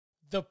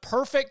The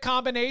perfect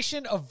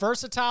combination of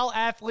versatile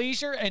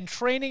athleisure and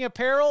training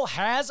apparel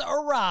has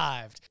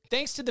arrived.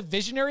 Thanks to the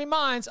visionary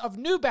minds of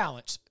New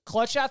Balance,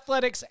 Clutch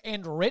Athletics,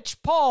 and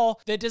Rich Paul,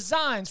 the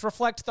designs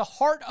reflect the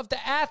heart of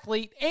the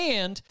athlete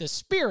and the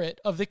spirit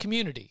of the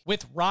community.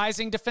 With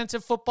rising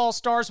defensive football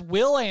stars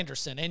Will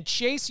Anderson and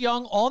Chase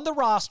Young on the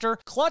roster,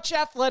 Clutch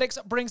Athletics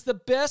brings the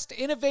best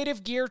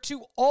innovative gear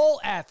to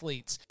all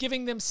athletes,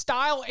 giving them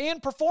style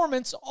and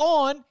performance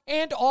on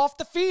and off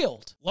the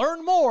field.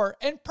 Learn more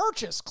and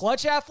purchase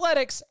Clutch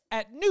Athletics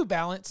at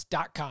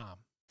newbalance.com.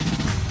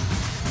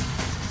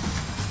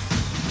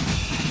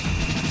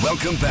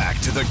 Welcome back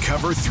to the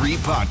Cover 3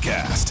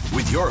 podcast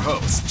with your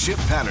hosts, Chip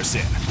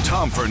Patterson,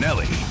 Tom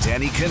Fernelli,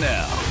 Danny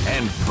Cannell,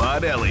 and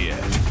Bud Elliott.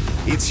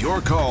 It's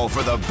your call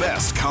for the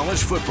best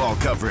college football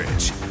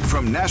coverage,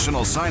 from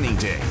National Signing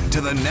Day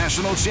to the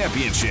National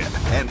Championship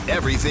and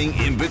everything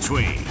in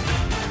between.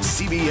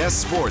 CBS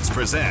Sports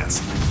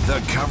presents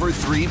the Cover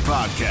 3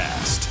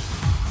 podcast.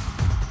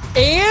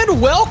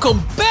 And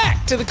welcome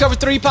back to the Cover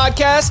 3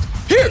 podcast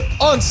here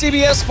on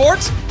CBS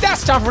Sports.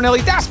 That's Tom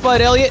Fernelli. That's Bud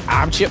Elliott.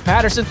 I'm Chip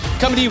Patterson,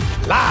 coming to you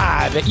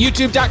live at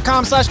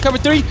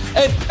youtube.com/cover3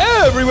 and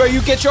everywhere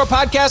you get your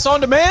podcasts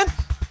on demand.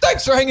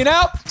 Thanks for hanging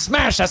out.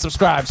 Smash that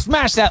subscribe,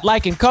 smash that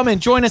like, and come and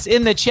join us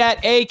in the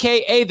chat,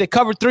 a.k.a. the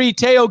Cover 3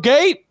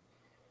 tailgate.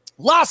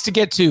 Lots to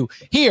get to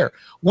here.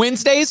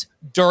 Wednesdays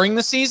during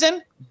the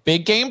season,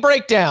 big game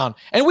breakdown.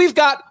 And we've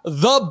got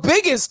the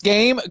biggest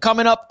game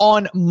coming up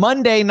on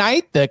Monday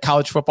night, the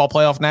College Football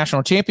Playoff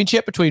National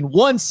Championship between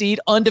 1-seed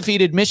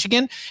undefeated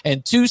Michigan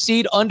and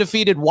 2-seed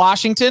undefeated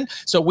Washington.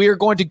 So we're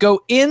going to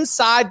go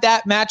inside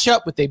that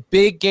matchup with a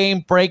big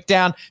game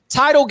breakdown.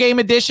 Title game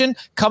edition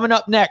coming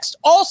up next.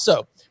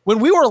 Also, when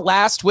we were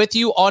last with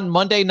you on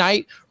Monday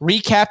night,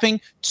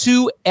 recapping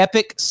two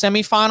epic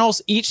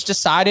semifinals, each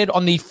decided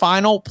on the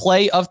final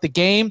play of the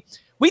game,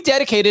 we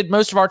dedicated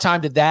most of our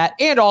time to that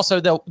and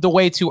also the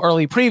way too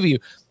early preview.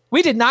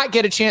 We did not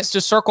get a chance to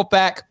circle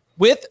back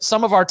with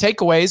some of our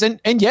takeaways.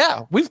 And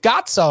yeah, we've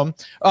got some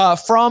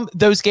from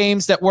those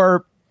games that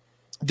were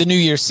the New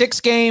Year's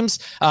Six games,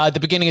 the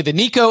beginning of the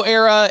Nico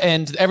era,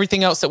 and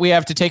everything else that we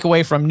have to take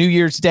away from New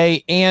Year's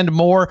Day and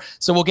more.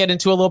 So we'll get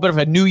into a little bit of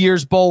a New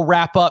Year's Bowl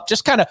wrap up,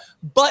 just kind of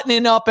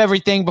buttoning up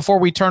everything before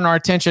we turn our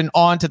attention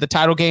on to the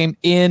title game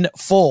in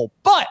full.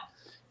 But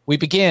we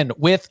begin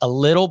with a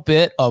little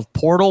bit of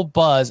portal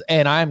buzz,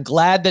 and I'm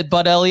glad that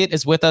Bud Elliott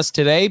is with us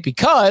today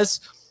because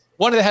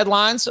one of the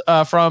headlines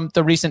from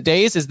the recent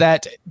days is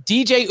that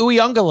DJ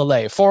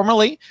Uiagalelei,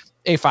 formerly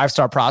a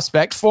five-star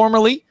prospect,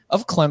 formerly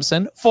of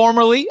Clemson,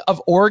 formerly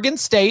of Oregon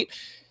State,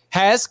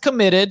 has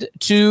committed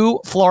to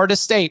Florida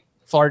State.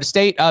 Florida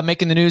State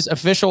making the news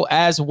official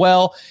as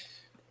well.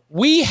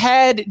 We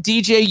had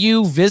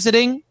DJU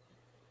visiting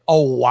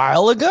a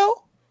while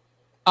ago.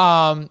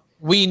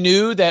 We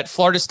knew that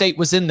Florida State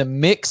was in the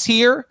mix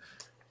here.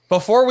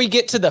 Before we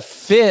get to the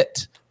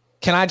fit,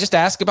 can I just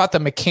ask about the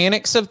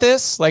mechanics of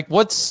this? Like,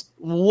 what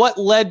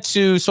led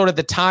to sort of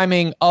the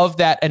timing of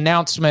that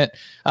announcement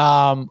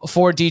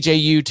for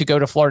DJU to go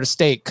to Florida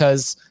State?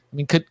 Because, I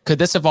mean, could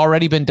this have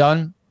already been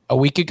done a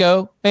week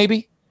ago,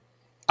 maybe?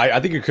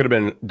 I think it could have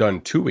been done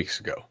 2 weeks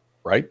ago,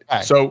 right?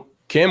 Okay. So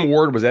Cam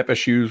Ward was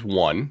FSU's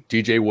 1.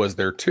 DJ was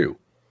their 2.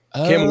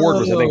 Cam Ward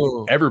was, I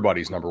think,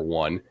 everybody's number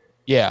 1.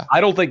 Yeah. I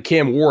don't think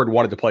Cam Ward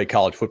wanted to play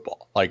college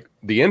football. Like,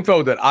 the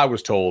info that I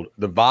was told,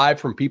 the vibe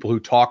from people who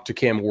talked to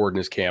Cam Ward in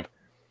his camp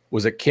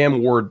was that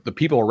Cam Ward, the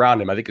people around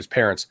him, I think his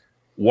parents,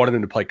 wanted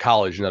him to play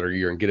college another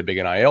year and get a big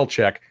NIL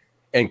check,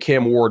 and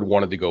Cam Ward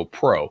wanted to go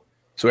pro.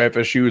 So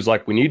FSU is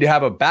like, we need to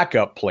have a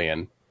backup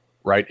plan,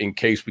 right, in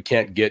case we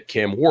can't get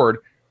Cam Ward.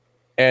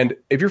 And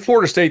if you're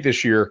Florida State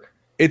this year,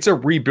 it's a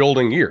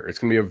rebuilding year. It's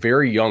going to be a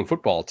very young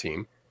football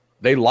team.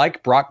 They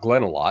like Brock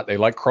Glenn a lot. They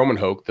like Croman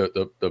Hoke,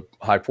 the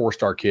high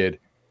 4-star kid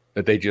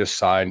that they just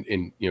signed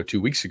in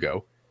 2 weeks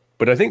ago.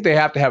 But I think they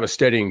have to have a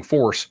steadying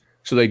force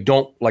so you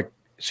don't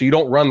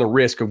run the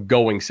risk of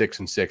going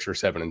 6-6 or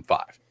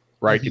 7-5.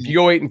 Right? Mm-hmm. If you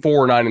go 8-4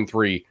 or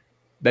 9-3,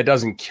 that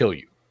doesn't kill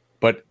you.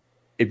 But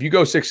if you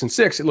go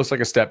 6-6, it looks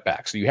like a step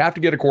back. So you have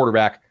to get a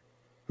quarterback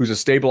who's a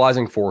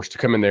stabilizing force to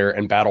come in there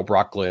and battle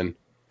Brock Glenn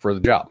for the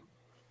job.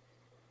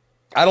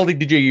 I don't think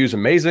DJU is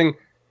amazing.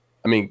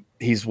 I mean,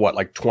 he's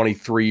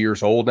 23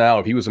 years old now.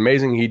 If he was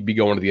amazing, he'd be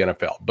going to the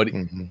NFL. But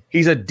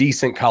he's a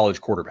decent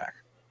college quarterback.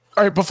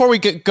 All right, before we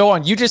go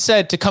on, you just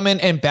said to come in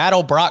and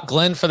battle Brock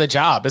Glenn for the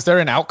job. Is there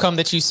an outcome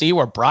that you see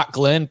where Brock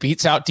Glenn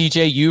beats out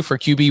DJU for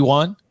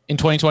QB1 in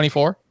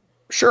 2024?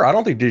 Sure. I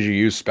don't think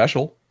DJU is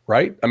special,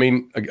 right? I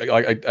mean,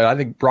 I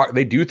think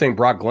they do think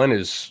Brock Glenn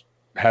has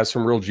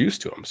some real juice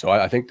to him. So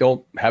I think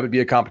they'll have it be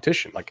a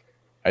competition. Like,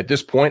 at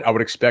this point, I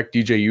would expect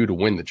DJU to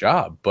win the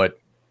job, but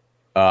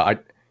I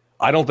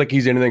don't think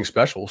he's anything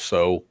special.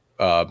 So,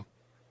 I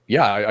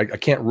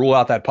can't rule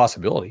out that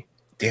possibility.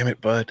 Damn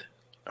it, Bud.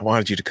 I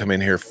wanted you to come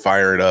in here,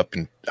 fire it up,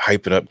 and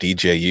hype it up,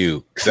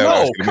 DJU.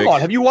 No, come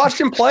on. Have you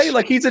watched him play?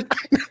 Like he's a.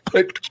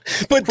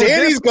 But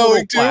Danny's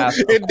going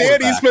to, and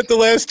Danny spent the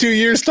last 2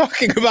 years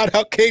talking about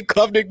how Kate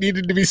Klubnik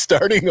needed to be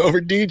starting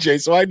over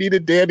DJ. So I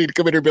needed Danny to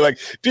come in here and be like,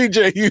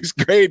 DJU's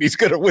great. He's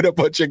going to win a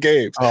bunch of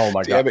games. Oh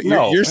my God!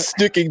 You're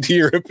sticking to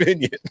your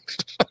opinion.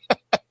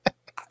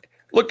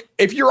 Look,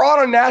 if you're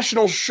on a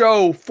national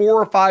show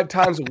 4 or 5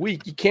 times a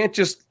week, you can't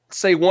just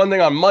say one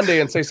thing on Monday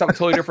and say something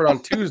totally different on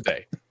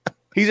Tuesday.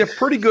 He's a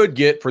pretty good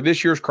get for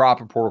this year's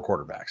crop of portal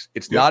quarterbacks.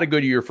 It's not a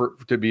good year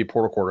to be a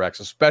portal quarterbacks,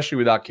 especially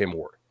without Cam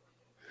Ward.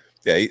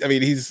 Yeah, I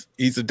mean he's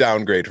a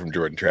downgrade from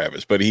Jordan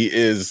Travis, but he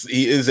is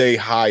a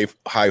high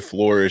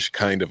flourish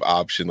kind of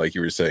option, like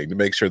you were saying, to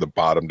make sure the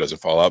bottom doesn't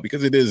fall out,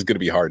 because it is going to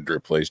be hard to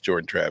replace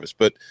Jordan Travis.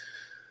 But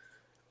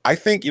I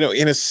think,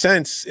 in a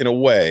sense, in a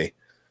way,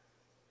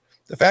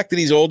 the fact that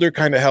he's older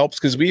kind of helps,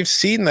 because we've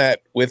seen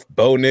that with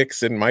Bo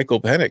Nix and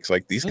Michael Penix.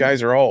 Like, these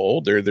guys are all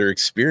older, they're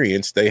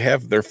experienced,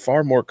 they're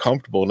far more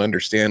comfortable and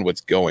understand what's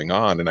going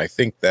on. And I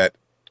think that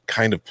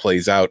kind of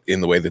plays out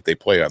in the way that they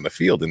play on the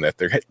field, and that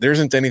there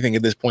isn't anything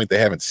at this point they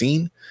haven't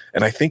seen.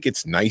 And I think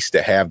it's nice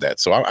to have that.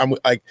 So I'm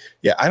like,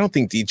 yeah, I don't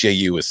think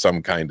DJU is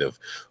some kind of,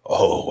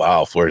 oh,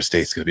 wow, Florida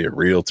State's going to be a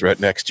real threat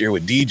next year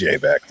with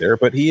DJ back there.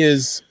 But he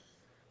is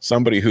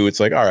somebody who it's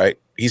like, all right,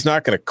 he's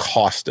not going to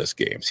cost us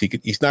games.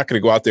 He's not going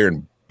to go out there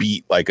and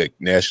beat like a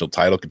national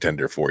title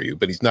contender for you,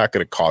 but he's not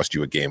going to cost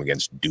you a game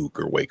against Duke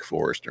or Wake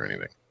Forest or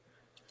anything.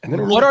 And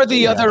then what are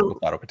the other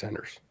title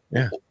contenders?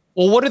 Yeah.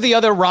 Well, what are the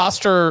other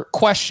roster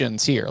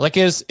questions here? Like,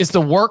 is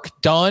the work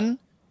done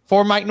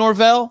for Mike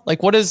Norvell?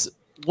 Like, what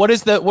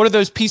are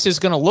those pieces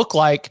going to look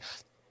like?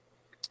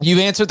 You've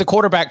answered the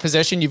quarterback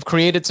position. You've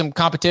created some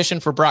competition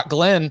for Brock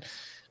Glenn.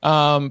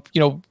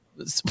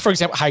 For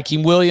example,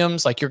 Hakeem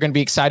Williams, like, you're going to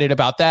be excited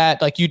about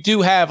that. Like, you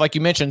do have, like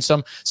you mentioned,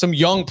 some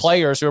young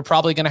players who are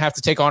probably going to have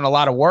to take on a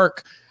lot of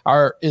work.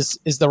 Is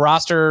the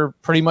roster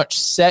pretty much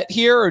set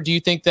here, or do you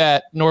think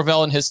that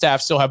Norvell and his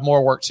staff still have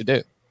more work to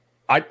do?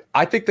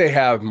 I think they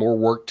have more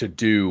work to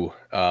do,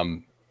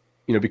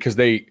 because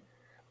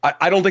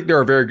I don't think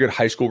they're a very good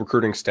high school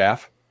recruiting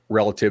staff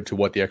relative to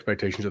what the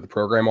expectations of the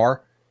program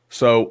are.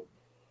 So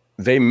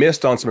they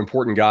missed on some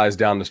important guys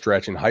down the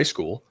stretch in high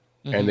school.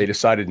 And they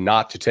decided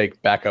not to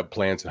take backup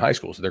plans in high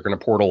school. So they're going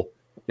to portal,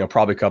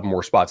 probably a couple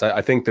more spots. I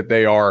think that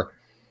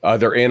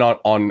they're in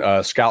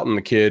on scouting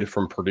the kid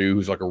from Purdue,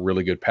 who's like a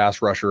really good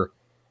pass rusher.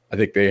 I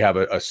think they have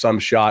some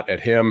shot at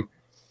him.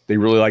 They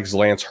really like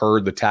Lance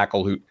Hurd, the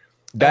tackle, who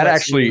that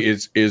actually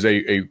is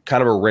a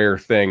kind of a rare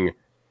thing.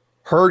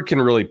 Hurd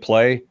can really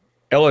play.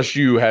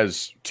 LSU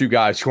has 2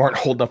 guys who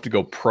aren't old enough to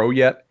go pro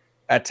yet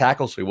at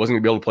tackle, so he wasn't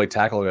going to be able to play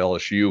tackle at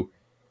LSU.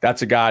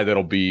 That's a guy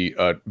that'll be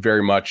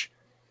very much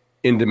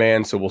in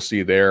demand, so we'll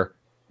see there.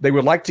 They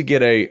would like to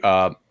get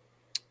a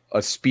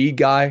speed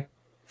guy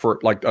for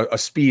like a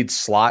speed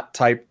slot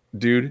type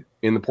dude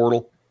in the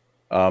portal.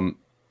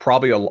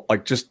 Probably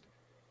just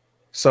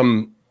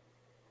some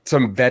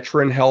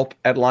veteran help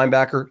at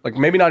linebacker. Like,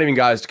 maybe not even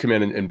guys to come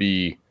in and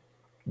be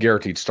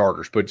guaranteed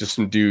starters, but just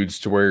some dudes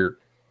to where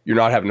you're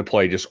not having to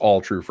play just all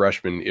true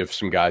freshmen if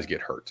some guys get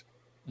hurt.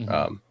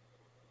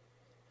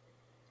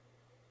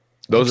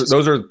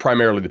 Those are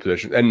primarily the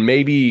positions, and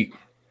maybe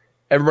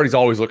everybody's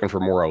always looking for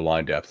more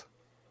O-line depth.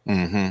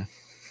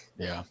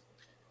 Yeah.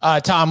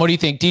 Tom, what do you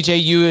think?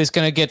 DJU is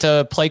going to get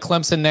to play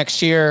Clemson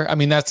next year. I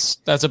mean, that's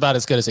about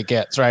as good as it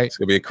gets, right? It's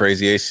going to be a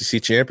crazy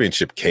ACC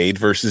championship. Cade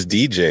versus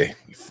DJ.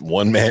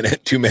 1 man,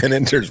 2 man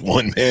enters,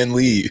 1 man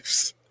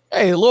leaves.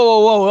 Hey,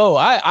 whoa.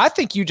 I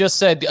think you just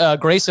said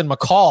Grayson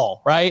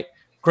McCall, right?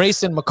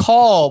 Grayson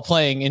McCall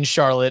playing in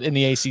Charlotte in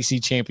the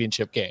ACC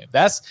championship game.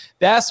 That's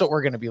what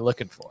we're going to be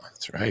looking for.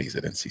 That's right. He's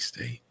at NC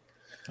State.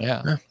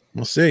 Yeah.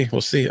 We'll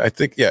see. I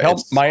think,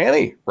 Helps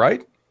Miami,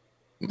 right?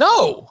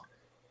 No.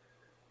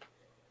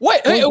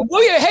 Wait,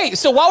 hey,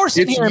 so while we're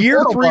sitting here in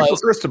year Portal 3 Buzz, for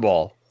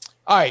Cristobal.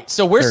 All right,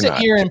 so we're sitting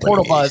here in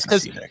Portal Buzz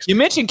because you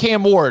mentioned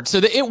Cam Ward. So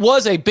it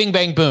was a bing,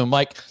 bang, boom.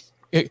 Like,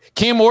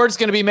 Cam Ward's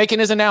going to be making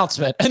his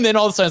announcement. And then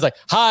all of a sudden it's like,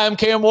 hi, I'm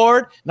Cam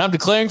Ward, and I'm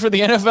declaring for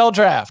the NFL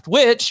draft,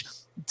 which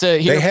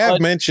they have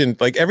mentioned,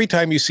 like, every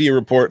time you see a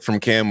report from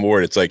Cam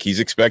Ward, it's like he's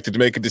expected to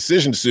make a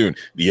decision soon.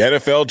 The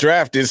NFL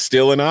draft is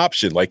still an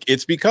option. Like,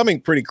 it's becoming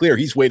pretty clear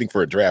he's waiting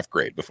for a draft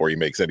grade before he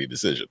makes any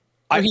decision.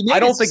 I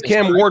don't think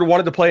Cam Ward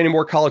wanted to play any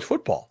more college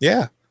football.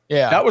 Yeah.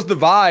 That was the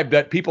vibe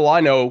that people I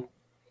know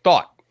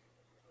thought.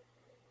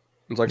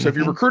 It's like, so if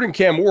you're recruiting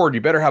Cam Ward,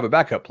 you better have a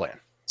backup plan.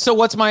 So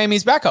what's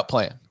Miami's backup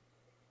plan?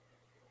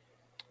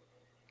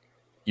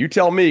 You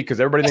tell me, because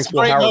everybody thinks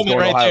Will Howard's going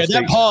to Ohio State.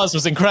 That pause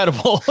was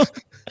incredible.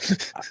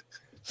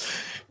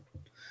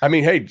 I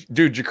mean, hey,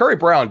 dude, Ja'Cory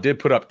Brown did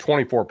put up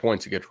 24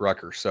 points against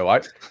Rutgers, so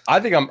I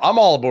think I'm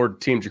all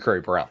aboard Team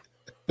Ja'Cory Brown.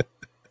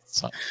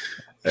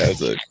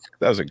 That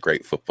was a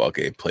great football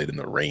game played in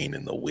the rain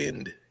and the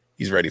wind.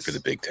 He's ready for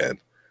the Big Ten.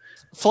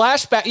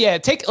 Flashback, yeah.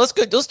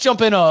 Let's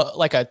jump in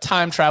a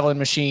time traveling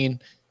machine,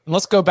 and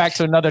let's go back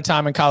to another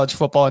time in college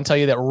football and tell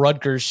you that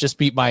Rutgers just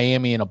beat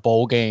Miami in a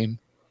bowl game.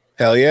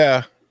 Hell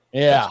yeah!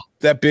 Yeah.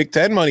 That Big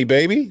Ten money,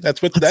 baby.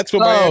 That's what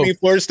Miami,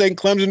 Florida State, and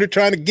Clemson are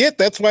trying to get.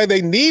 That's why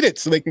they need it,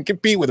 so they can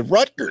compete with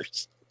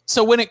Rutgers.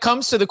 So when it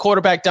comes to the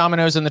quarterback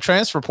dominoes in the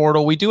transfer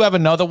portal, we do have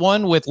another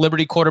one with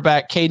Liberty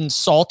quarterback Caden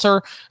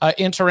Salter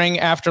entering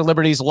after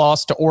Liberty's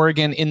loss to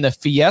Oregon in the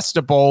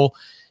Fiesta Bowl.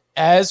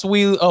 As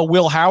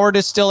Will Howard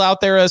is still out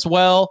there as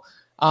well.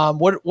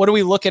 What are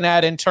we looking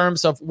at in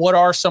terms of what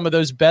are some of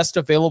those best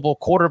available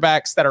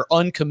quarterbacks that are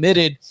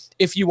uncommitted?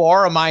 If you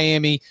are a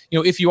Miami,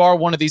 if you are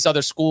one of these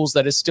other schools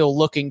that is still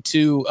looking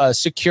to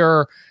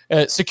secure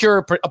a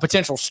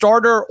potential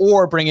starter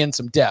or bring in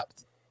some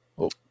depth.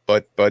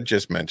 But Bud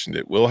just mentioned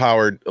it. Will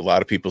Howard, a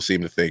lot of people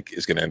seem to think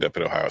is going to end up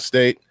at Ohio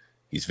State.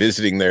 He's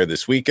visiting there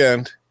this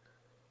weekend.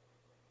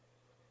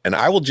 And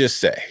I will just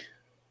say,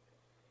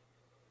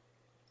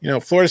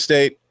 Florida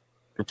State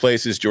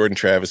replaces Jordan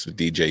Travis with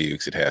DJ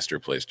Ukes. It has to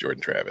replace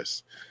Jordan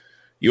Travis.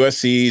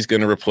 USC is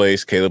going to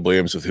replace Caleb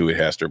Williams with who it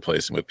has to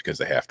replace him with because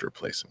they have to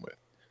replace him with.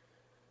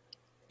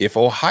 If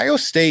Ohio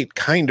State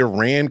kind of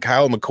ran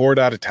Kyle McCord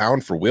out of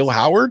town for Will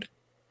Howard,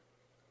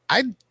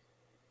 I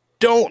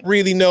don't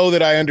really know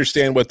that I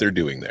understand what they're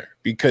doing there,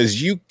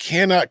 because you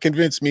cannot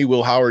convince me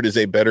Will Howard is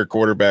a better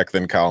quarterback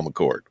than Kyle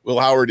McCord. Will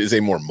Howard is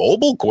a more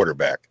mobile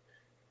quarterback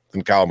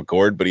than Kyle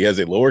McCord, but he has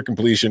a lower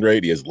completion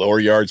rate. He has lower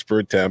yards per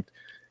attempt.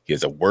 He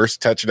has a worse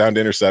touchdown to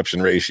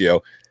interception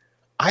ratio.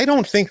 I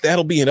don't think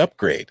that'll be an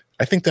upgrade.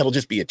 I think that'll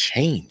just be a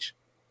change.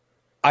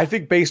 I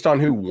think based on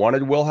who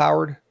wanted Will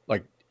Howard,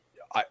 like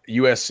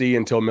USC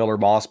until Miller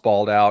Moss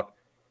balled out,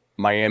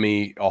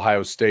 Miami,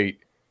 Ohio State,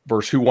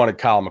 versus who wanted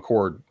Kyle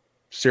McCord,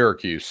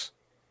 Syracuse,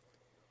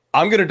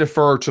 I'm going to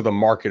defer to the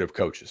market of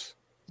coaches.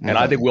 And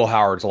I think Will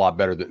Howard's a lot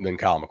better than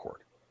Kyle McCord.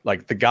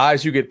 Like the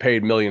guys who get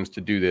paid millions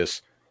to do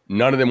this,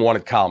 none of them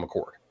wanted Kyle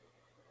McCord.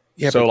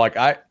 Yeah, so like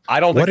I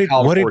don't think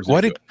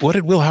what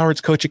did Will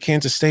Howard's coach at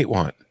Kansas State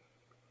want?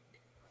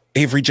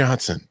 Avery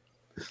Johnson.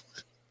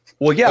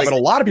 Well, yeah, but a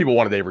lot of people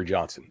wanted Avery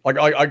Johnson.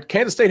 Like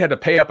Kansas State had to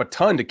pay up a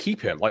ton to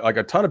keep him. Like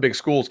a ton of big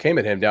schools came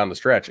at him down the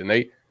stretch, and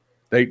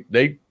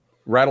they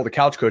rattled the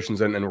couch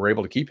cushions and were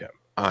able to keep him.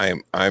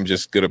 I'm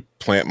just gonna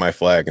plant my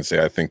flag and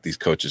say I think these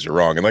coaches are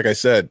wrong. And like I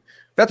said,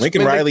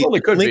 Lincoln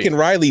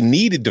Riley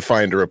needed to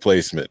find a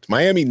replacement.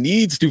 Miami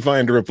needs to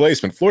find a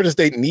replacement. Florida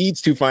State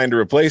needs to find a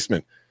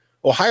replacement.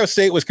 Ohio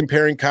State was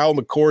comparing Kyle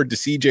McCord to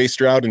C.J.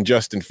 Stroud and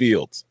Justin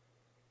Fields.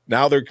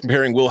 Now they're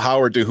comparing Will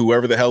Howard to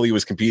whoever the hell he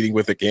was competing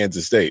with at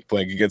Kansas State,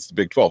 playing against the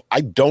Big 12.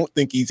 I don't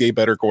think he's a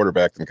better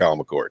quarterback than Kyle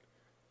McCord.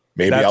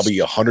 Maybe I'll be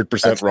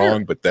 100% wrong,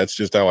 fair. But that's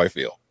just how I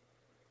feel.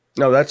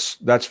 No,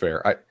 that's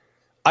fair.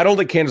 I don't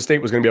think Kansas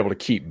State was going to be able to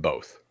keep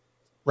both.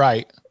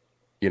 Right.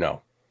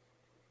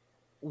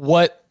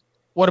 What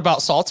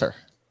about Salter?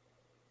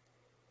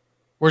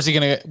 Where's he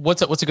going to?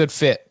 What's a good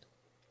fit?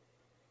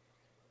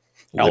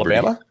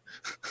 Alabama.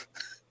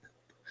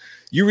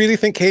 You really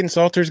think Caden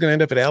Salter is going to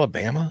end up at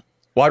Alabama?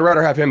 Well, I'd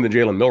rather have him than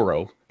Jalen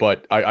Milroe,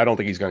 but I don't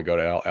think he's going to go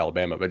to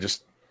Alabama. But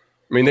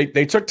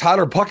they took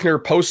Tyler Buckner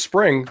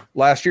post-spring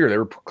last year. They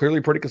were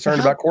clearly pretty concerned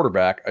about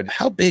quarterback.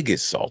 How big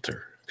is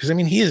Salter? Because,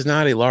 he is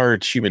not a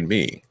large human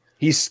being.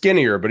 He's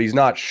skinnier, but he's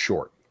not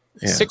short.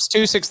 Yeah.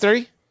 6'2",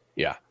 6'3"?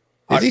 Yeah.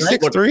 Is he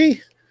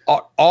 6'3"?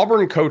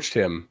 Auburn coached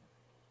him,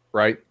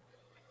 right?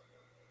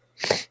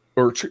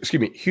 Or, excuse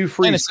me, Hugh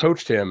Freeze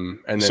coached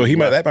him. And then so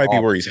that might be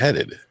where he's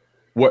headed.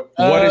 What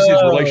is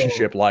his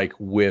relationship like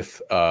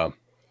with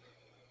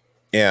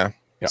Yeah.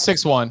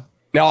 6'1".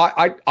 Now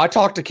I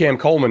talked to Cam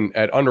Coleman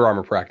at Under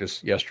Armour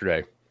practice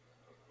yesterday,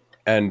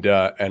 and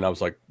I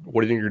was like,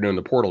 "What do you think you're doing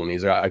in the portal?" And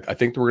he's like, "I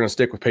think we're going to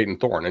stick with Peyton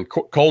Thorne." And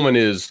Coleman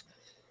is,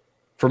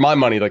 for my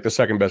money, like the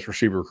second best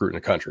receiver recruit in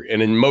the country,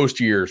 and in most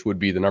years would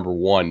be the number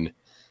one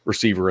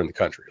receiver in the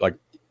country. Like,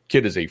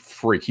 kid is a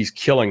freak. He's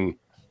killing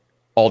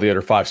all the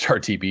other 5-star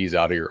TBs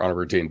out here on a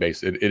routine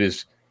basis. It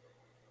is.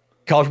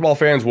 College football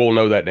fans will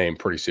know that name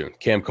pretty soon.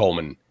 Cam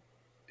Coleman,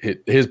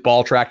 his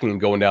ball tracking and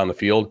going down the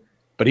field.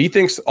 But he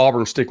thinks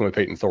Auburn's sticking with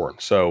Peyton Thorne.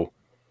 So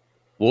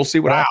we'll see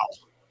what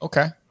happens.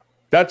 Okay.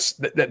 That's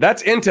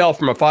intel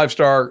from a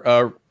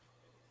 5-star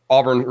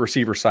Auburn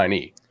receiver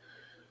signee.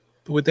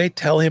 Would they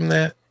tell him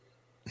that?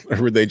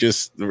 Or are they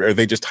just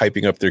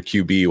hyping up their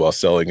QB while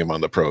selling him on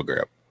the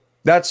program?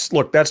 That's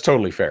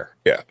totally fair.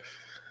 Yeah.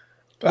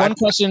 One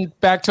question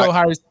back to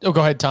Ohio. Oh,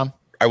 go ahead, Tom.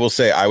 I will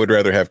say I would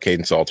rather have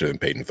Caden Salter than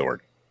Peyton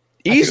Thorne.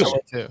 Easily.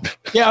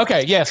 Yeah,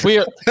 okay. Yes, we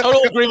are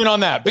total agreement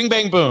on that. Bing,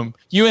 bang, boom.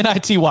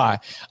 UNITY.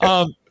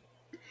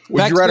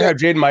 Would you rather have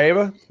Jaden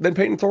Maeva than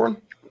Peyton Thorne?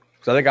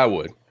 Because I think I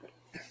would.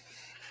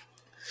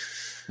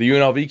 The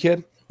UNLV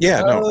kid?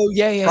 Yeah.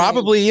 Yeah.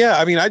 Probably, yeah.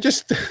 I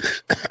just...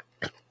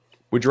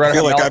 Would you rather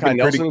have Malachi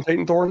Nelson than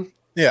Peyton Thorne?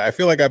 Yeah, I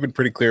feel like I've been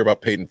pretty clear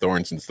about Peyton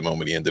Thorne since the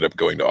moment he ended up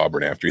going to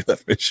Auburn after he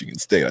left Michigan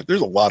State.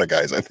 There's a lot of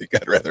guys I think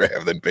I'd rather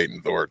have than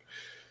Peyton Thorne.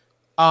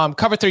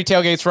 Cover 3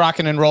 tailgates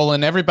rocking and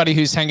rolling. Everybody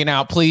who's hanging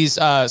out, please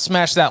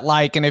smash that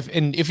like. And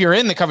if you're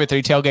in the Cover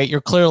 3 tailgate,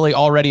 you're clearly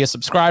already a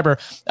subscriber.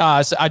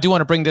 So I do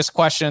want to bring this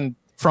question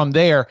from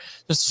there.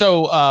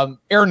 So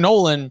Aaron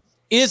Nolan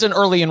is an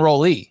early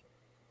enrollee.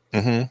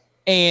 Mm-hmm.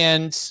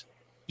 And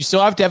you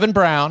still have Devin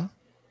Brown.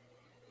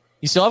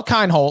 You still have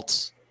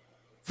Kienholz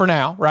for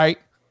now, right?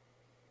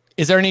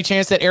 Is there any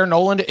chance that Aaron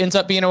Noland ends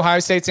up being Ohio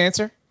State's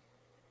answer?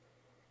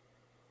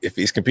 If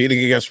he's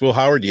competing against Will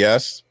Howard,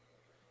 yes.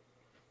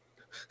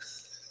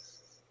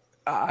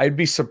 I'd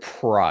be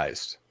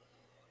surprised.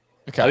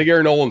 Okay. I think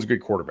Aaron Noland's a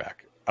good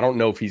quarterback. I don't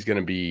know if he's going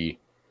to be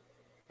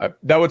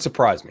that would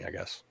surprise me, I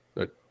guess.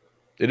 But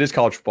it is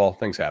college football.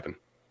 Things happen.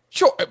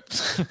 Sure.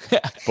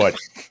 But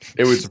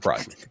it would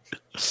surprise me.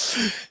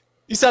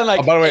 You sound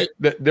like... by the way,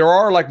 there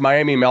are like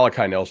Miami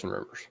Malachi Nelson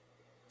rumors.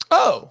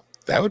 Oh.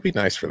 That would be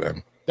nice for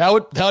them. That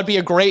would be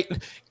a great...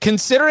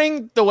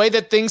 Considering the way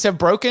that things have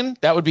broken,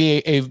 that would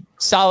be a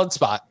solid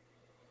spot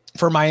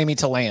for Miami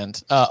to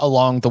land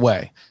along the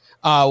way.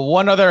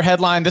 One other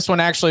headline, this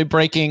one actually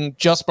breaking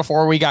just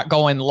before we got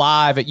going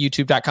live at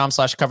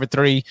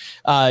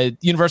youtube.com/cover3.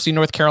 University of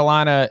North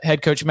Carolina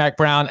head coach Mack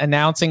Brown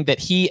announcing that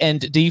he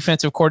and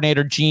defensive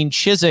coordinator Gene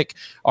Chizik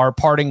are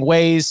parting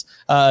ways.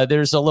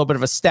 There's a little bit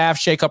of a staff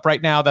shakeup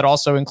right now that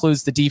also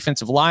includes the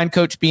defensive line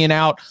coach being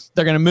out.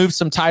 They're going to move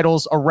some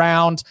titles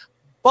around,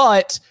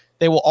 but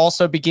they will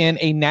also begin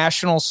a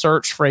national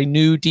search for a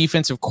new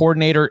defensive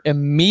coordinator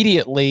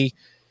immediately.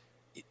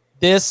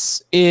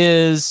 This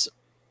is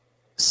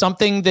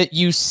something that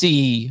you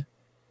see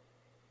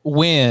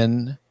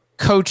when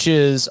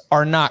coaches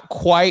are not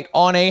quite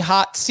on a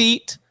hot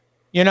seat,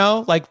 you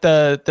know, like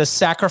the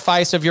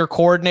sacrifice of your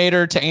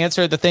coordinator to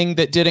answer the thing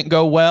that didn't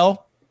go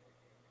well.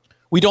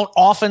 We don't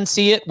often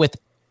see it with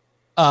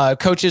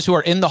coaches who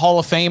are in the Hall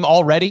of Fame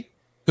already,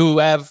 who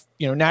have,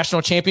 you know,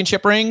 national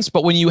championship rings.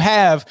 But when you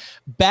have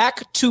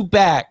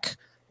back-to-back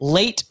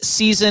late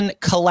season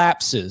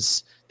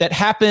collapses that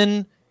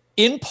happen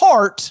in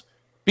part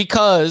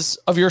because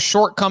of your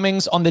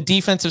shortcomings on the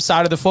defensive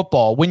side of the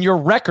football, when your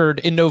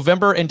record in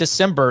November and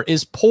December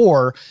is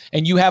poor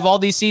and you have all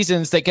these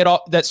seasons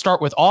that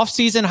start with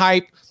off-season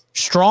hype,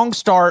 strong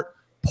start,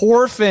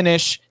 poor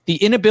finish, the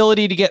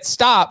inability to get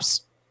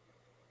stops,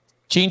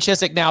 Gene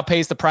Chizik now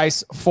pays the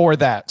price for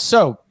that.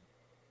 So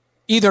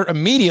either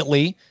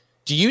immediately,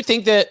 do you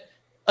think that,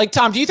 like,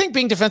 Tom, do you think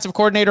being defensive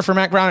coordinator for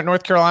Mack Brown at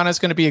North Carolina is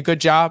going to be a good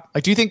job?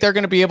 Like, do you think they're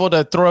going to be able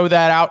to throw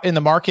that out in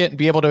the market and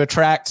be able to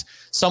attract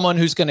someone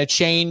who's going to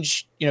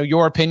change, you know,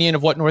 your opinion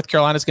of what North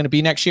Carolina is going to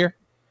be next year?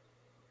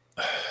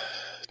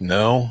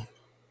 No.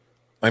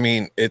 I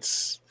mean,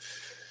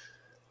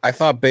 I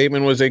thought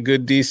Bateman was a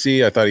good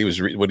DC. I thought he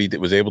was what he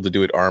was able to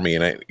do at Army.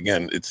 And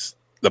again, it's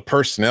the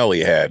personnel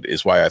he had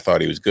is why I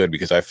thought he was good,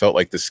 because I felt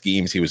like the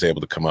schemes he was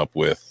able to come up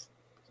with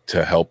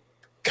to help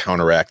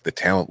counteract the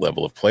talent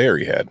level of player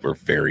he had were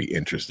very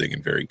interesting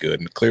and very good.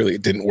 And clearly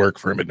it didn't work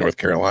for him at North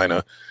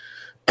Carolina.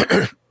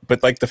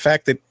 But like the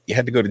fact that you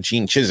had to go to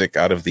Gene Chizik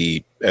out of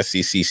the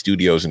SEC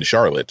studios in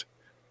Charlotte,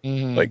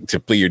 like to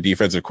play your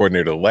defensive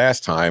coordinator the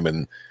last time,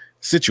 and the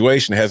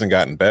situation hasn't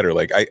gotten better.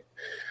 Like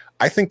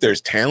I think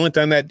there's talent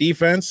on that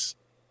defense.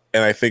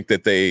 And I think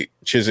that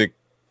Chizik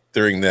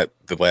during the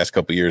last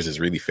couple of years has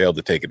really failed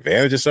to take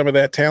advantage of some of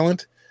that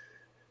talent.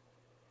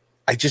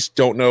 I just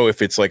don't know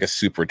if it's like a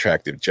super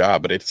attractive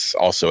job, but it's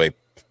also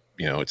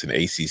it's an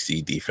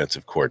ACC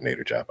defensive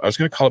coordinator job. I was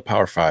going to call it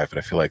Power 5, but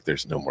I feel like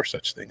there's no more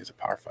such thing as a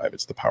Power 5.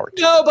 It's the Power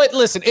 2. No, but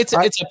listen, it's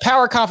a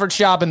power conference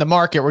job in the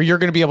market where you're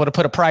going to be able to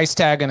put a price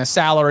tag and a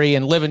salary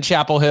and live in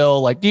Chapel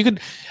Hill. Like you could,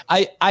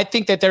 I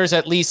think that there's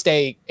at least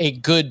a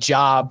good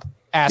job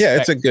aspect. Yeah,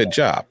 it's a good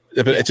job,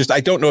 but it's just,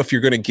 I don't know if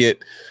you're going to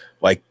get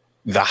like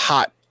the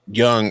hot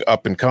young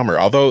up and comer,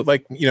 although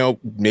like,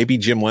 maybe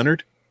Jim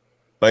Leonard.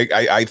 Like,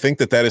 I think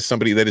that is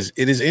somebody it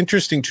is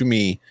interesting to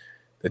me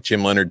that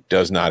Jim Leonard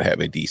does not have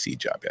a DC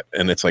job yet.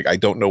 And it's like, I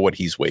don't know what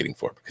he's waiting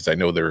for, because I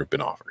know there have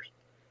been offers.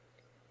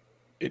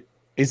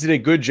 Is it a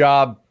good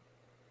job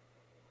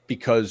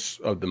because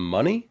of the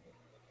money?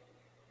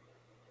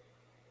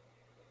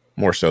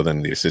 More so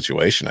than the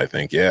situation, I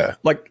think. Yeah.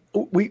 Like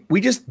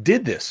we just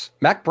did this.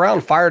 Mack Brown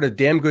fired a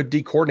damn good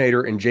D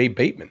coordinator in Jay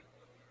Bateman.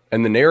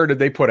 And the narrative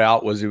they put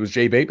out was it was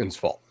Jay Bateman's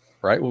fault,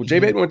 right? Well, Jay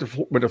Bateman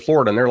went to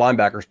Florida and their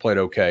linebackers played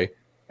okay.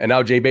 And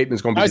now Jay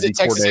Bateman's going to be the D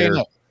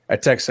coordinator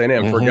at Texas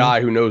A&M for a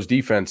guy who knows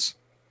defense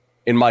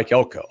in Mike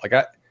Elko. Like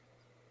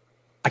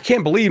I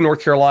can't believe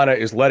North Carolina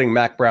is letting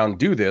Mack Brown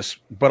do this.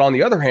 But on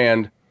the other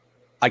hand,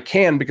 I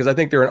can, because I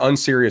think they're an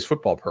unserious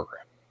football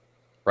program,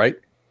 right?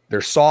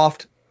 They're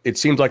soft. It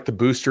seems like the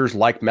boosters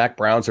like Mack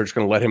Brown, so they're just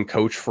going to let him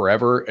coach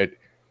forever.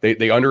 They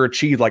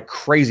underachieve like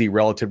crazy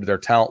relative to their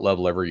talent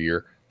level every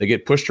year. They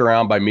get pushed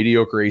around by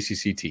mediocre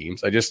ACC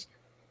teams.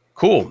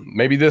 Cool.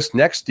 Maybe this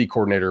next D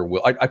coordinator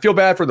will. I feel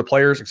bad for the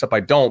players, except I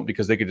don't,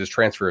 because they could just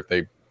transfer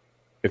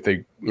if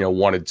they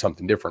wanted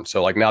something different.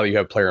 So like now that you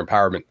have player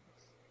empowerment,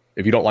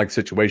 if you don't like the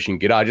situation,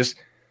 get out.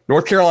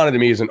 North Carolina to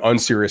me is an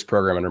unserious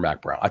program under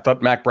Mack Brown. I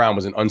thought Mack Brown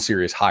was an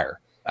unserious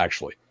hire,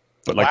 actually.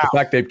 But the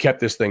fact they've kept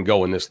this thing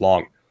going this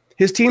long,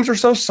 his teams are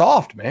so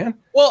soft, man.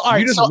 Well, all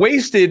right,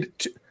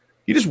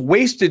 you just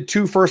wasted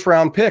 2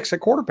 first-round picks at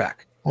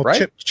quarterback. Well,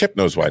 right? Chip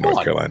knows why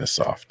North Carolina's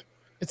soft.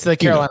 It's the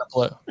Carolina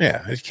blue.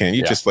 Yeah, you can.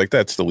 Just like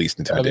that's the least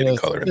intimidating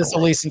color. It's the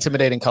least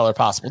intimidating color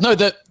possible. No,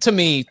 to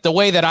me, the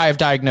way that I have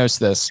diagnosed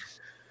this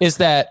is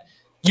that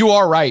you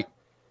are right.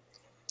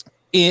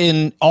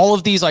 in all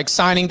of these like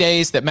signing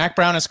days that Mack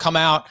Brown has come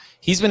out,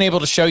 he's been able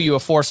to show you a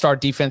 4-star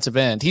defensive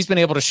end. He's been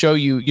able to show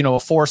you, a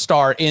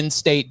 4-star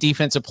in-state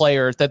defensive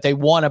player that they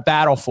won a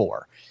battle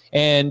for.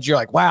 And you're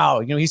like,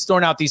 wow, he's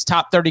throwing out these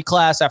top 30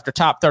 class after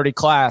top 30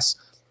 class.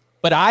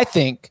 But I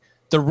think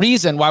the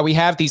reason why we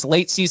have these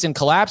late season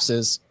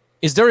collapses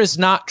is there is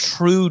not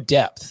true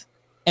depth.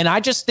 And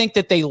I just think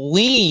that they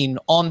lean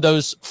on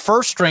those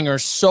first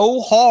stringers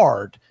so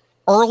hard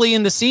early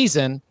in the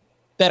season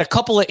that a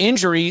couple of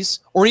injuries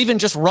or even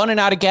just running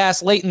out of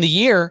gas late in the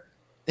year,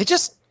 they're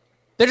just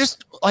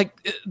like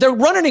they're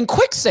running in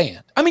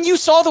quicksand. I mean, you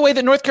saw the way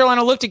that North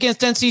Carolina looked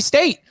against NC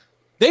State.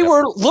 They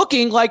were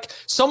looking like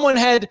someone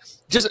had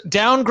just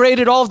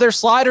downgraded all of their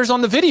sliders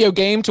on the video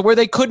game to where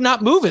they could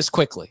not move as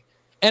quickly.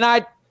 And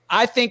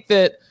I think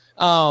that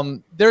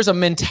there's a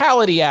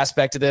mentality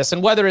aspect to this,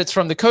 and whether it's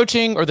from the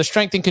coaching or the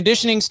strength and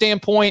conditioning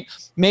standpoint,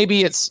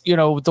 maybe it's,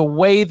 the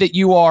way that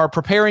you are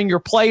preparing your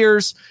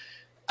players.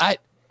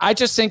 I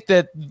just think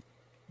that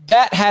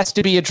has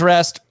to be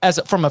addressed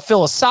from a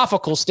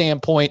philosophical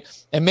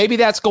standpoint, and maybe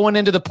that's going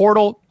into the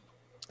portal,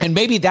 and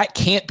maybe that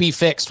can't be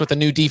fixed with a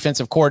new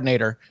defensive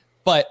coordinator.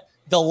 But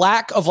the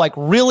lack of like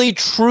really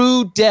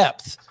true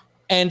depth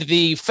and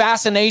the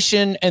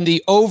fascination and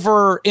the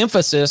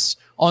overemphasis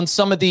on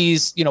some of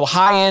these,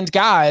 high-end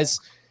guys,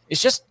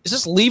 it's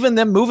just leaving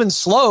them moving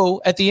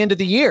slow at the end of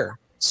the year.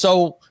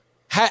 So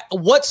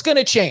what's going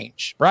to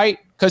change, right?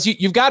 Because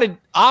you've got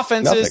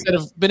offenses that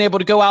have been able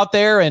to go out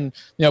there and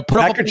put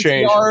that up could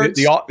change. yards.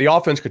 The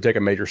offense could take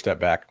a major step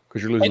back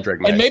because you're losing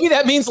Drake May. And maybe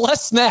that means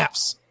less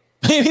snaps.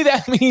 Maybe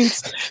that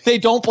means they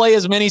don't play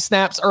as many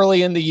snaps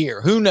early in the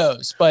year. Who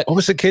knows? But what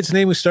was the kid's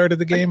name who started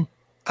the game?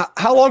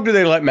 How long do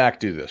they let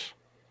Mac do this?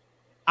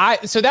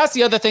 So that's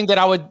the other thing that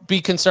I would be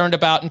concerned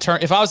about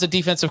if I was a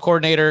defensive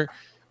coordinator.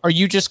 Are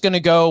you just going to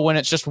go when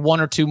it's just 1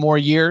 or 2 more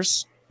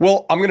years?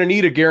 Well, I'm going to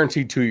need a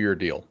guaranteed 2-year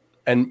deal.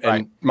 And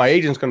my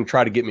agent's going to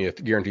try to get me a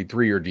guaranteed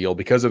 3-year deal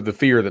because of the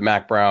fear that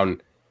Mack Brown,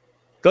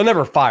 they'll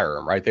never fire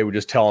him, right? They would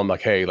just tell him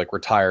like, hey, like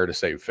retire to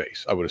save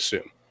face, I would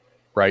assume,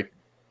 right?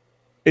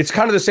 It's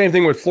kind of the same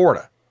thing with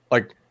Florida.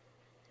 Like,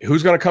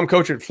 who's going to come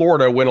coach at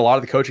Florida when a lot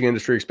of the coaching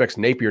industry expects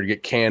Napier to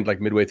get canned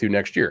like midway through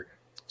next year?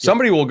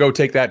 Somebody will go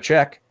take that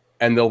check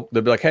and they'll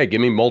be like, hey,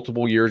 give me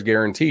multiple years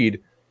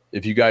guaranteed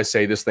if you guys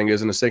say this thing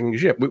isn't a sinking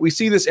ship. We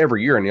see this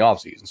every year in the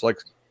offseason. So like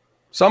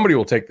somebody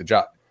will take the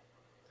job.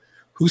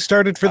 Who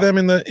started for them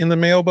in the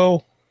Mayo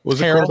Bowl?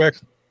 Was it quarterback?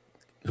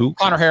 Who?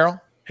 Connor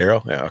Harrell.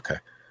 Harrell? Yeah, okay.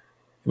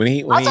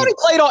 I thought he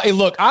played all. Hey,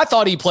 look, I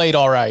thought he played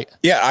all right.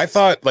 Yeah, I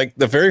thought like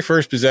the very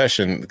first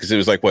possession, because it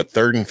was like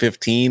 3rd and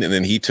 15, and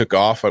then he took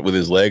off with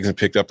his legs and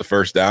picked up the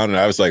first down, and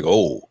I was like,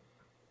 oh,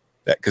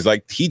 that because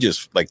like he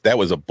just like that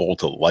was a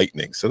bolt of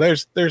lightning. So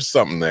there's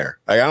something there.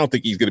 I don't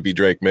think he's going to be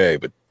Drake May,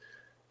 but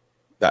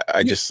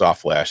I just saw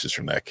flashes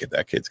from that kid.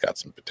 That kid's got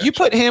some potential. You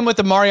put him with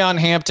the Marion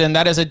Hampton.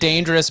 That is a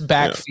dangerous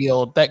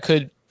backfield that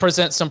could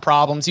present some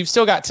problems. You've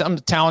still got some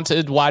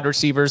talented wide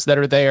receivers that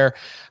are there.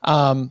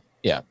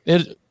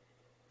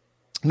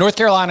 North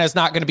Carolina is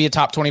not going to be a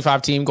top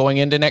 25 team going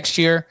into next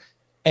year.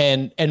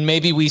 And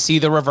maybe we see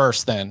the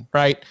reverse then,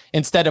 right?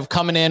 Instead of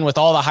coming in with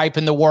all the hype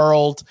in the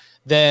world,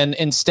 then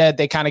instead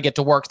they kind of get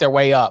to work their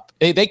way up.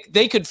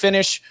 They could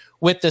finish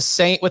with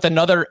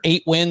another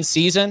 8-win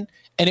season,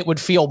 and it would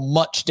feel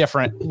much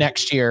different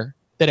next year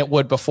than it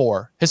would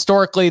before.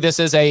 Historically, this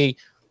is a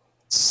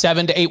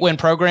 7 to 8 win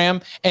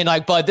program. And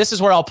like, Bud, this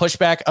is where I'll push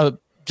back.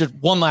 Just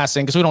one last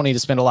thing, because we don't need to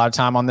spend a lot of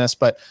time on this,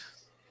 but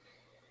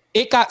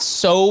it got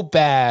so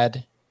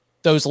bad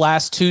those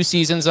last 2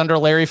 seasons under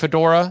Larry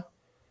Fedora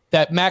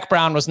that Mack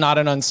Brown was not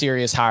an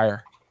unserious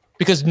hire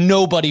because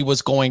nobody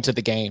was going to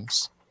the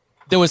games.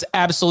 There was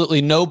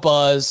absolutely no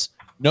buzz,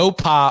 no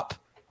pop,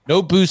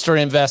 no booster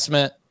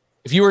investment.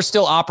 If you were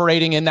still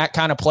operating in that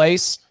kind of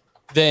place,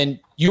 then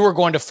you were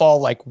going to fall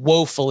like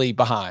woefully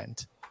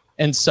behind.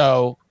 And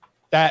so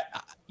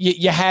that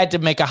you had to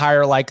make a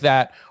hire like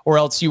that, or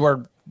else you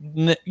were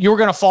going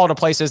to fall to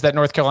places that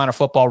North Carolina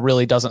football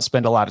really doesn't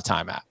spend a lot of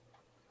time at.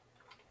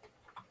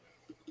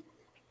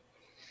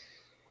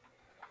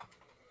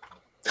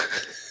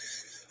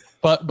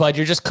 But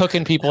you're just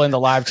cooking people in the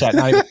live chat.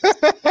 Not even...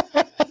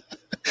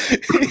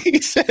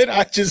 He said,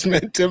 I just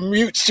meant to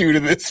mute you to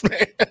this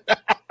man.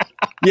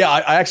 Yeah,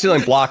 I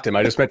accidentally blocked him.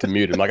 I just meant to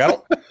mute him. Like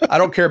I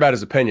don't care about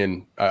his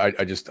opinion. I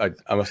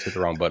must hit the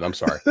wrong button. I'm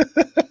sorry.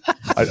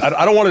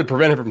 I don't want to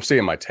prevent him from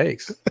seeing my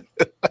takes.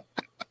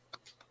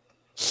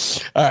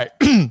 All right.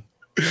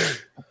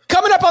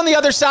 Coming up on the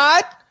other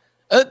side.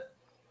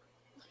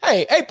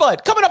 Hey,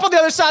 Bud. Coming up on the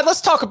other side.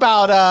 Let's talk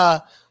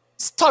about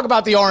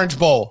the Orange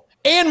Bowl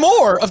and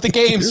more of the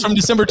games from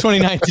December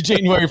 29th to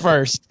January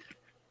 1st.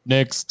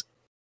 Next.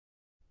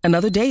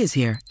 Another day is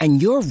here,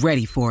 and you're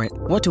ready for it.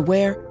 What to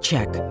wear?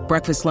 Check.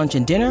 Breakfast, lunch,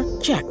 and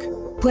dinner? Check.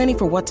 Planning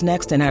for what's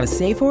next and how to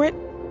save for it?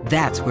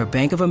 That's where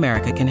Bank of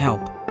America can help.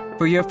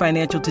 For your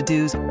financial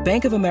to-dos,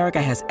 Bank of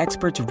America has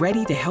experts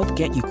ready to help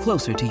get you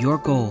closer to your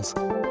goals.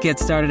 Get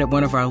started at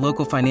one of our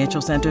local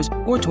financial centers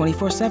or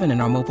 24/7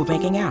 in our mobile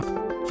banking app.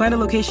 Find a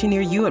location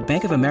near you at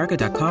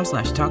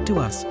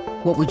bankofamerica.com/talktous.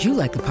 What would you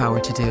like the power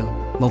to do?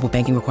 Mobile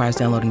banking requires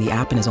downloading the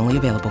app and is only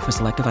available for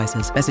select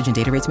devices. Message and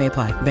data rates may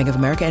apply. Bank of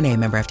America NA,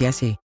 member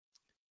FDIC.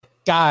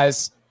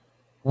 Guys,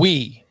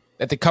 we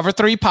at the Cover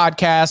 3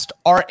 podcast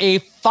are a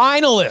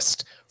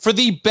finalist for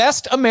the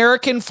Best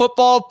American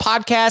Football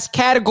Podcast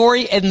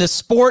category in the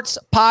Sports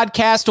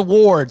Podcast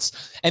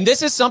Awards. And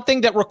this is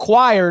something that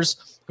requires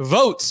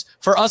votes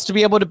for us to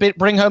be able to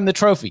bring home the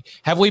trophy.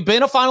 Have we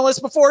been a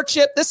finalist before,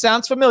 Chip? This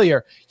sounds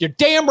familiar. You're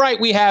damn right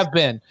we have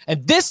been.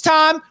 And this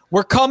time,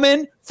 we're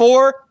coming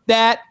for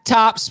that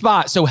top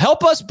spot. So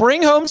help us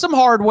bring home some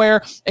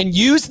hardware and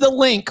use the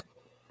link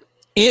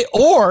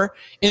or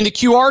in the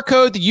QR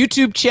code, the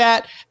YouTube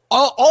chat,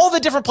 all the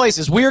different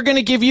places. We are going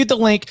to give you the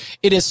link.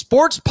 It is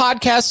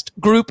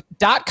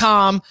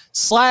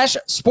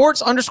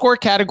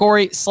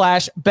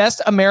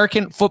sportspodcastgroup.com/sports_category/best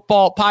American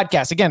football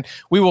podcast. Again,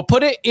 we will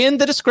put it in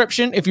the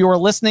description if you are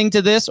listening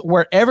to this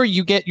wherever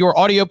you get your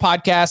audio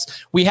podcast.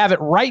 We have it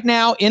right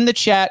now in the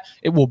chat.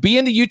 It will be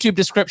in the YouTube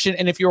description.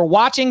 And if you're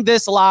watching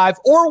this live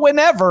or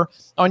whenever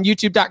on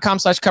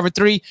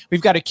youtube.com/cover3,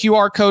 we've got a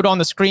QR code on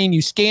the screen.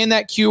 You scan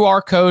that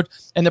QR code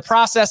and the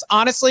process,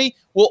 honestly,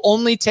 will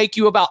only take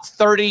you about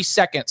 30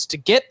 seconds to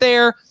get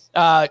there,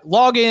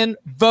 log in,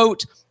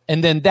 vote,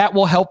 and then that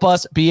will help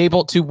us be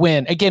able to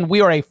win. Again,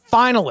 we are a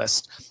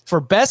finalist for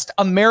Best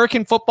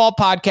American Football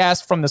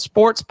Podcast from the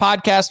Sports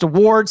Podcast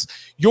Awards.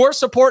 Your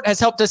support has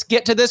helped us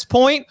get to this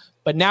point,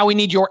 but now we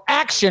need your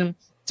action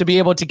to be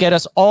able to get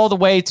us all the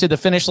way to the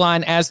finish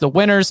line as the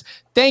winners.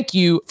 Thank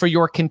you for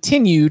your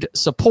continued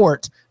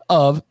support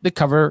of the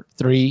Cover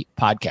 3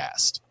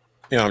 podcast.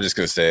 I'm just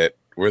going to say it.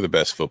 We're the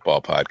best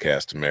football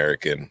podcast,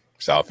 American,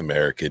 South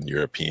American,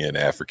 European,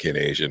 African,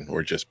 Asian.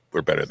 We're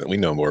better than, we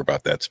know more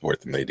about that sport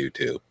than they do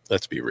too.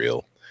 Let's be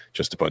real.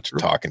 Just a bunch of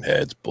talking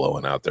heads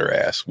blowing out their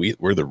ass.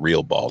 We're the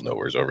real ball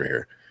knowers over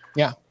here.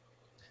 Yeah.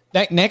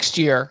 Next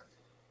year,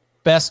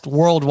 best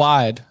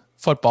worldwide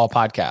football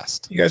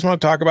podcast. You guys want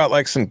to talk about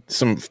like some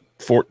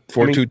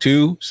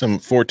 4-2-2, some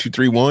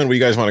 4-2-3-1? What do you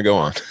guys want to go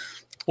on?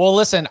 Well,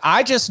 listen,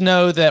 I just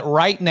know that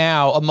right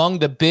now among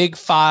the big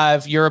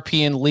 5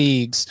 European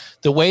leagues,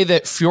 the way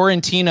that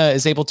Fiorentina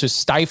is able to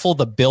stifle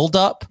the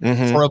buildup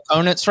for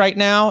opponents right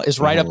now is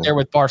right up there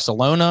with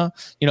Barcelona.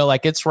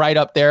 It's right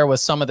up there with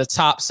some of the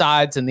top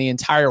sides in the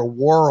entire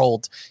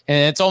world.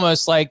 And it's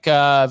almost like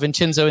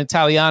Vincenzo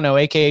Italiano,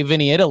 a.k.a.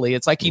 Vinny Italy.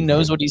 It's like he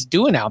knows what he's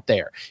doing out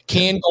there.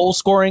 Can goal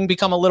scoring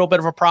become a little bit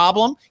of a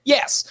problem?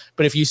 Yes.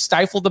 But if you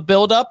stifle the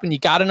buildup and you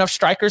got enough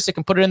strikers that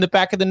can put it in the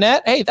back of the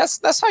net, hey,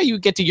 that's how you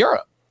get to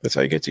Europe. That's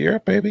how you get to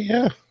Europe, baby.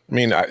 Yeah. I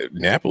mean,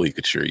 Napoli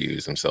could sure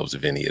use themselves a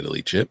Vinny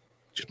Italy chip.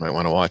 Just might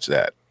want to watch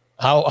that.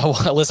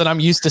 Listen, I'm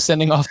used to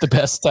sending off the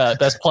best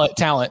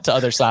talent to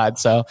other sides,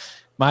 so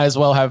might as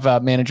well have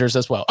managers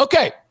as well.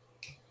 Okay.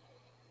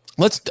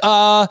 Let's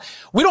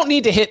we don't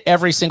need to hit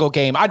every single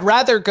game. I'd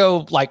rather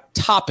go like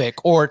topic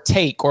or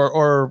take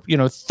or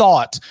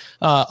thought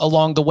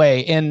along the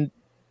way. And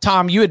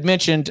Tom, you had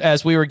mentioned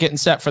as we were getting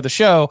set for the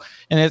show,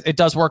 and it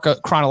does work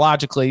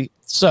chronologically.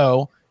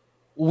 So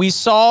we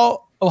saw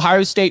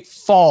Ohio State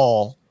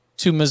fall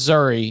to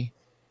Missouri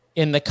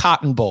in the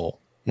Cotton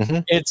Bowl.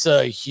 It's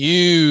a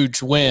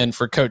huge win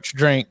for Coach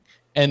Drink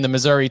and the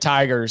Missouri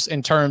Tigers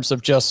in terms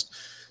of just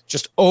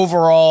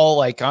overall,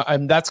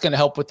 that's going to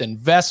help with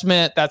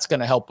investment. That's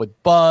going to help with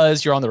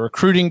buzz. You're on the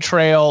recruiting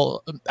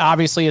trail.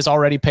 Obviously, has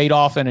already paid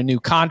off in a new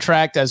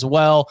contract as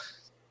well.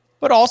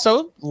 But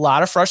also a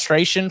lot of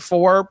frustration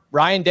for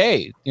Ryan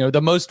Day.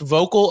 The most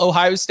vocal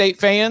Ohio State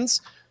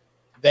fans,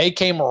 they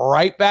came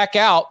right back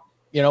out,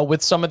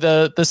 with some of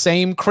the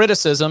same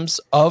criticisms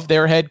of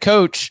their head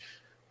coach.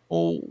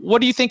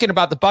 What are you thinking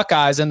about the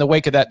Buckeyes in the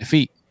wake of that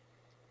defeat?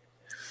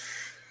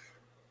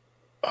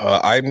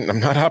 I'm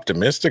not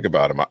optimistic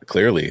about him,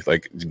 clearly.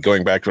 Like,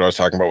 going back to what I was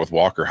talking about with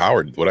Walker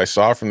Howard, what I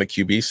saw from the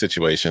QB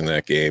situation in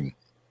that game,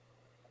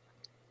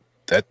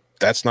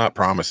 that's not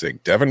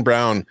promising. Devin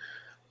Brown,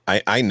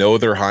 I know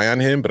they're high on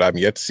him, but I'm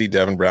yet to see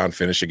Devin Brown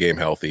finish a game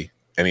healthy.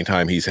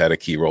 Anytime he's had a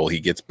key role, he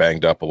gets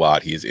banged up a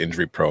lot. He's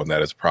injury prone.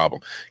 That is a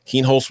problem.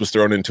 Keen Holst was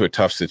thrown into a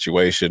tough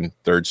situation.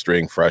 3rd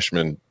string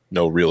freshman,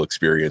 no real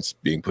experience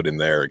being put in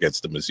there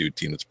against the Mizzou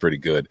team that's pretty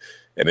good.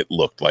 And it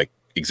looked like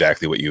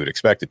exactly what you would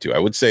expect it to. I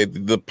would say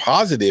the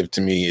positive to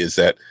me is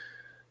that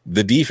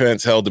the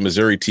defense held the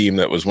Missouri team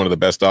that was one of the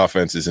best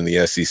offenses in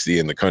the SEC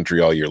in the country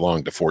all year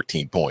long to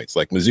 14 points.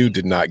 Like, Mizzou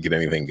did not get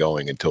anything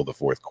going until the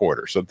 4th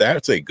quarter. So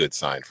that's a good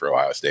sign for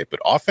Ohio State. But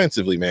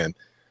offensively, man,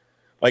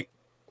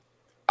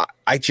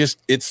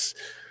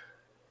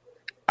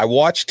 I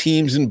watch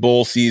teams in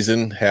bowl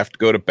season have to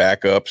go to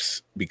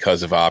backups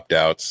because of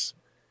opt-outs,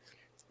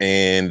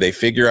 and they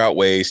figure out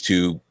ways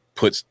to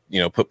put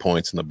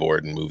points on the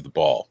board and move the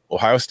ball.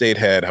 Ohio State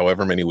had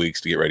however many weeks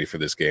to get ready for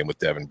this game with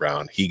Devin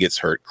Brown. He gets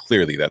hurt.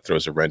 Clearly, that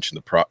throws a wrench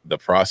in the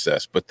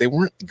process, but they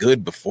weren't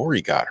good before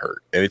he got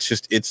hurt. And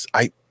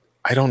I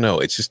don't know.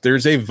 It's just,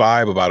 there's a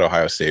vibe about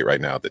Ohio State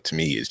right now that to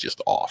me is just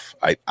off.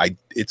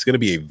 It's going to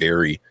be a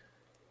very,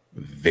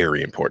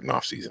 very important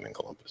offseason in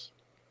Columbus.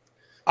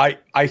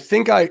 I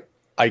think I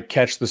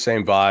catch the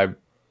same vibe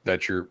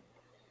that you're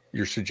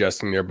you're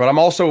suggesting there, but I'm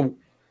also,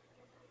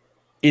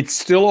 it's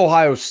still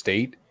Ohio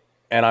State,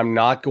 and I'm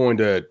not going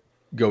to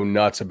go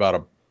nuts about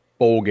a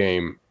bowl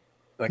game.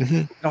 Like,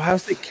 Ohio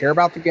State care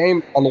about the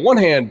game. On the one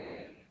hand,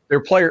 their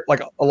player,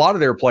 like a lot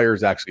of their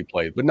players actually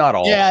played, but not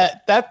all. Yeah,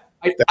 I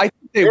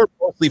think they were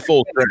mostly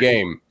full the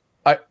game.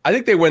 I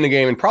think they win the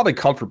game, and probably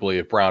comfortably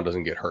if Brown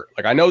doesn't get hurt.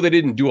 Like, I know they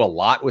didn't do a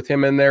lot with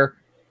him in there,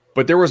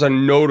 but there was a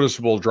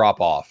noticeable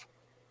drop off,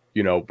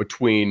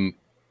 between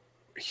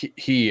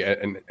he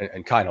and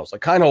Kineholz.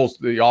 Like, Kineholz,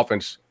 the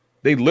offense,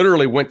 they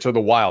literally went to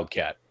the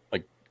Wildcat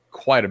like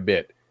quite a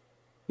bit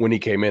when he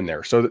came in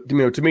there. So,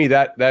 to me,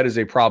 that is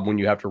a problem when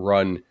you have to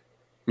run,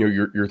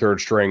 your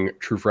third string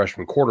true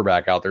freshman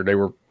quarterback out there. They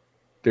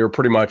were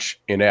pretty much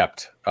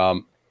inept.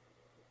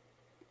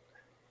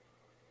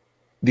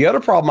 The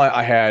other problem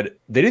I had,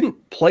 they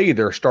didn't play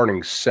their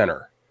starting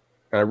center,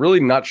 and I'm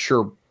really not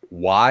sure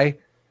why,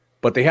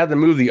 but they had to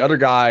move the other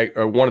guy,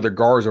 or one of their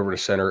guards, over to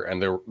center,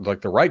 and they're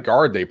like the right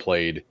guard they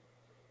played,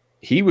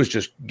 he was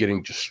just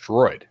getting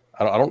destroyed.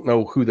 I don't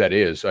know who that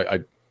is. I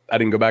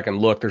didn't go back and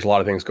look. There's a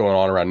lot of things going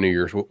on around New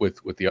Year's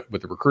with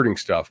the recruiting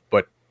stuff,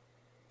 but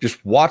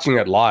just watching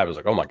that live, I was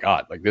like, oh my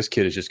God, like this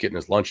kid is just getting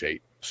his lunch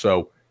ate.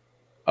 So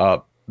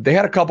they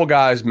had a couple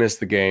guys miss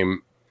the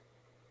game.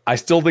 I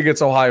still think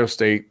it's Ohio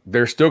State.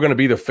 They're still going to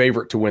be the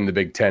favorite to win the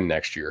Big Ten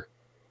next year,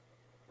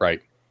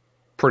 right?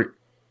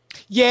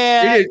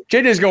 Yeah.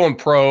 JJ's going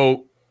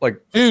pro.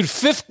 Like, dude,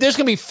 there's going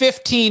to be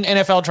 15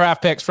 NFL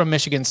draft picks from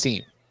Michigan's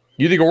team.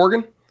 You think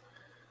Oregon?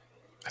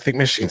 I think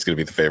Michigan's going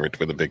to be the favorite to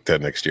win the Big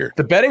Ten next year.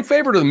 The betting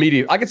favorite or the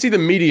media? I can see the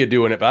media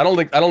doing it, but I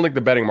don't think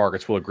the betting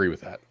markets will agree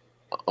with that.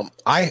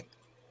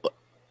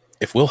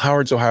 If Will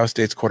Howard's Ohio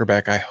State's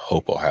quarterback, I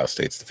hope Ohio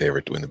State's the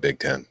favorite to win the Big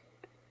Ten.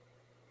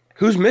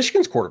 Who's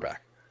Michigan's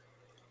quarterback?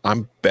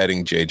 I'm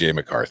betting J.J.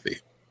 McCarthy.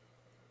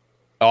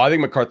 Oh, I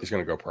think McCarthy's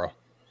going to go pro.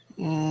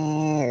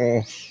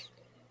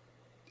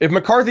 If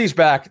McCarthy's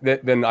back,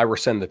 then I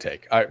rescind the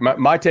take.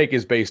 My take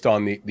is based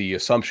on the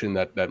assumption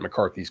that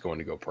McCarthy's going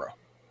to go pro,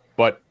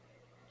 but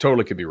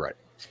totally could be right.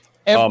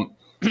 And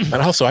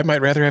also, I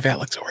might rather have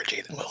Alex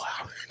Orji than Will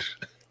Howard.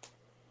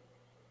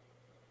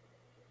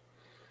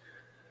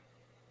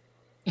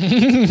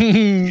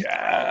 Yeah,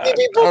 I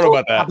don't know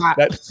about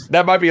that.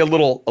 That might be a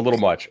little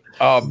much.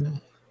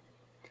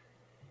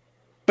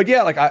 But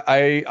yeah, like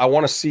I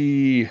want to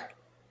see.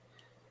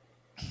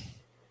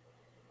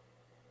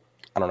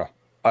 I don't know.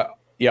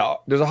 Yeah,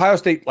 does Ohio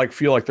State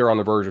feel like they're on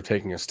the verge of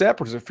taking a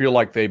step, or does it feel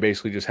like they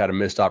basically just had a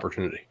missed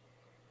opportunity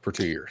for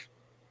 2 years?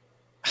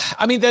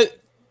 I mean,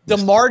 the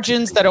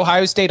margins that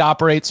Ohio State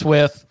operates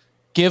with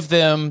give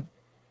them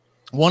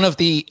one of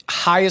the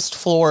highest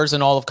floors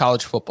in all of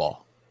college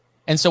football.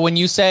 And so when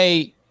you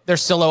say they're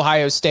still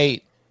Ohio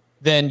State,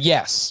 then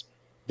yes,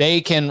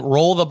 they can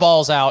roll the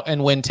balls out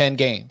and win 10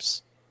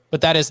 games. But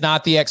that is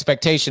not the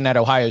expectation at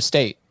Ohio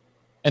State.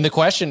 And the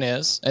question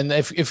is, and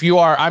if you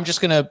are, I'm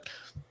going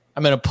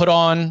to put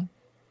on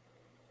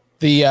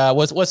the,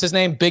 what's his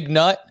name? Big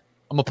Nut.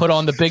 I'm going to put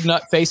on the Big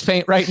Nut face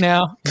paint right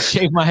now and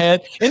shave my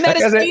head. And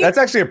that's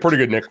actually a pretty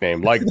good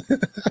nickname. Like,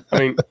 I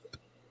mean,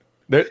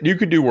 you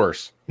could do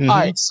worse. Mm-hmm. All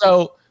right.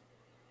 So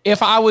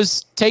if I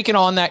was taking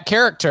on that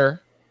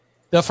character,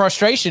 the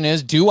frustration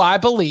is, do I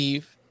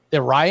believe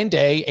that Ryan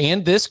Day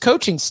and this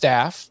coaching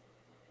staff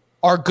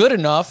are good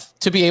enough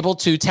to be able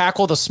to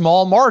tackle the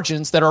small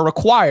margins that are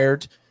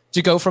required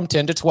to go from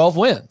 10 to 12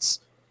 wins?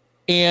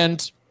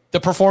 And the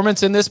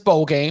performance in this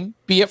bowl game,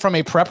 be it from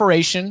a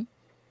preparation,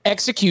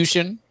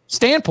 execution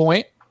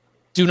standpoint,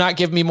 do not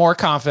give me more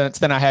confidence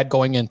than I had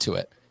going into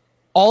it.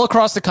 All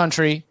across the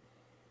country,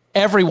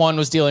 everyone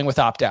was dealing with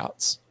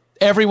opt-outs.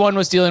 Everyone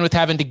was dealing with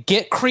having to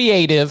get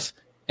creative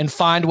and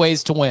find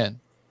ways to win.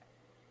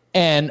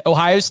 And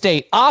Ohio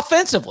State,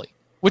 offensively,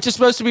 which is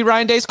supposed to be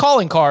Ryan Day's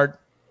calling card,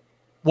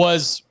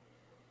 was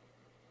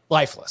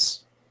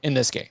lifeless in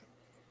this game.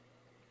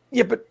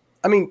 Yeah, but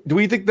I mean, do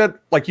we think that,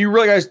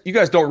 you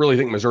guys don't really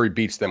think Missouri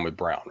beats them with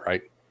Brown,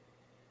 right?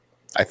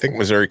 I think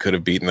Missouri could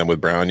have beaten them with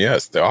Brown.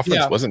 Yes, the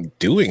offense wasn't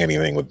doing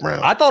anything with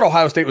Brown. I thought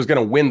Ohio State was going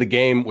to win the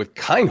game with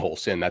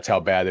Kineholz in. That's how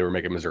bad they were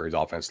making Missouri's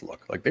offense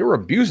look. Like, they were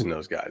abusing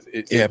those guys.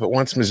 But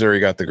once Missouri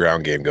got the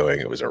ground game going,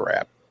 it was a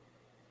wrap.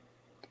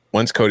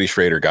 Once Cody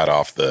Schrader got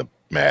off the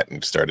mat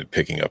and started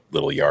picking up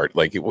little yard,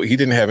 he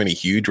didn't have any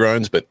huge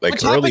runs, but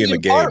early in the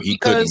game, he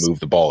couldn't move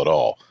the ball at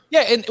all.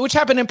 Yeah, and which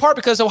happened in part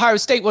because Ohio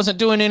State wasn't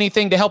doing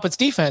anything to help its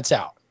defense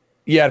out.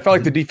 Yeah, it felt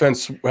like the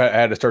defense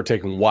had to start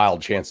taking wild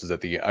chances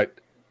at the end.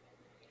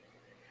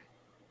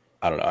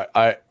 I don't know.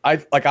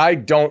 I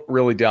don't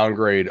really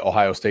downgrade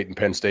Ohio State and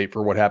Penn State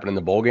for what happened in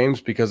the bowl games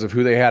because of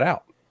who they had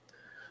out.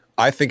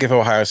 I think if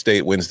Ohio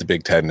State wins the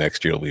Big Ten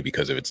next year, it'll be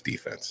because of its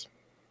defense.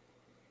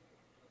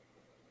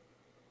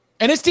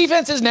 And its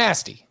defense is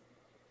nasty.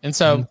 And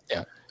so,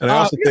 yeah. And I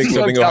also think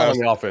something Ohio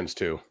State offense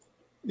too.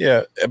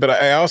 Yeah, but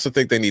I also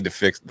think they need to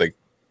fix their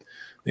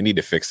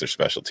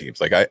special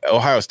teams.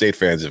 Ohio State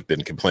fans have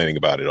been complaining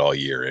about it all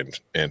year,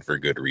 and for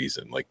good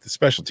reason. The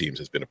special teams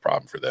has been a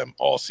problem for them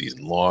all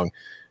season long.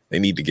 They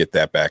need to get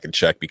that back in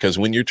check, because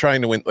when you're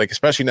trying to win, like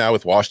especially now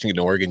with Washington,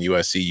 Oregon,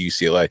 USC,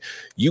 UCLA,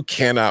 you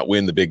cannot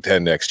win the Big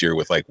Ten next year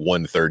with like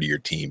 1/3 of your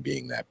team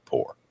being that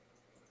poor.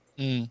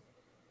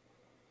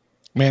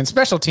 Man,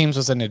 special teams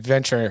was an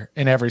adventure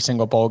in every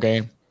single bowl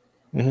game.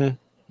 Mm-hmm. I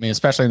mean,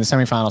 especially in the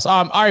semifinals.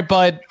 All right,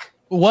 Bud,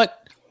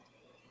 what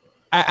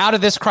out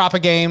of this crop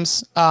of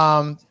games,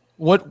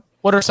 what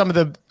are some of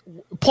the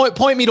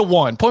point me to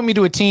one, point me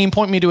to a team,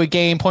 point me to a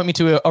game, point me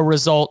to a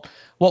result.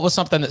 What was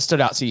something that stood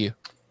out to you?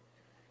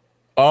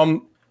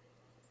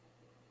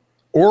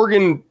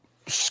 Oregon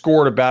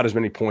scored about as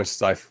many points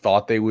as I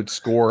thought they would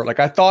score. Like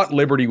I thought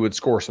Liberty would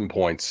score some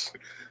points.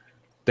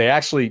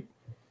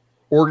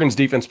 Oregon's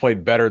defense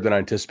played better than I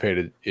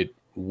anticipated it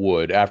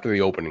would after the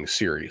opening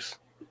series.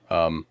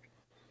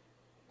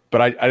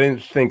 But I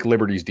didn't think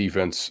Liberty's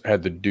defense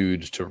had the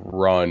dudes to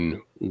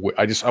run.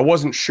 I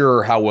wasn't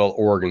sure how well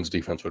Oregon's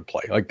defense would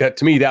play. Like that,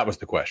 to me, that was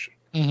the question.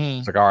 Mm-hmm.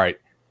 It's like, all right,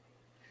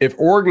 if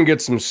Oregon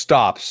gets some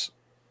stops,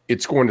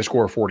 it's going to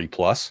score 40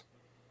 plus.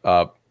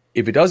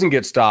 If it doesn't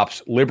get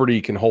stops,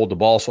 Liberty can hold the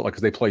ball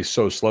because they play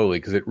so slowly,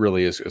 because it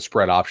really is a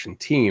spread option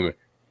team.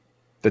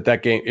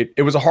 That game,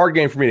 it was a hard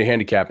game for me to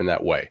handicap in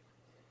that way,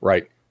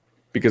 right?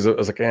 Because I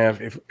was like,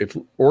 if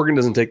Oregon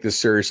doesn't take this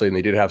seriously, and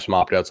they did have some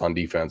opt-outs on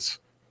defense,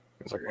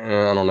 it's like,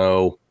 I don't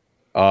know.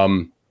 I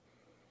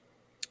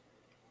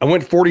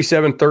went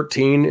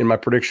 47-13 in my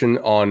prediction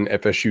on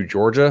FSU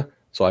Georgia,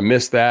 so I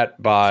missed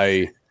that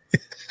by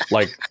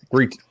like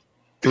three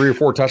or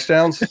four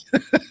touchdowns.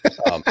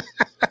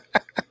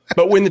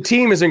 But when the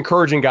team is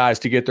encouraging guys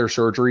to get their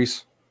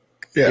surgeries,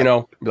 be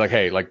like,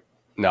 hey, like,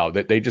 no,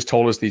 they just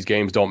told us these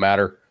games don't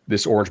matter.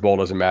 This Orange Bowl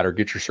doesn't matter.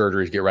 Get your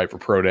surgeries, get right for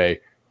pro day.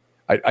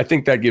 I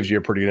think that gives you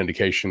a pretty good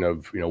indication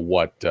of,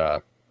 what,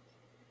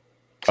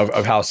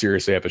 of how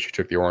seriously FSU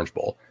took the Orange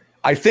Bowl.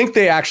 I think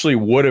they actually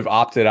would have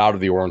opted out of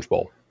the Orange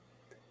Bowl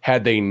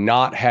had they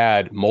not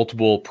had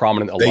multiple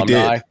prominent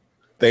alumni.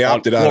 They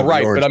opted out of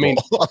the Orange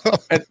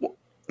Bowl.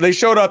 They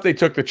showed up, they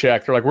took the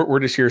check. They're like, we're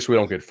just here so we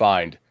don't get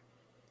fined.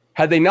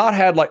 Had they not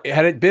had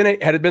had it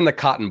been the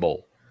Cotton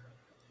Bowl,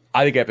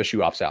 I think FSU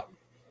opts out.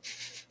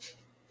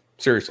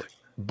 Seriously.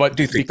 But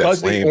do you think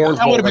because that's lame? the Orange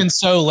That Bowl, would have been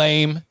so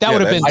lame. That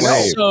would have been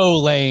so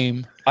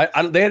lame.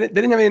 They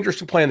didn't have any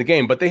interest in playing the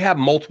game, but they have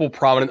multiple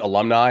prominent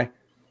alumni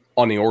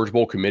on the Orange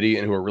Bowl committee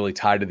and who are really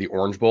tied to the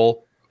Orange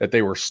Bowl that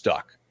they were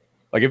stuck.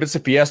 Like if it's a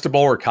Fiesta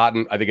Bowl or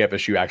Cotton, I think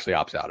FSU actually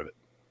opts out of it.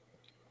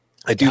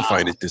 I do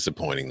find it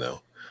disappointing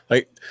though.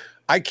 Like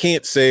I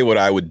can't say what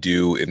I would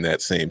do in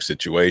that same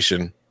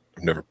situation.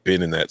 I've never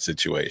been in that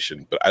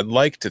situation, but I'd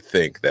like to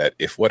think that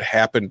if what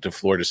happened to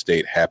Florida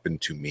State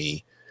happened to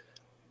me,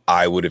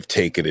 I would have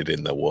taken it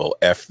in the, well,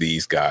 F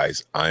these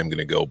guys. I'm going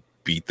to go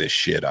beat the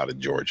shit out of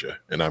Georgia,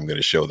 and I'm going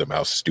to show them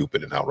how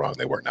stupid and how wrong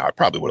they were. Now, I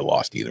probably would have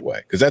lost either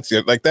way, because that's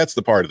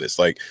the part of this.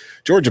 Like,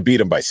 Georgia beat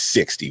them by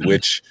 60,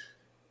 which,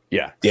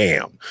 yeah,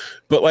 damn.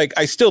 But, like,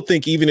 I still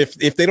think even if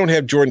they don't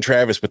have Jordan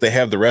Travis, but they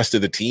have the rest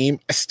of the team,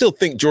 I still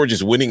think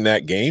Georgia's winning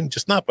that game,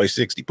 just not by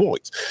 60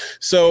 points.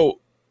 So,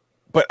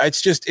 but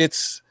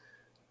it's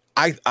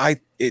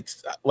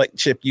like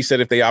Chip, you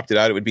said if they opted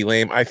out, it would be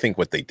lame. I think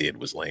what they did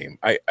was lame.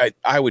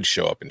 I would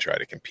show up and try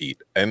to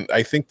compete. And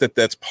I think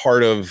that's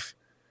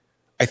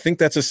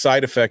a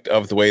side effect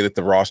of the way that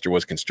the roster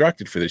was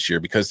constructed for this year,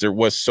 because there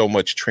was so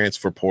much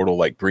transfer portal,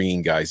 like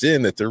bringing guys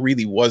in, that there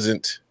really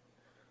wasn't,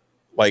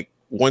 like,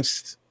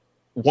 once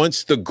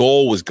the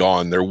goal was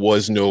gone, there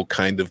was no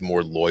kind of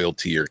more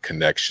loyalty or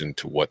connection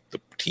to what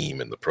the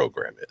team and the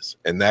program is.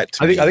 And that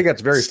I think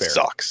that's very fair.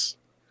 Sucks.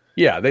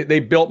 Yeah, they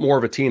built more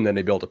of a team than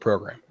they built a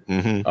program.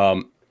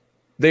 Mm-hmm.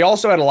 They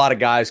also had a lot of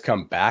guys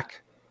come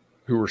back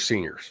who were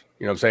seniors.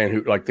 You know what I'm saying?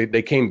 Who like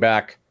they came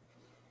back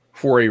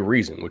for a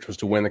reason, which was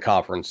to win the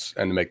conference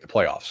and to make the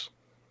playoffs.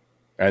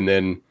 And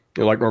then,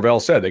 like Norvell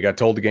said, they got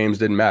told the games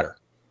didn't matter.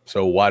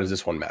 So why does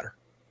this one matter?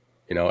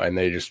 And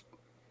they just,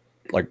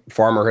 like,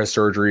 Farmer has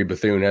surgery,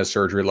 Bethune has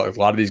surgery. Like, a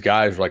lot of these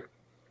guys like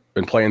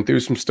been playing through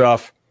some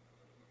stuff.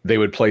 They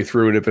would play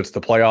through it if it's the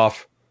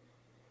playoff.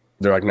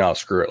 They're like, no,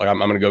 screw it. Like, I'm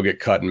going to go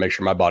get cut and make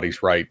sure my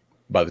body's right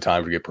by the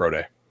time we get pro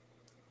day.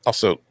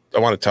 Also, I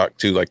want to talk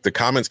to, like, the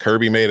comments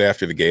Kirby made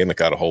after the game that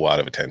got a whole lot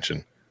of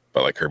attention.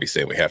 But like Kirby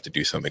saying, we have to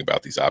do something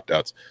about these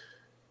opt-outs.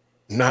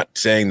 I'm not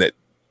saying that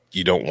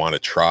you don't want to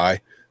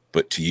try,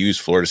 but to use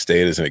Florida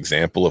State as an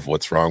example of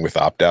what's wrong with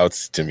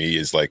opt-outs, to me,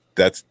 is like,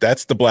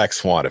 that's the Black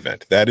Swan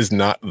event. That is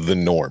not the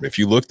norm. If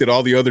you looked at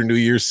all the other New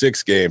Year's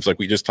Six games, like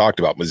we just talked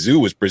about,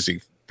 Mizzou was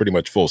pretty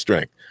much full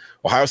strength.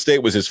 Ohio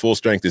State was as full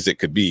strength as it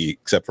could be,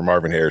 except for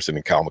Marvin Harrison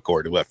and Cal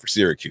McCord, who left for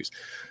Syracuse.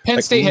 Penn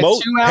State had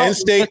 2 out. Penn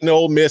State and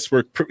Ole Miss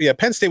were,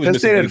 Penn State was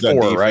missing dudes on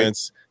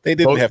defense. Right? They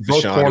didn't have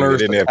Deshaun.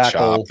 They didn't have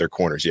Chop. Their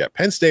corners. Yeah,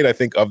 Penn State, I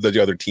think, of the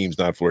other teams,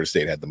 not Florida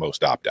State, had the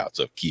most opt-outs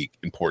of key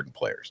important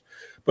players.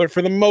 But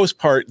for the most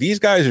part, these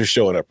guys are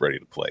showing up ready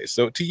to play.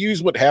 So to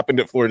use what happened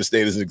at Florida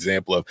State as an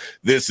example of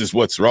this is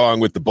what's wrong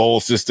with the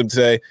bowl system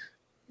today,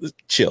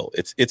 chill.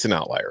 It's an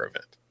outlier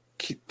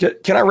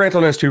event. Can I rant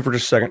on this too for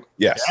just a second?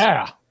 Yes.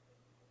 Yeah.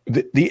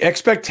 The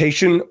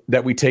expectation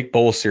that we take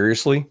bowls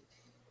seriously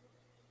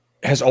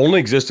has only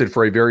existed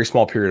for a very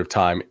small period of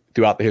time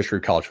throughout the history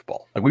of college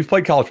football. Like, we've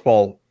played college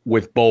football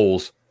with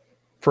bowls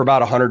for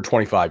about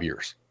 125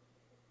 years.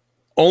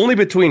 Only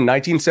between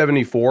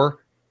 1974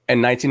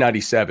 and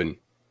 1997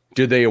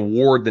 did they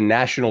award the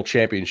national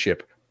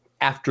championship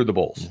after the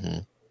bowls,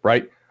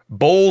 right?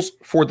 Bowls,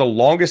 for the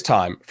longest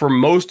time, for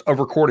most of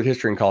recorded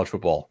history in college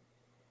football,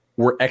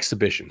 were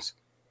exhibitions.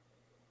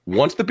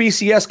 Once the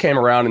BCS came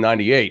around in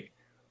 98,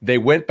 they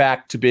went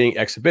back to being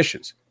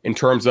exhibitions in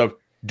terms of,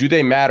 do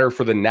they matter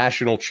for the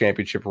national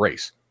championship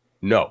race?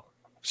 No.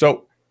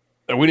 So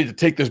we need to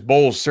take this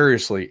bowl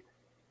seriously.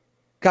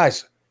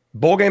 Guys,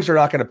 bowl games are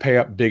not going to pay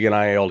up big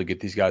NIL to get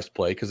these guys to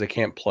play because they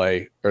can't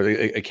play, or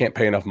they can't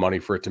pay enough money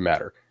for it to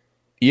matter.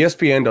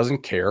 ESPN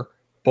doesn't care.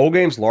 Bowl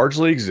games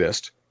largely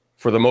exist,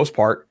 for the most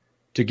part,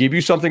 to give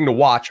you something to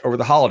watch over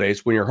the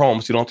holidays when you're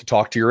home, so you don't have to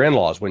talk to your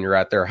in-laws when you're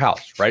at their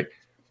house, right?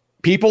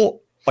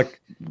 People,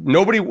 like,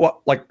 nobody,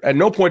 like, at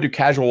no point do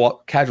casuals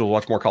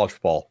watch more college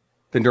football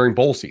than during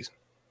bowl season,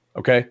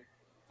 okay?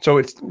 So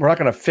we're not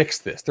going to fix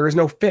this. There is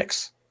no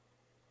fix.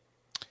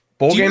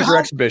 Bowl games are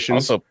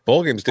exhibitions. Also,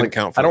 bowl games didn't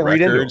count for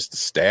records, the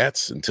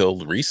stats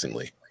until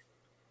recently.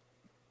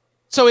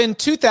 So in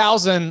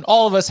 2000,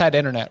 all of us had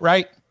internet,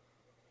 right?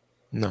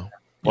 No.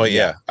 Well,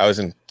 yeah, I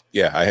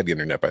had the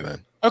internet by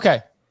then.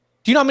 Okay.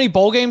 Do you know how many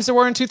bowl games there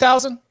were in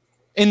 2000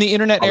 in the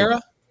internet era?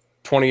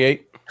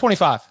 28.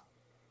 25.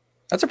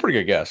 That's a pretty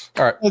good guess.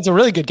 All right. That's a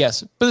really good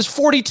guess. But there's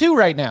 42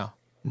 right now.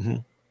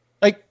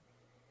 Like,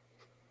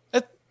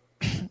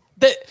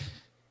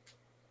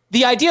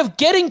 the idea of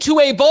getting to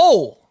a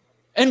bowl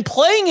and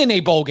playing in a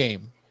bowl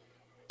game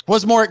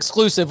was more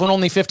exclusive when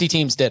only 50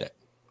 teams did it.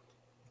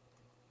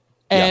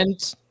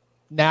 And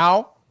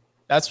now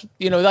that's,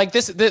 like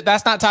this,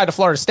 that's not tied to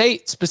Florida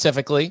State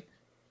specifically,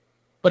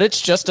 but it's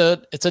just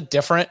it's a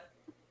different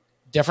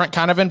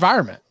kind of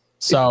environment.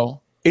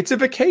 So it's a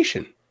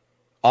vacation,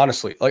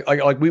 honestly.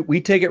 Like we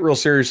take it real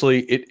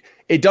seriously.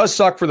 It does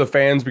suck for the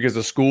fans because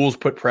the schools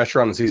put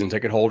pressure on the season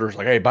ticket holders.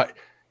 Like, hey,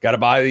 got to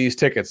buy these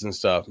tickets and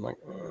stuff. I'm like,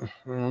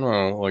 I don't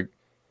know. Like,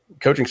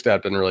 coaching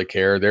staff doesn't really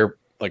care. They're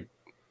like,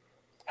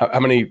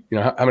 how many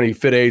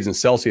fit aids and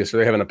Celsius are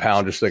they having to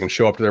pound just so they can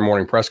show up to their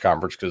morning press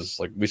conference? Because,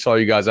 like, we saw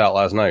you guys out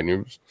last night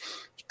and it's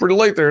pretty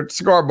late there at the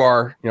cigar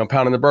bar,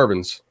 pounding the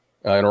bourbons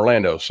in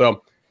Orlando.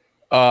 So,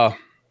 I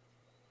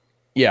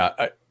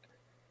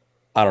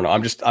don't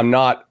know. I'm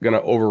not going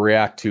to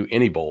overreact to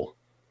any bowl,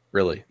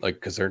 really, like,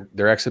 because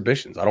they're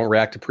exhibitions. I don't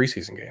react to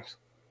preseason games.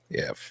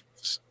 Yeah.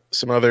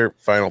 Some other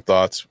final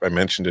thoughts. I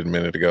mentioned it a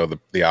minute ago,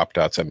 the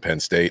opt-outs on Penn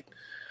State.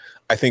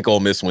 I think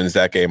Ole Miss wins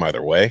that game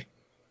either way.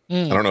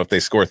 I don't know if they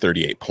score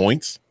 38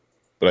 points,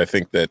 but I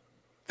think that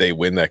they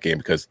win that game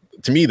because,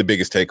 to me, the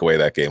biggest takeaway of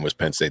that game was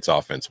Penn State's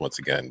offense once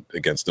again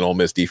against an Ole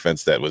Miss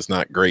defense that was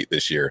not great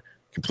this year.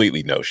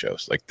 Completely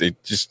no-shows. Like,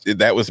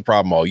 that was the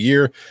problem all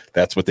year.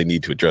 That's what they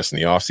need to address in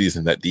the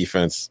offseason. That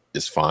defense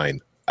is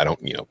fine. I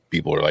don't,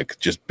 people are like,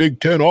 just Big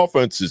Ten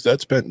offenses.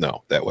 That's Penn.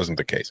 No, that wasn't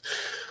the case.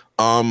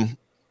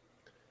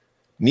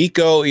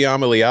 Nico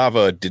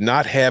Iamaleava did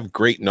not have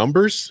great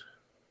numbers,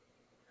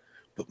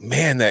 but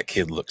man, that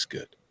kid looks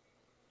good.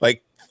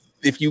 Like,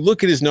 if you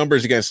look at his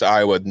numbers against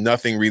Iowa,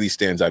 nothing really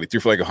stands out. He threw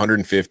for like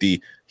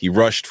 150. He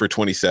rushed for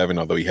 27,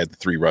 although he had the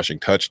 3 rushing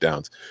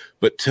touchdowns.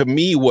 But to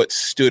me, what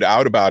stood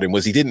out about him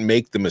was he didn't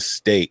make the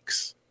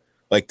mistakes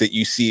like that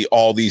you see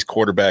all these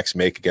quarterbacks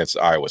make against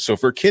Iowa. So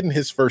for a kid in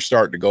his first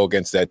start to go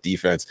against that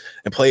defense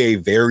and play a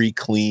very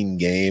clean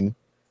game,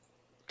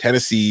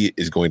 Tennessee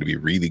is going to be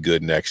really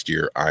good next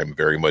year. I'm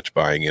very much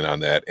buying in on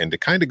that. And to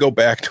kind of go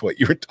back to what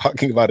you were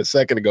talking about a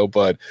second ago,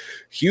 Bud,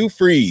 Hugh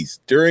Freeze,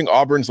 during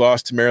Auburn's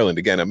loss to Maryland,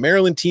 again, a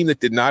Maryland team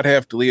that did not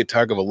have Talia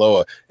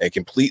Tagovailoa and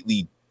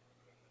completely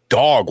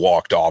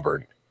dog-walked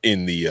Auburn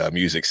in the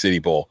Music City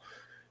Bowl.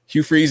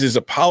 Hugh Freeze is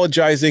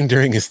apologizing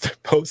during his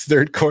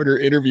post-third quarter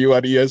interview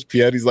on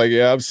ESPN. He's like,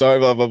 yeah, I'm sorry,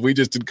 blah, blah, we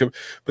just didn't come.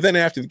 But then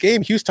after the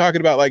game, Hugh's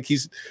talking about like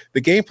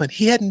the game plan.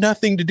 He had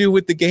nothing to do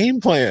with the game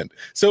plan.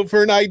 So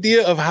for an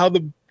idea of how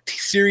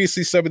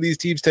seriously some of these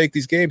teams take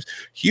these games,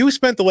 Hugh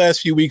spent the last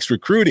few weeks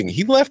recruiting.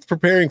 He left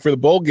preparing for the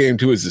bowl game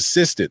to his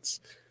assistants.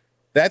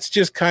 That's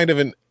just kind of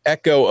an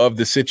echo of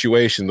the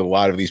situation that a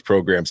lot of these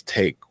programs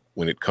take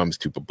when it comes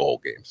to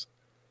bowl games.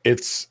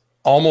 It's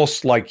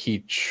almost like he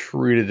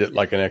treated it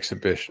like an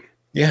exhibition.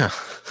 Yeah.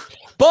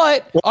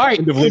 But all right.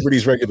 End of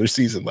Liberty's regular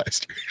season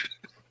last year.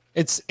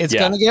 It's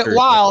gonna get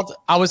wild.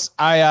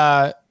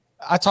 I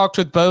talked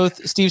with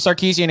both Steve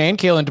Sarkisian and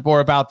Kalen DeBoer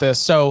about this.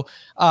 So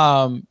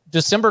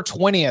December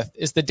 20th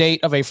is the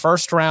date of a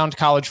first round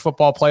college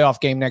football playoff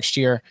game next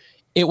year.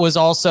 It was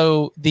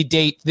also the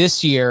date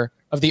this year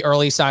of the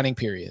early signing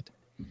period.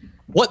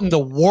 What in the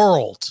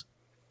world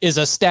is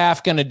a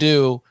staff gonna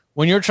do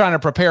when you're trying to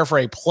prepare for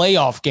a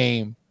playoff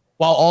game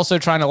while also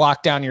trying to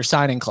lock down your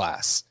signing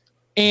class?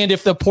 And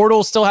if the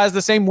portal still has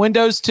the same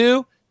windows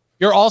too,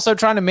 you're also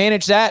trying to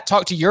manage that,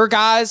 talk to your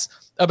guys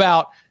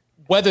about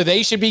whether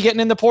they should be getting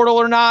in the portal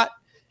or not,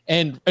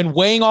 and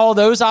weighing all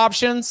those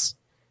options.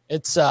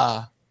 It's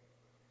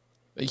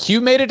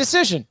Hugh made a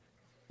decision.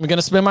 I'm going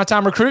to spend my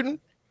time recruiting,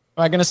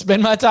 Am I going to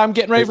spend my time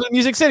getting ready for the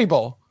Music City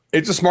Bowl?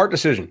 It's a smart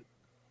decision.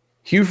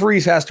 Hugh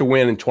Freeze has to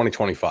win in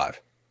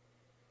 2025.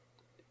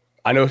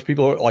 I know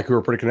people like who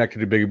are pretty connected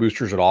to big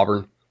boosters at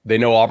Auburn. They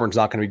know Auburn's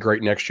not going to be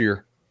great next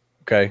year.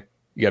 Okay.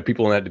 You got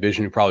people in that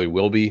division who probably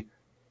will be.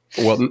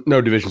 Well, no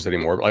divisions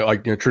anymore,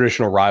 like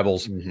traditional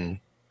rivals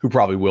who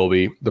probably will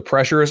be. The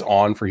pressure is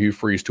on for Hugh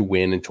Freeze to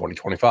win in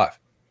 2025.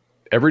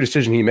 Every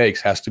decision he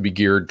makes has to be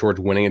geared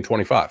towards winning in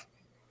 25.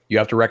 You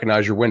have to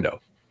recognize your window.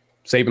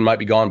 Saban might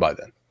be gone by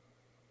then.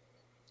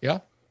 Yeah,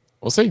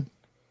 we'll see.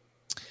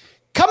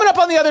 Coming up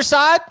on the other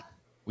side,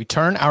 we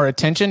turn our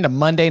attention to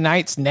Monday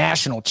night's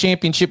national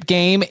championship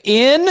game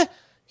in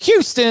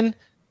Houston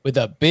with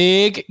a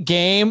big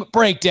game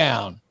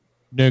breakdown.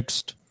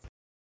 Next.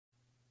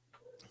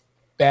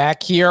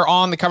 Back here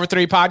on the Cover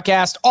 3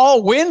 podcast,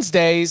 all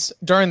Wednesdays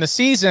during the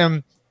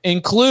season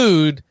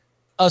include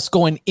us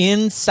going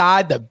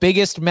inside the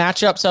biggest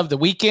matchups of the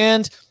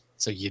weekend.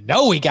 So you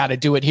know we got to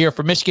do it here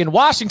for Michigan,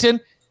 Washington.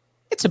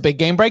 It's a big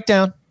game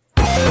breakdown.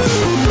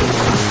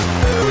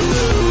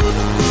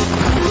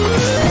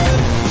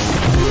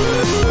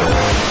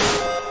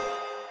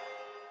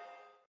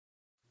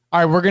 All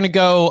right, we're going to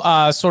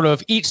go sort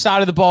of each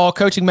side of the ball,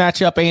 coaching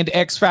matchup and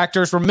X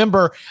factors.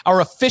 Remember,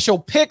 our official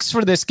picks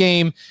for this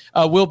game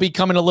will be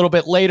coming a little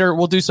bit later.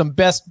 We'll do some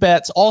best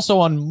bets also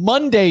on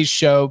Monday's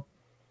show.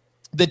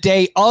 The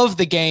day of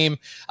the game,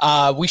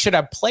 we should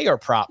have player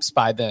props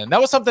by then. That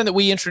was something that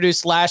we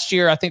introduced last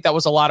year. I think that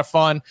was a lot of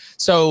fun.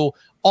 So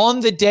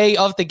on the day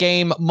of the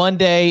game,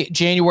 Monday,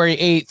 January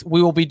 8th,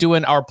 we will be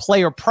doing our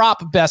player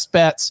prop best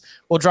bets.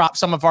 We'll drop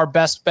some of our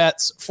best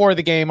bets for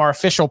the game, our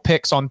official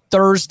picks on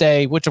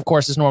Thursday, which of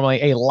course is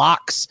normally a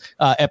locks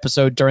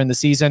episode during the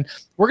season.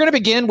 We're going to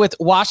begin with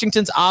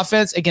Washington's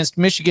offense against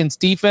Michigan's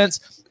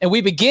defense. And we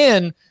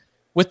begin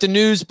with the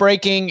news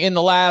breaking in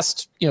the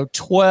last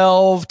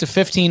 12 to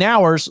 15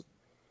 hours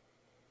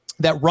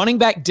that running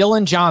back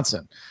Dylan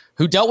Johnson,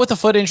 who dealt with a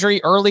foot injury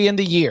early in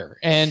the year,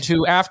 and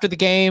who after the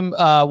game,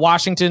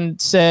 Washington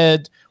coach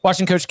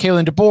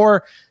Kalen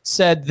DeBoer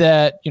said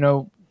that,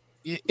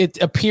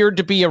 it appeared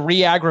to be a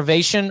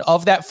re-aggravation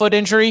of that foot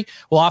injury.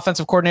 Well,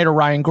 offensive coordinator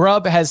Ryan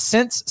Grubb has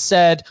since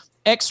said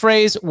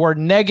X-rays were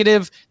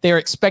negative. They're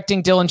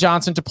expecting Dylan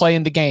Johnson to play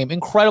in the game.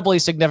 Incredibly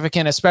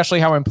significant, especially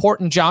how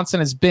important Johnson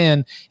has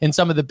been in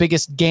some of the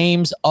biggest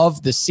games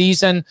of the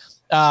season.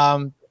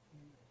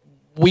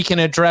 We can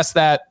address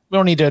that. We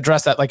don't need to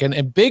address that like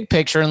in big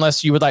picture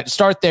unless you would like to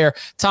start there.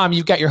 Tom,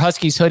 you've got your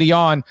Huskies hoodie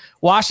on.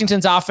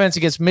 Washington's offense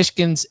against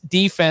Michigan's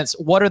defense.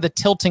 What are the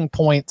tilting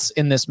points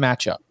in this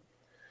matchup?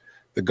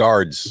 The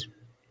guards.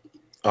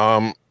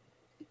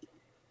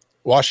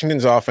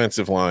 Washington's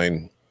offensive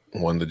line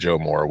won the Joe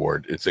Moore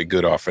Award. It's a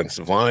good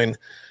offensive line.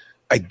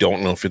 I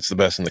don't know if it's the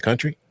best in the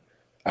country.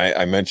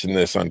 I mentioned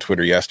this on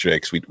Twitter yesterday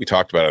because we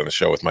talked about it on the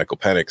show with Michael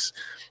Penix.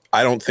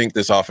 I don't think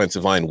this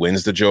offensive line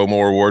wins the Joe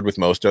Moore Award with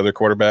most other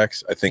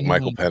quarterbacks. I think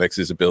Michael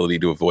Penix's ability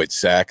to avoid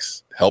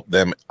sacks helped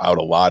them out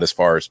a lot as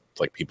far as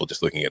like people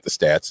just looking at the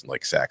stats and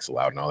like sacks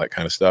allowed and all that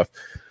kind of stuff.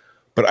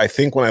 But I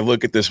think when I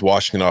look at this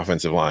Washington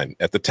offensive line,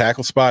 at the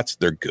tackle spots,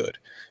 they're good.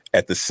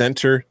 At the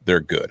center,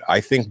 they're good.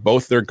 I think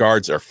both their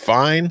guards are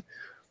fine,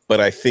 but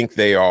I think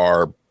they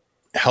are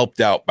helped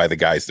out by the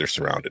guys they're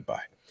surrounded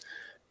by.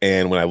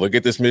 And when I look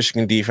at this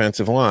Michigan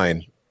defensive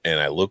line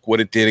and I look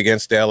what it did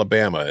against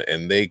Alabama,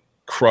 and they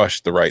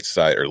crushed the right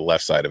side or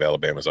left side of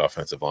Alabama's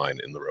offensive line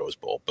in the Rose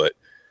Bowl. But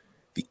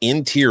the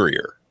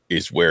interior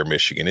is where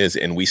Michigan is.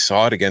 And we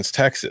saw it against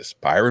Texas.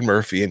 Byron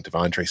Murphy and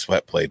Devontae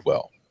Sweat played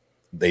well.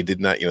 They did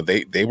not,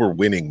 they were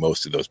winning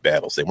most of those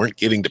battles. They weren't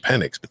getting to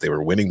Penix, but they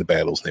were winning the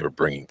battles and they were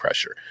bringing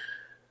pressure.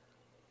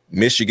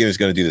 Michigan is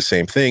going to do the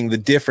same thing. The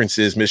difference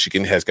is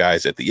Michigan has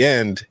guys at the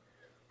end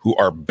who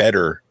are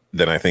better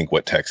than I think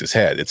what Texas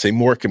had. It's a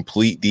more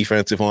complete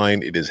defensive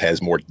line. It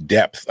has more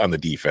depth on the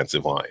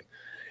defensive line.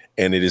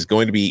 And it is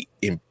going to be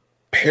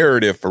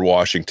imperative for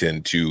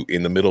Washington to,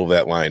 in the middle of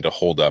that line, to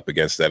hold up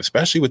against that,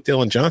 especially with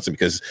Dylan Johnson,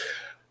 because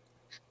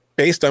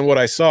based on what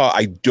I saw,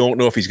 I don't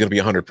know if he's going to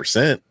be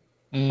 100%.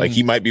 Like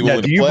he might be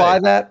willing to play. Do you buy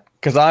that?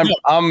 Because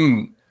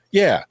I'm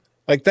yeah.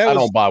 Like that. I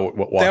don't buy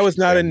what that was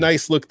not a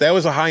nice look. That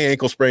was a high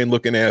ankle sprain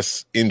looking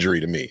ass injury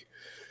to me.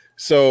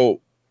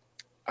 So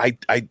I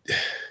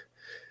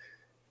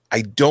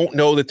don't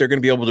know that they're going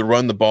to be able to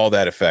run the ball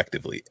that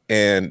effectively.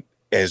 And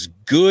as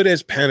good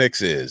as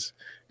Penix is,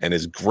 and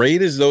as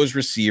great as those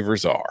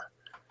receivers are,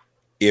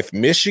 if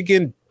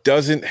Michigan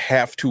doesn't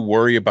have to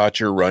worry about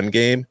your run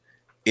game,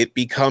 it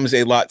becomes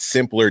a lot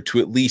simpler to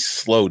at least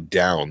slow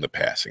down the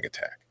passing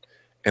attack.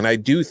 And I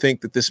do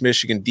think that this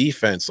Michigan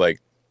defense,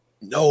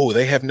 no,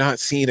 they have not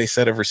seen a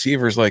set of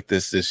receivers like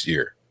this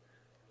year.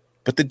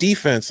 But the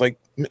defense,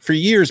 for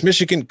years,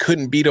 Michigan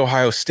couldn't beat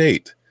Ohio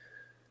State.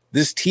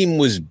 This team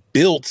was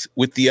built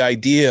with the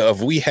idea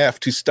of we have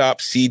to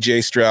stop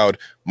C.J. Stroud,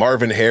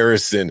 Marvin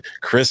Harrison,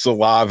 Chris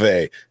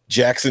Olave,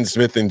 Jackson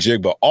Smith and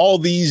Jigba, all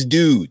these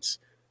dudes.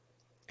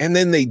 And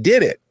then they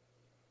did it.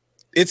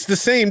 It's the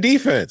same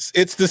defense.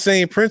 It's the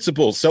same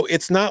principles. So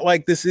it's not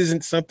like this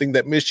isn't something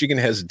that Michigan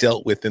has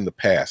dealt with in the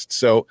past.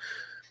 So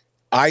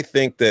I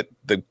think that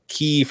the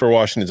key for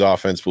Washington's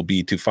offense will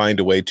be to find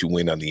a way to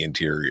win on the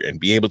interior and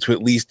be able to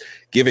at least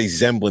give a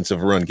semblance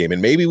of a run game.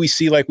 And maybe we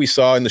see, like we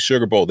saw in the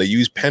Sugar Bowl, they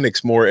use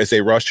Penix more as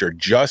a rusher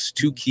just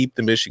to keep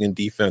the Michigan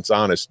defense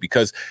honest.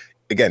 Because,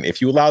 again,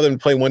 if you allow them to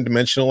play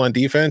one-dimensional on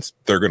defense,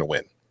 they're going to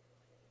win.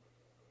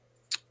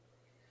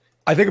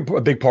 I think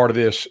a big part of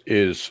this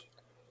is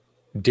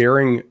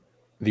daring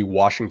the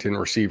Washington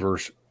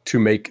receivers to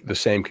make the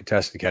same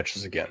contested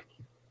catches again.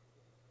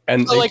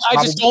 And so, I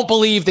just don't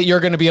believe that you're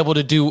going to be able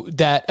to do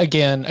that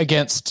again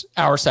against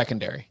our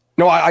secondary.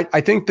 No,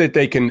 I think that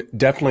they can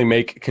definitely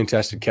make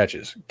contested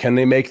catches. Can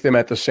they make them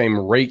at the same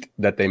rate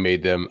that they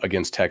made them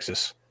against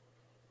Texas?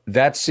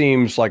 That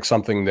seems like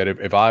something that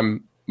if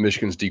I'm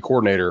Michigan's D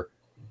coordinator,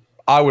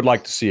 I would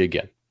like to see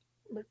again.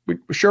 We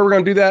sure we're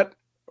going to do that?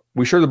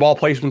 We sure the ball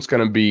placement's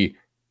going to be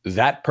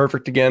that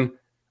perfect again?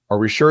 Are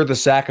we sure the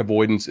sack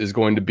avoidance is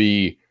going to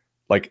be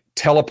like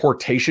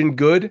teleportation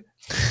good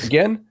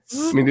again?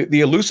 I mean,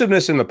 the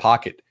elusiveness in the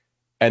pocket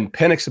and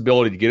Penix's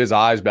ability to get his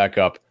eyes back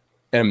up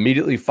and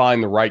immediately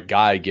find the right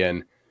guy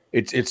again,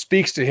 it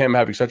speaks to him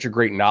having such a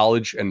great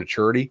knowledge and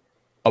maturity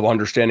of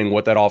understanding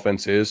what that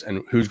offense is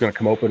and who's going to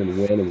come open and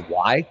win and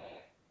why.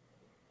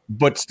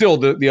 But still,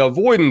 the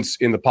avoidance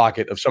in the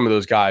pocket of some of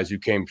those guys who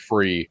came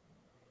free,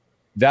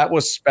 that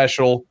was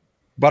special.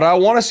 But I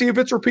want to see if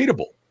it's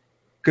repeatable.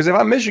 Because if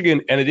I'm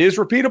Michigan and it is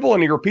repeatable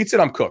and he repeats it,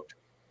 I'm cooked.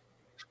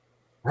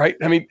 Right?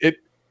 I mean,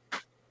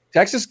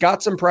 Texas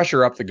got some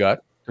pressure up the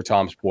gut, to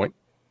Tom's point.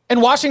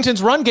 And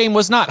Washington's run game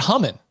was not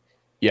humming.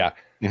 Yeah,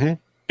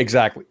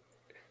 exactly.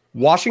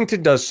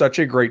 Washington does such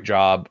a great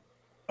job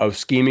of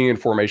scheming and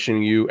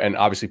formationing you, and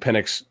obviously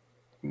Penix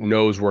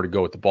knows where to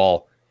go with the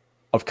ball,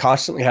 of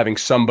constantly having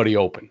somebody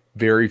open.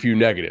 Very few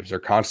negatives. They're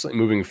constantly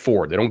moving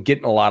forward. They don't get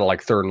in a lot of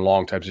like third and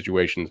long type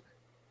situations.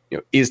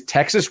 Is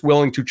Texas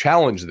willing to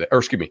challenge that? Or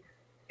excuse me,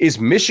 is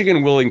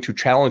Michigan willing to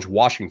challenge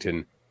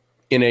Washington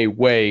in a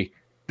way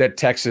that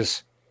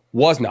Texas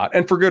was not?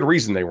 And for good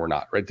reason they were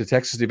not, right? The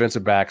Texas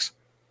defensive backs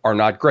are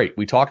not great.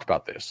 We talked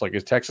about this. Like,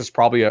 is Texas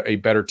probably a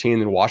better team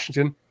than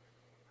Washington?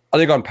 I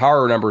think on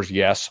power numbers,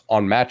 yes.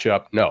 On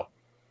matchup, no,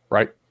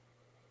 right?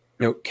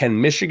 Can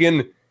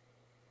Michigan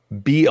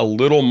be a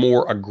little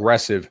more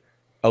aggressive,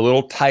 a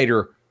little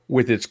tighter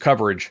with its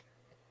coverage,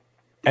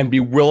 and be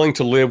willing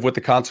to live with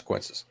the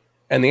consequences?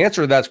 And the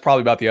answer to that's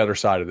probably about the other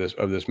side of this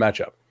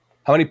matchup.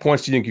 How many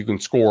points do you think you can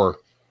score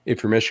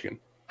if you're Michigan?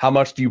 How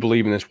much do you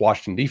believe in this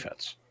Washington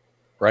defense?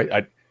 Right?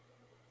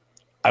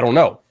 I don't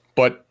know.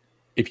 But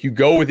if you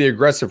go with the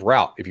aggressive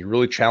route, if you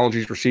really challenge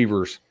these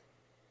receivers,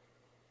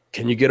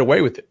 can you get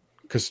away with it?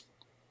 Because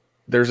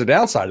there's a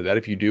downside to that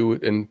if you do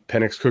it and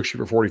Penix cooks you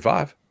for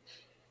 45.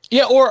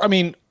 Yeah, or, I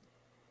mean,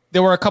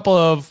 there were a couple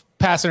of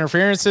pass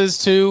interferences,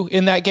 too,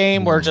 in that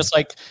game where just,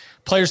 like,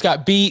 players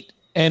got beat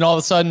and all of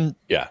a sudden,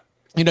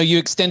 you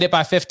extend it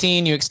by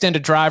 15, you extend a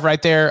drive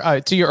right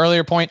there. To your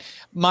earlier point,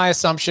 my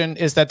assumption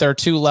is that there are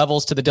two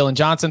levels to the Dylan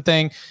Johnson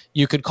thing.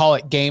 You could call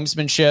it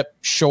gamesmanship,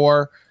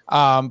 sure,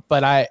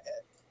 but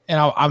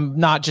I'm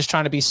not just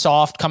trying to be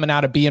soft coming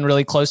out of being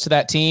really close to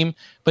that team,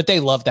 but they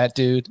love that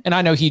dude. And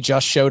I know he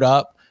just showed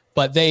up,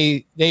 but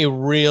they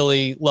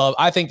really love.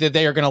 I think that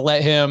they are going to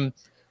let him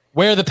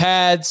wear the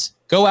pads,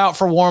 go out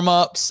for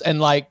warm-ups, and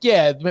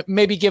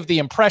maybe give the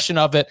impression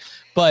of it.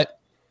 But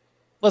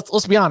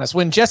let's be honest.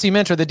 When Jesse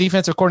Minter, the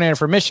defensive coordinator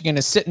for Michigan,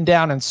 is sitting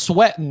down and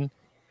sweating,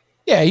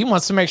 he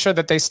wants to make sure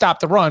that they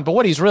stop the run. But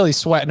what he's really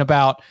sweating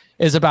about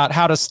is about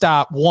how to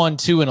stop 1,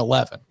 2, and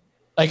 11.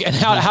 And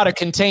how to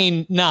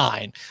contain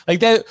 9.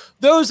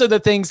 Those are the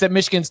things that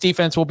Michigan's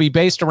defense will be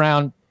based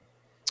around.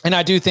 And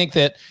I do think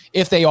that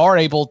if they are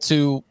able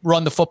to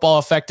run the football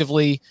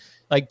effectively,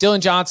 like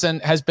Dylan Johnson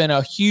has been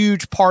a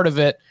huge part of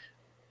it,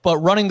 but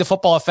running the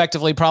football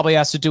effectively probably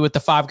has to do with the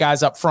 5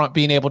 guys up front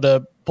being able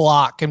to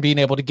block and being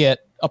able to get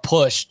a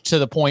push to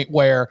the point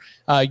where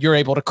you're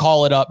able to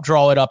call it up,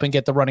 draw it up, and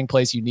get the running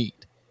plays you need.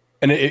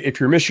 And if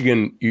you're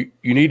Michigan, you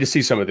need to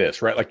see some of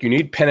this, right? Like, you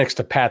need Penix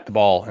to pat the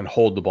ball and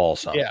hold the ball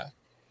some. Yeah.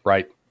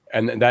 Right.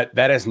 And that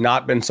has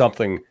not been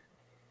something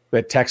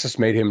that Texas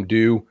made him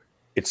do.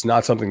 It's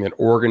not something that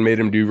Oregon made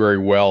him do very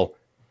well.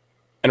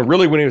 And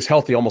really, when he was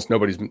healthy, almost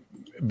nobody's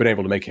been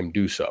able to make him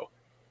do so.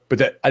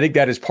 But I think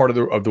that is part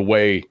of the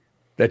way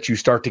that you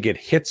start to get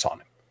hits on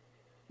him.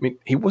 I mean,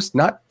 he was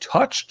not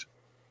touched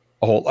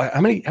a whole.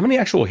 How many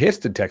actual hits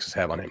did Texas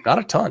have on him? Not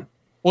a ton.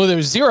 Well,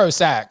 there's 0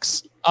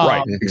 sacks.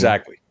 Right.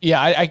 Exactly. Yeah.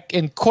 I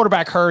in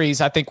quarterback hurries,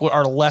 I think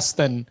are less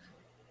than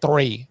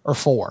 3 or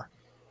 4.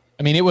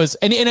 I mean, it was,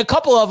 and in a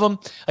couple of them,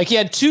 like he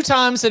had 2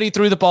 times that he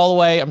threw the ball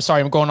away. I'm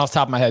sorry, I'm going off the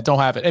top of my head. Don't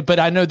have it. But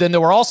I know then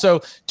there were also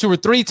 2 or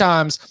 3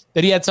 times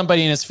that he had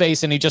somebody in his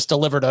face and he just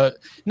delivered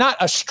not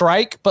a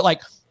strike, but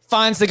like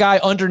finds the guy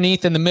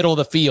underneath in the middle of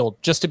the field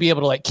just to be able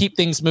to like keep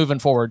things moving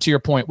forward, to your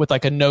point, with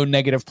like a no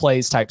negative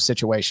plays type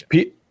situation.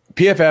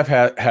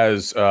 PFF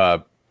has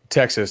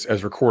Texas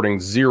as recording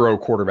 0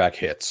 quarterback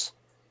hits.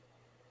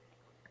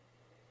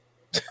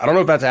 I don't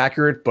know if that's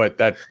accurate, but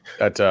that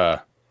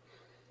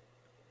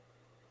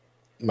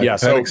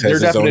Penix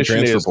has his own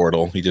transfer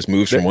portal. He just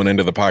moves from one end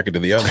of the pocket to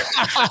the other.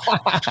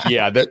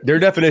 Yeah, their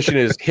definition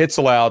is hits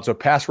allowed. So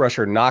pass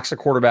rusher knocks a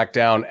quarterback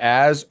down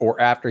as or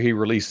after he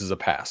releases a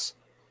pass.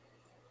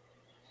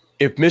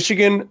 If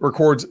Michigan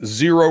records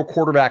 0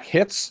 quarterback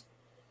hits,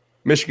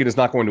 Michigan is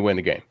not going to win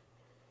the game.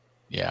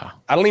 Yeah.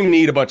 I don't even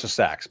need a bunch of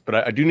sacks, but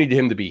I do need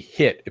him to be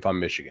hit if I'm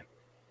Michigan.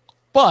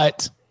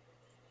 But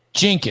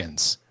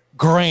Jenkins,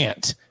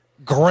 Grant,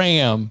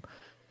 Graham,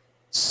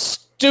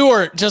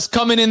 Stewart just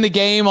coming in the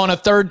game on a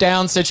third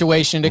down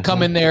situation to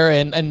come in there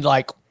and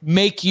like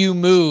make you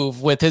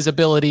move with his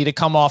ability to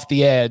come off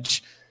the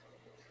edge.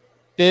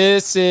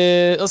 This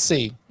is, let's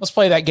see. Let's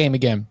play that game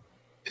again.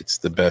 It's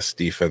the best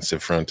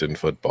defensive front in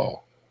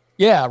football.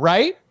 Yeah,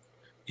 right?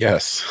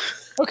 Yes.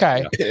 Okay.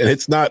 And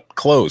it's not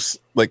close.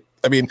 Like,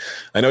 I mean,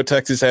 I know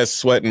Texas has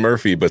Sweat and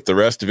Murphy, but the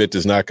rest of it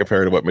does not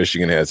compare to what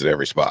Michigan has at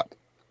every spot.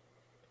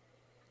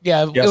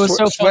 Yeah, it was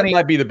so Sweat funny.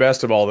 might be the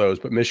best of all those,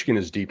 but Michigan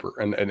is deeper.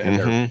 And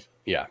they're,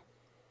 yeah.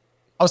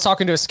 I was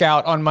talking to a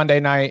scout on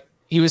Monday night.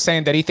 He was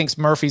saying that he thinks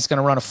Murphy's going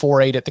to run a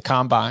 4.8 at the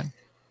combine.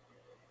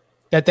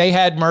 That they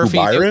had Murphy.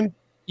 Byron?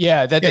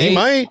 Yeah, he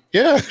might.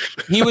 Yeah.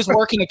 He was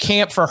working a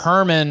camp for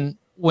Herman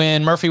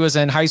when Murphy was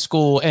in high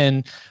school,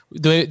 and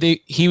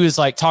he was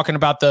like talking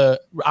about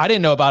I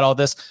didn't know about all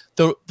this,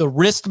 the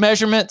wrist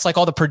measurements, like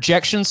all the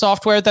projection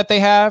software that they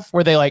have,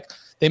 where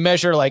they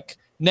measure like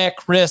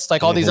neck, wrist,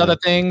 like all these other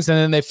things, and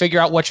then they figure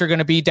out what you're going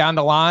to be down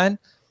the line.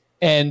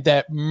 And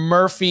that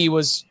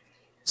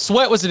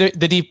Sweat was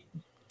the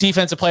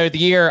defensive player of the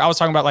year. I was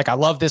talking about, like, I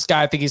love this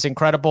guy. I think he's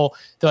incredible.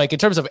 They're like, in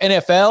terms of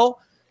NFL,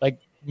 like,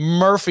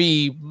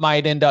 Murphy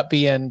might end up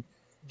being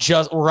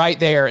just right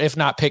there, if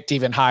not picked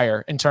even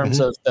higher in terms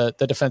of the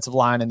defensive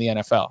line in the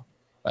NFL.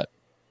 But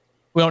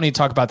we don't need to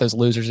talk about those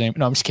losers' names.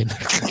 No, I'm just kidding.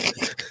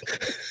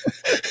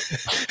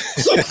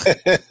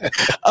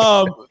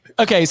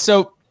 Okay,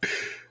 so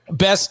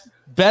best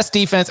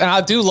defense, and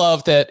I do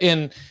love that.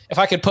 If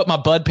I could put my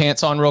Bud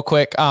pants on real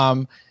quick,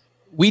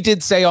 we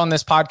did say on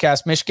this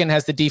podcast, Michigan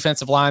has the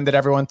defensive line that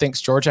everyone thinks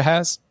Georgia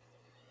has.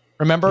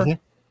 Remember,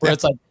 where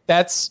it's like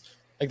that's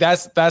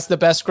the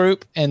best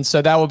group, and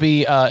so that will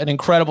be an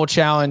incredible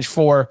challenge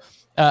for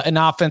an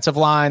offensive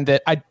line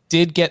that I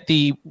did get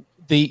the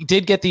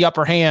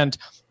upper hand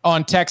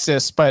on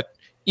Texas, but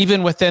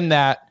even within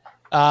that,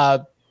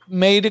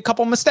 made a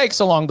couple mistakes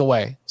along the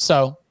way.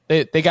 So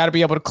they got to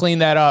be able to clean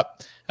that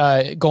up,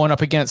 going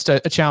up against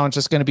a challenge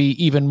that's going to be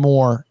even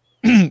more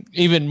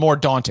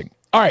daunting.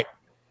 All right,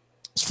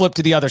 let's flip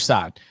to the other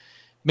side.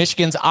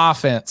 Michigan's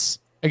offense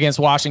against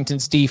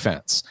Washington's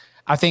defense.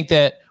 I think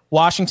that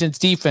Washington's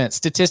defense,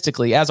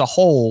 statistically, as a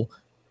whole,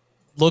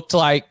 looked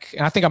like,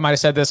 and I think I might have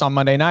said this on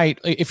Monday night,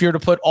 if you were to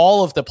put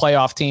all of the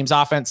playoff teams'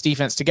 offense,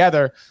 defense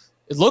together,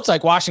 it looks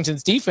like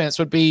Washington's defense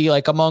would be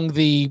like among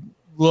the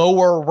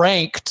lower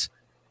ranked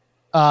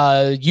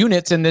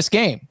units in this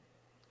game.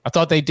 I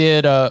thought they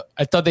did a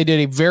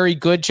very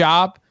good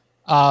job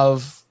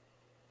of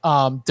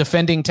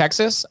defending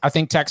Texas. I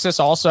think Texas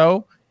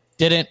also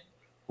didn't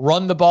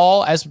run the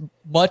ball as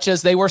much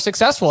as they were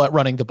successful at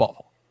running the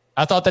ball.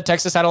 I thought that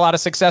Texas had a lot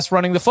of success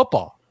running the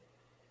football.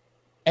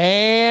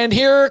 And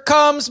here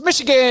comes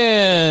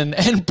Michigan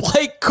and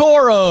Blake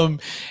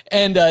Corum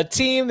and a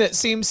team that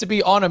seems to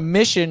be on a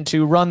mission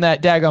to run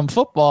that daggum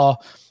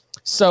football.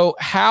 So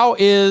how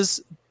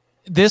is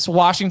this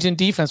Washington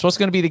defense? What's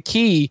going to be the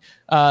key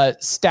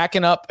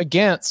stacking up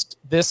against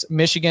this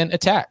Michigan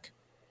attack?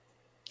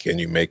 Can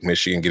you make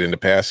Michigan get into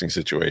passing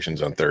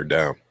situations on third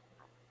down?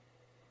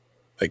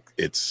 Like,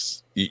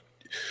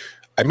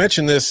 I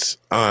mentioned this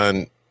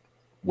on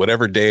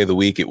whatever day of the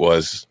week it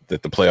was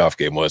that the playoff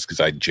game was, because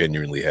I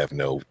genuinely have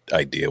no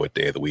idea what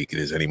day of the week it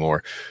is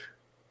anymore.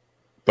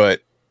 But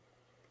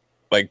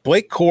like,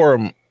 Blake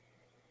Corum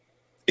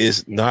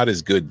is not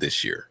as good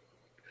this year.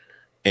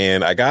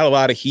 And I got a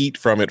lot of heat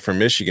from it from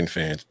Michigan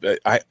fans. But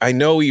I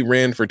know he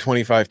ran for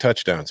 25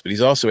 touchdowns, but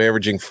he's also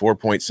averaging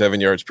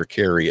 4.7 yards per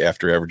carry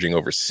after averaging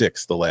over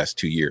 6 the last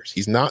 2 years.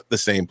 He's not the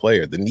same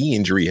player. The knee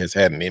injury has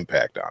had an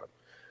impact on him.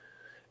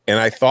 And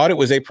I thought it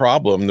was a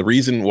problem. The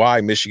reason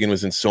why Michigan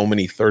was in so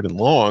many third and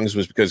longs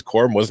was because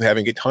Corum wasn't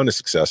having a ton of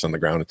success on the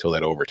ground until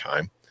that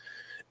overtime.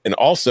 And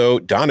also,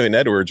 Donovan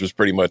Edwards was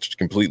pretty much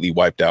completely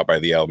wiped out by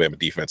the Alabama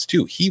defense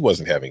too. He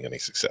wasn't having any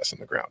success on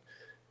the ground.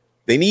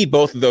 They need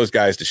both of those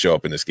guys to show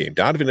up in this game.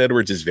 Donovan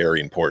Edwards is very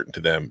important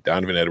to them.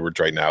 Donovan Edwards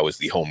right now is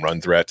the home run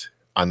threat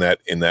in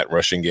that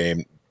rushing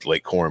game.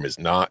 Blake Corum is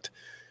not.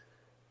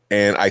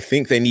 And I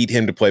think they need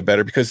him to play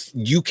better, because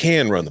you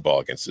can run the ball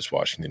against this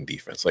Washington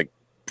defense. Like,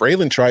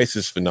 Braylon Trice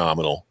is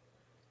phenomenal.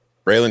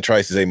 Braylon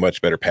Trice is a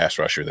much better pass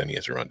rusher than he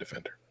is a run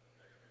defender.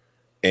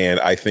 And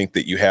I think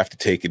that you have to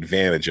take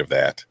advantage of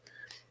that.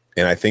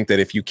 And I think that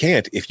if you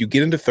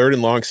get into third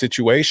and long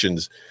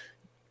situations,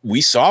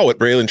 we saw what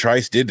Braylon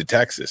Trice did to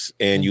Texas.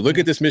 And you look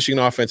at this Michigan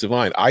offensive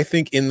line, I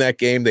think in that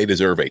game they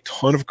deserve a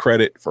ton of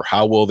credit for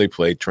how well they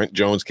played. Trent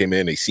Jones came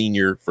in, a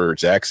senior for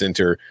Zach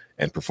Center,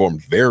 and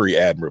performed very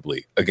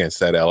admirably against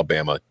that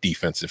Alabama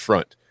defensive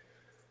front.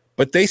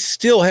 But they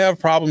still have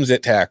problems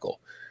at tackle.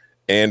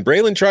 And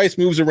Braylon Trice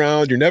moves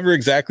around. You're never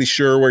exactly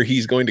sure where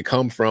he's going to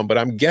come from, but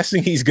I'm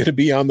guessing he's going to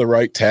be on the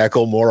right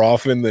tackle more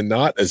often than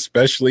not,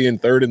 especially in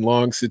 3rd and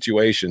long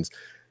situations.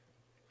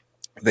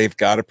 They've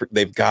got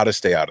to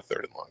stay out of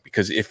 3rd and long,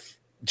 because if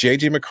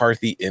JJ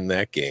McCarthy in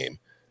that game,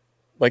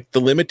 like,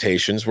 the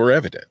limitations were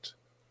evident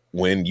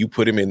when you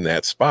put him in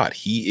that spot.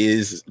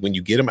 When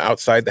you get him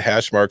outside the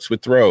hash marks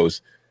with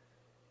throws,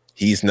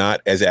 he's not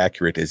as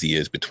accurate as he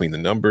is between the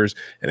numbers.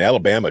 And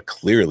Alabama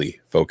clearly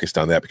focused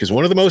on that, because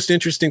one of the most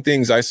interesting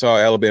things I saw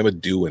Alabama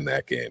do in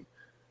that game,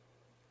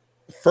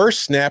 the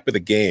first snap of the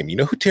game, you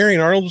know who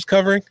Terrion Arnold was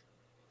covering?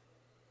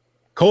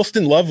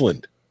 Colston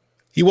Loveland.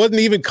 He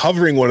wasn't even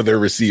covering one of their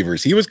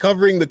receivers. He was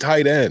covering the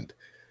tight end.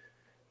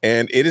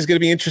 And it is going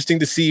to be interesting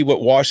to see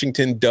what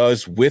Washington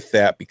does with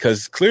that,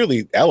 because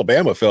clearly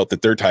Alabama felt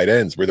that their tight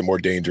ends were the more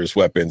dangerous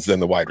weapons than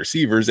the wide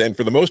receivers. And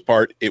for the most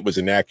part, it was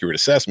an accurate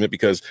assessment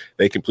because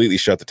they completely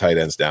shut the tight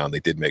ends down. They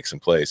did make some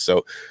plays.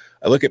 So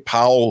I look at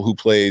Powell, who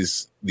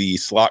plays the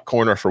slot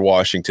corner for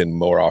Washington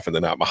more often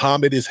than not.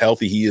 Muhammad is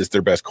healthy. He is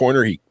their best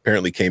corner. He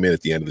apparently came in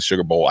at the end of the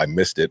Sugar Bowl. I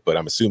missed it, but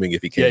I'm assuming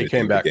if he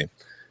came back, the game,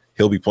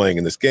 he'll be playing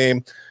in this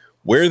game.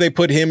 Where they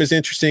put him is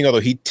interesting,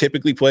 although he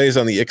typically plays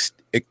on the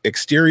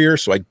exterior,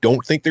 so I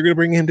don't think they're going to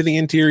bring him to the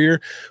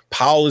interior.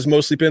 Powell has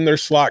mostly been their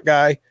slot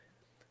guy.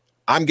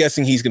 I'm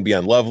guessing he's going to be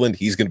on Loveland.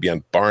 He's going to be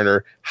on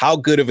Barner. How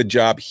good of a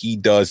job he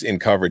does in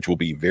coverage will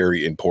be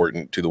very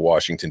important to the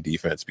Washington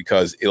defense,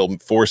 because it'll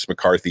force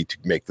McCarthy to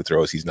make the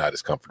throws he's not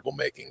as comfortable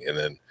making. And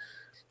then,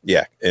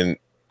 and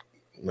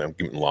I'm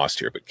getting lost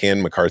here, but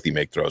can McCarthy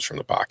make throws from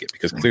the pocket?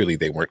 Because clearly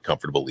they weren't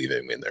comfortable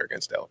leaving him in there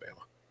against Alabama.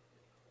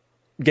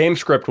 Game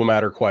script will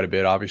matter quite a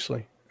bit,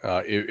 obviously.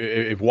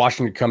 If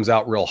Washington comes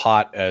out real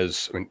hot,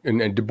 and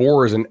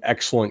DeBoer is an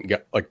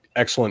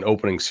excellent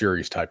opening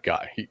series type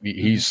guy.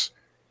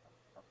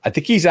 I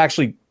think he's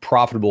actually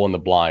profitable in the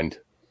blind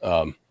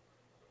on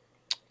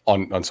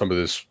some of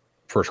this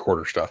first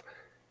quarter stuff.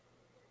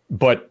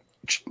 But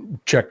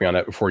check me on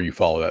that before you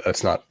follow that.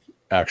 That's not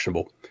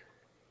actionable.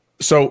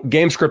 So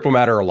game script will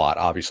matter a lot,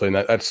 obviously, and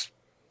that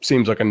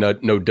seems like a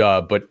no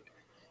duh, but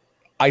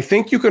I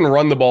think you can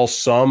run the ball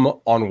some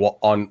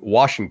on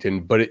Washington,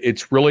 but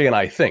it's really an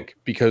I think,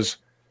 because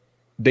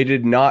they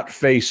did not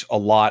face a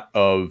lot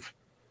of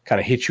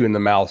kind of hit you in the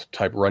mouth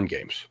type run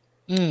games.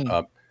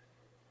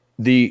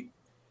 The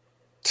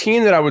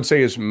team that I would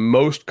say is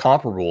most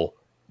comparable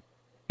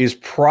is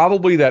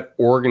probably that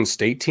Oregon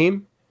State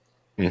team.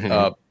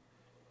 Mm-hmm.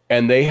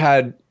 And they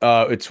had,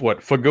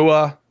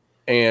 Fagua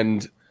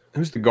and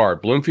who's the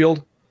guard?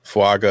 Bloomfield?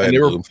 Fuaga and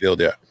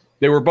Bloomfield, yeah.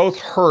 They were both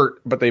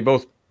hurt, but they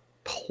both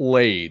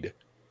played,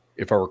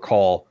 if I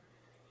recall.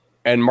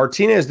 And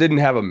Martinez didn't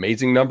have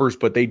amazing numbers,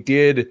 but they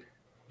did,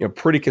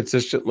 pretty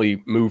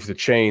consistently move the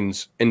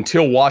chains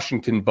until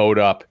Washington bowed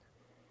up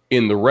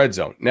in the red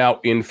zone. Now,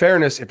 in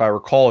fairness, if I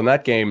recall in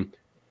that game,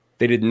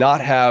 they did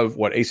not have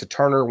Asa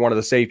Turner, one of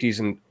the safeties,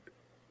 and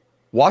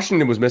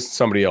Washington was missing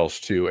somebody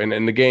else too. And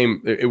in the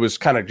game, it was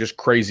kind of just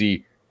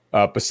crazy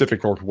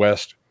Pacific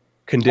Northwest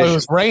conditions. It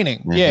was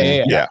raining.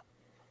 Mm-hmm. Yeah.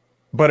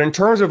 But in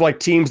terms of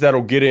teams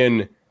that'll get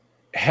in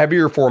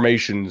heavier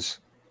formations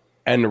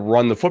and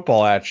run the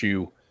football at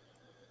you,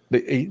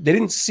 they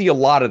didn't see a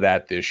lot of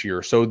that this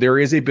year. So there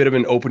is a bit of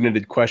an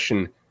open-ended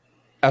question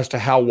as to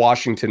how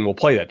Washington will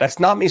play that. That's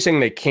not me saying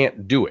they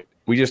can't do it.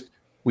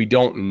 We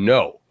don't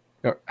know.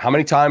 How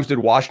many times did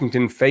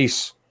Washington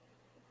face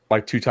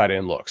 2 tight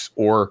end looks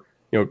or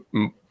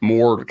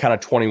more kind of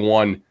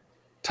 21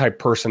 type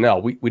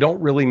personnel? We don't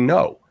really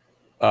know.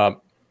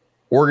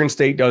 Oregon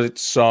State does it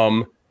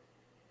some.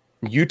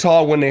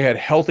 Utah, when they had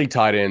healthy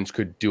tight ends,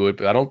 could do it,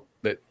 but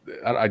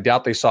I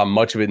doubt they saw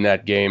much of it in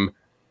that game.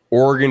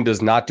 Oregon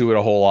does not do it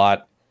a whole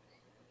lot.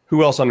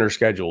 Who else on their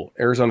schedule?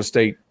 Arizona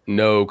State,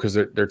 no, because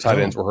their tight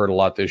ends were hurt a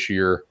lot this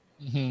year.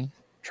 Mm-hmm.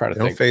 Trying to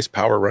they think. Don't face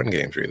power run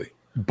games, really.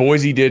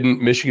 Boise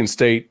didn't. Michigan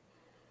State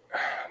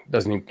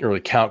doesn't even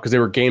really count because they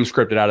were game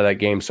scripted out of that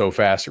game so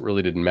fast it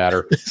really didn't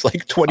matter. It's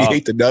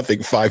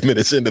 28-0 5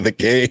 minutes into the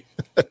game.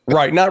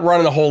 Right, not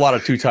running a whole lot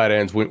of 2 tight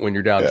ends when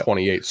you're down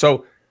 28.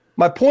 So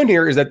my point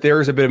here is that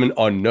there is a bit of an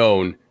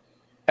unknown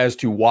as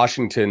to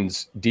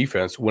Washington's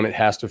defense when it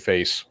has to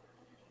face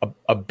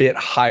a bit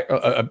high,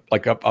 a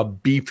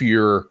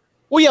beefier.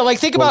 Well, yeah,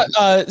 think about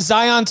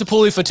Zion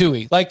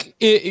Tapuli-Fatui.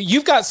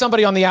 You've got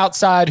somebody on the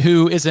outside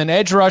who is an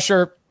edge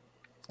rusher.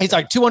 He's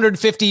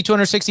 250,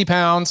 260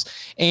 pounds.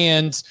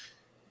 And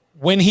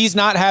when he's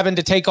not having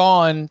to take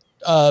on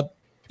a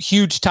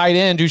huge tight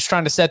end who's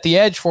trying to set the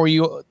edge for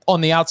you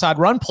on the outside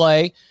run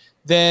play,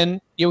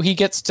 then he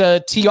gets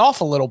to tee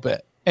off a little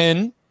bit.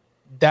 And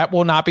that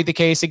will not be the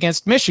case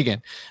against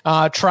Michigan.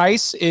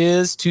 Trice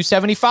is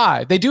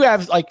 275. They do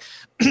have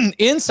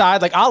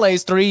inside,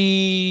 Ale's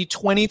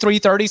 320,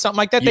 330, something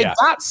like that. They've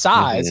got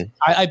size.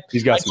 Mm-hmm.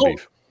 He's got some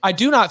beef. I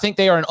do not think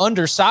they are an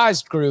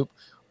undersized group,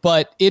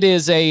 but it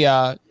is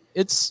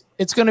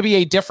it's going to be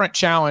a different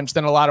challenge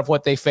than a lot of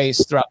what they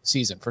face throughout the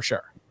season for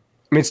sure.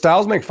 I mean,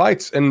 styles make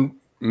fights, and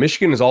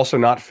Michigan has also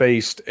not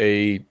faced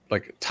a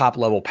top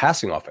level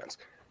passing offense.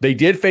 They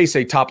did face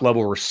a top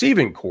level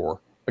receiving core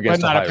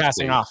against not Ohio a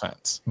passing State.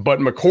 offense. But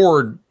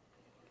McCord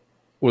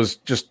was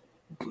just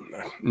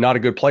not a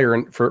good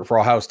player for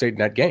Ohio State in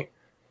that game.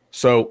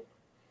 So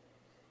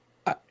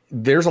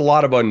there's a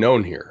lot of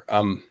unknown here.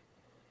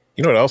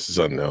 You know what else is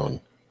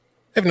unknown?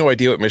 I have no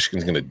idea what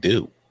Michigan's going to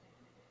do.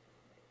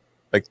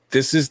 Like,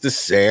 this is the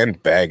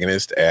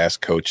sandbaggingest ass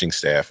coaching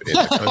staff in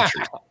the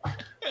country.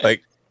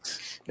 Like,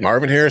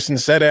 Marvin Harrison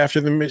said after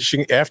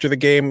the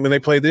game when they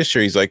played this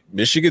year, he's like,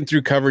 Michigan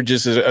threw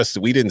coverages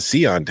we didn't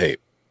see on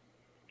tape.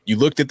 You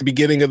looked at the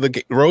beginning of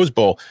the Rose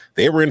Bowl,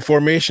 they were in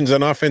formations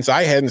on offense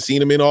I hadn't seen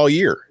them in all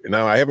year. And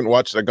now I've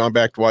gone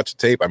back to watch the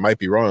tape. I might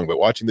be wrong, but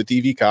watching the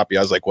TV copy,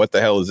 I was like, what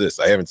the hell is this?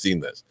 I haven't seen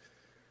this.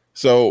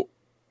 So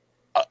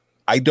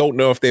I don't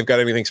know if they've got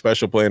anything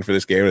special planned for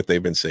this game that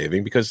they've been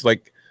saving, because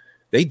like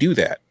they do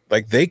that.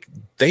 Like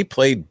they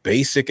played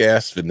basic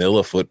ass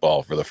vanilla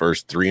football for the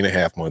first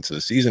 3.5 months of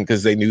the season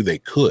because they knew they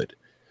could.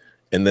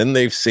 And then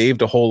they've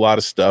saved a whole lot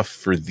of stuff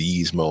for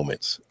these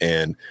moments.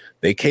 And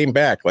they came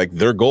back. Like,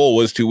 their goal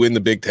was to win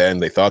the Big Ten.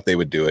 They thought they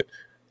would do it.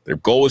 Their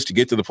goal was to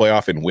get to the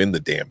playoff and win the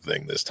damn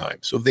thing this time.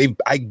 So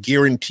I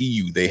guarantee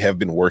you they have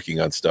been working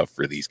on stuff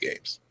for these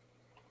games.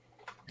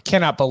 I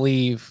cannot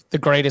believe the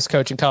greatest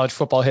coach in college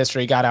football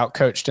history got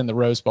out-coached in the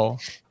Rose Bowl.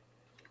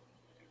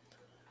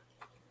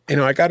 You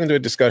know, I got into a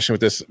discussion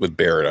with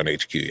Barrett on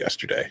HQ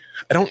yesterday.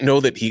 I don't know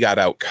that he got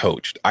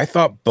out-coached. I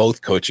thought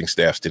both coaching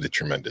staffs did a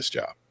tremendous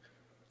job.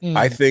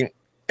 I think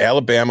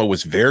Alabama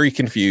was very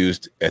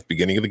confused at the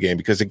beginning of the game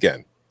because,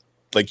 again,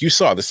 like you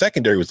saw, the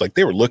secondary was like,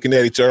 they were looking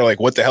at each other like,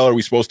 what the hell are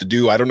we supposed to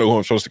do? I don't know who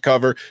I'm supposed to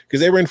cover, because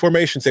they were in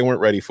formations they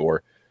weren't ready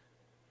for.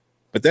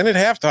 But then at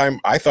halftime,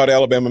 I thought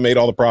Alabama made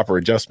all the proper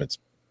adjustments.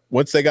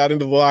 Once they got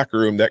into the locker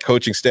room, that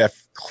coaching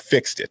staff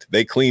fixed it.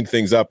 They cleaned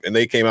things up, and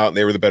they came out and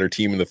they were the better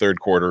team in the third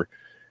quarter.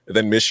 And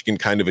then Michigan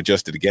kind of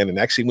adjusted again and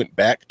actually went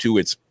back to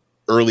its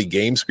early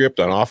game script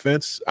on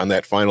offense on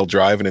that final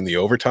drive and in the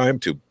overtime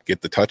to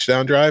get the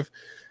touchdown drive.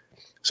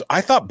 So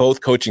I thought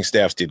both coaching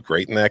staffs did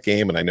great in that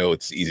game. And I know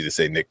it's easy to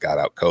say Nick got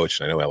out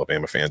coached. I know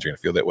Alabama fans are going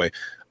to feel that way.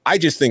 I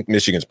just think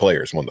Michigan's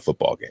players won the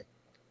football game.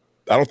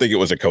 I don't think it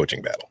was a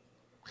coaching battle.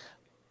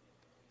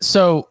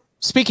 So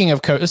speaking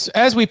of coach,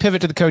 as we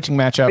pivot to the coaching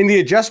matchup, I mean, the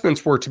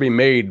adjustments were to be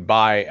made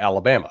by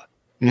Alabama,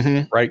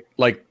 right?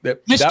 Like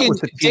Michigan that was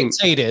the team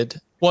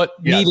dictated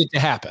what needed to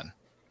happen.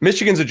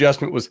 Michigan's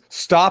adjustment was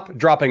stop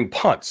dropping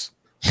punts.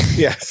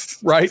 Yes.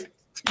 Right.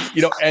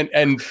 You know, and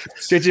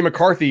JJ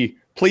McCarthy,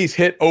 please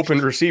hit open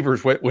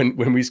receivers when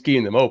we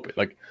scheme them open.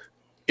 Like,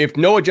 if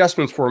no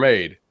adjustments were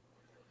made,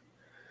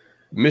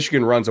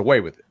 Michigan runs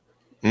away with it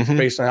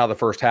based on how the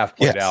first half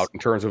played out in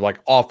terms of like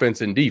offense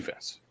and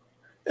defense.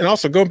 And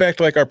also going back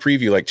to like our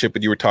preview, like Chip,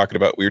 what you were talking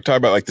about, we were talking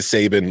about like the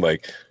Saban,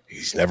 like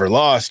he's never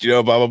lost, you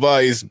know, blah, blah, blah.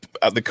 He's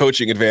the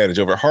coaching advantage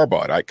over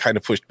Harbaugh. I kind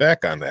of pushed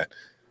back on that.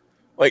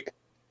 Like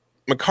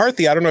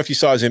McCarthy, I don't know if you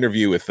saw his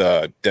interview with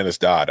Dennis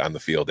Dodd on the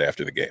field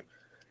after the game.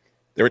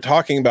 They were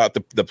talking about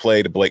the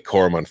play to Blake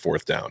Corum on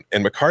fourth down.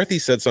 And McCarthy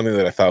said something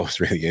that I thought was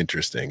really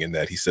interesting, in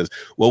that he says,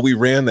 well, we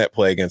ran that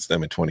play against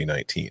them in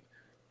 2019.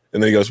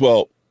 And then he goes,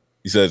 well,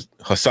 he says,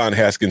 Hassan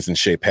Haskins and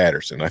Shea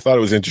Patterson. I thought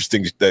it was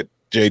interesting that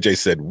JJ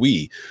said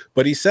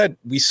but he said,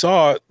 we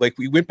saw, like,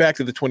 we went back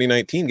to the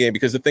 2019 game,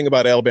 because the thing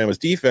about Alabama's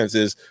defense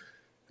is,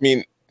 I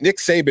mean, Nick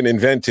Saban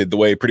invented the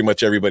way pretty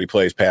much everybody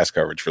plays pass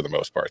coverage for the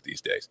most part these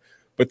days.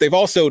 But they've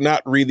also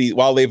not really,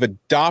 while they've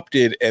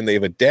adopted and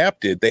they've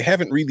adapted, they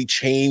haven't really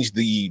changed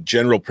the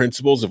general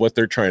principles of what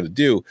they're trying to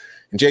do.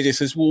 And JJ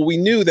says, well, we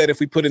knew that if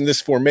we put in this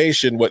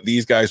formation what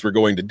these guys were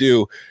going to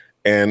do,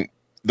 and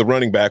the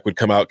running back would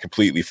come out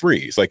completely free.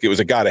 It's like it was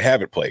a gotta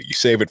have it play. You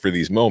save it for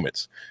these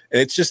moments. And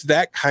it's just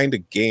that kind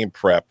of game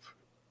prep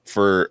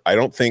for, I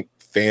don't think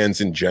fans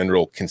in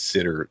general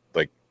consider,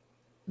 like,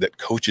 that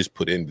coaches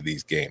put into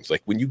these games.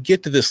 Like, when you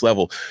get to this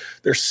level,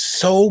 there's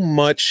so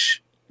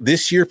much,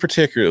 this year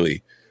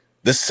particularly,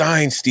 the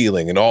sign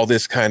stealing and all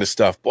this kind of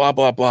stuff, blah,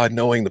 blah, blah,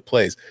 knowing the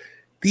plays.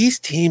 These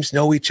teams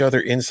know each other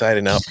inside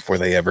and out before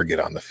they ever get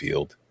on the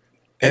field.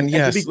 And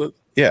yes, go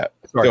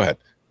ahead.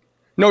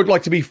 No,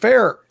 like, to be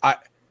fair,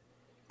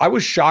 I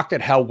was shocked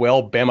at how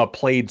well Bama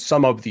played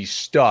some of the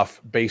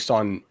stuff based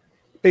on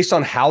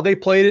how they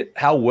played it,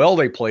 how well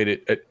they played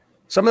it.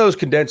 Some of those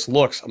condensed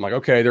looks, I'm like,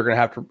 okay, they're gonna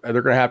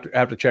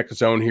have to check the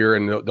zone here,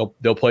 and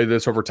they'll play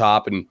this over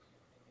top, and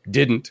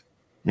didn't.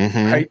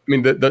 Right? I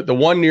mean, the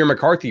one near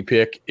McCarthy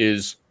pick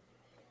is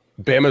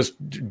Bama's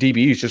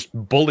DBs just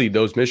bullied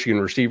those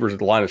Michigan receivers at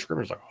the line of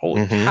scrimmage. Like,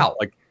 holy cow!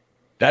 Like,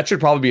 that should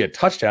probably be a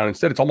touchdown.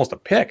 Instead, it's almost a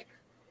pick.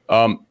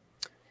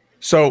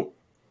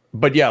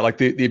 But yeah, like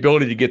the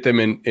ability to get them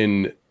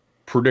in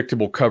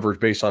predictable coverage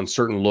based on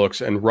certain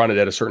looks and run it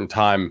at a certain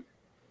time.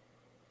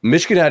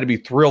 Michigan had to be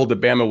thrilled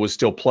that Bama was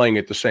still playing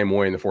it the same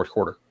way in the fourth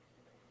quarter.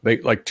 They,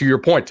 like, to your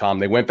point, Tom,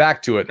 they went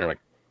back to it and they're like,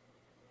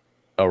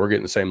 oh, we're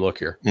getting the same look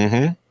here.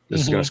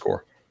 This is going to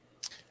score.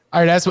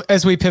 All right,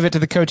 as we pivot to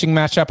the coaching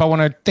matchup, I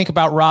want to think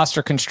about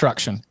roster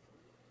construction.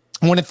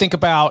 I want to think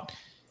about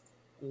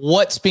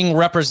what's being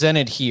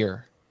represented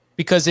here.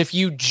 Because if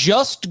you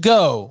just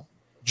go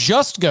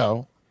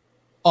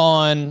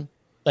on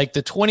like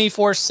the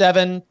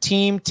 24/7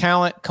 team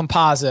talent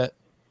composite,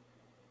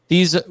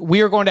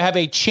 we are going to have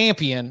a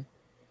champion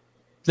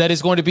that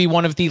is going to be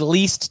one of the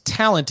least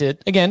talented,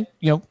 again,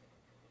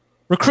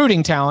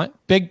 recruiting talent,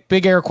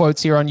 big air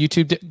quotes here on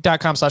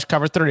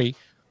youtube.com/cover3,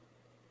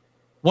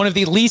 one of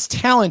the least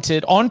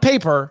talented on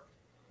paper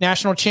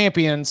national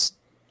champions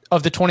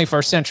of the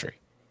 21st century.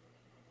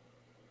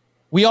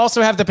 We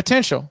also have the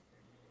potential,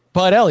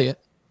 Bud Elliott.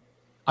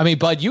 I mean,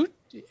 Bud, you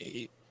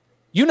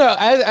know,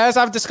 as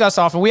I've discussed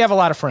often, we have a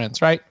lot of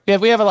friends, right?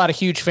 We have a lot of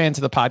huge fans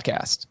of the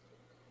podcast.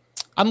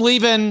 I'm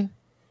leaving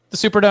the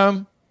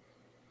Superdome.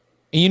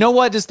 And you know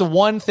what is the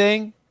one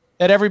thing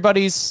that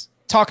everybody's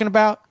talking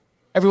about?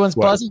 Everyone's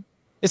buzzing.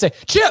 They say,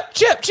 Chip.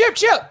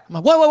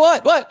 I'm like,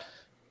 what?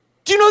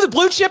 Do you know the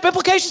blue chip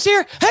implications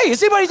here? Hey,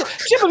 is anybody,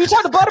 Chip, have you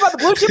talked to Bud about the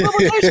blue chip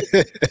implications?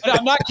 And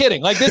I'm not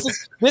kidding. Like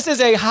this is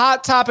a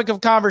hot topic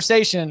of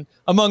conversation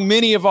among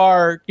many of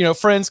our,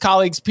 friends,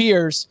 colleagues,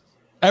 peers.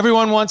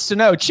 Everyone wants to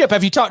know, Chip,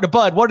 have you talked to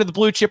Bud? What are the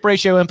blue chip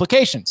ratio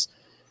implications?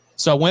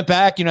 So I went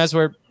back, as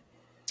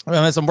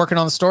I'm working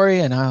on the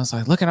story, and I was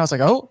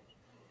like, oh,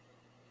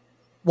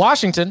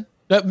 Washington,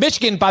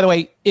 Michigan, by the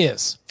way,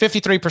 is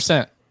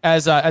 53%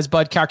 as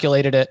Bud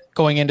calculated it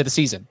going into the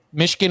season.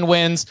 Michigan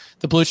wins,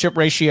 the blue chip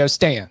ratio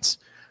stands.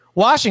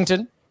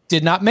 Washington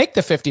did not make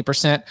the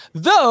 50%,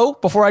 though,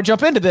 before I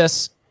jump into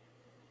this,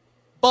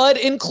 Bud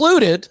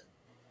included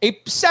a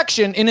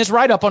section in his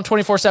write-up on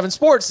 24/7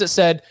 Sports that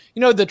said,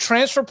 the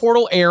transfer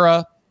portal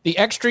era, the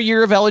extra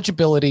year of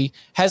eligibility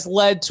has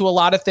led to a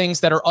lot of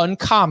things that are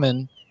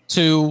uncommon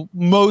to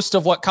most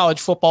of what college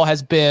football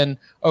has been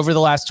over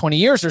the last 20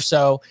 years or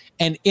so.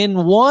 And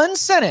in one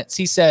sentence,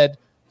 he said,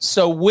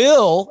 so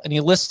will, and he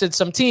listed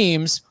some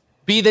teams,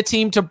 be the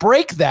team to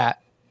break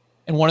that.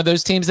 And one of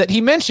those teams that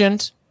he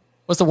mentioned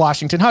was the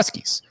Washington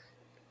Huskies.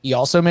 He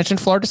also mentioned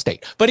Florida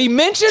State, but he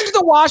mentioned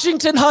the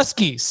Washington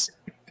Huskies.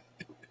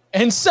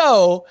 And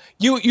so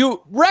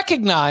you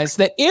recognize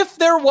that if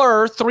there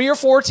were 3 or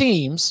 4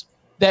 teams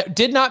that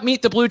did not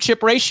meet the blue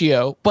chip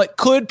ratio, but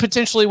could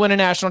potentially win a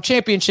national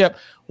championship,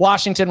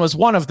 Washington was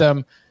one of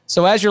them.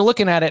 So as you're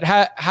looking at it,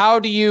 how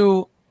do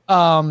you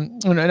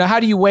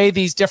weigh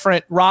these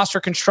different roster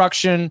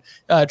construction,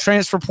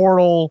 transfer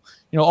portal,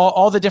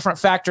 all the different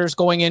factors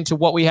going into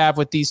what we have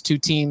with these two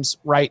teams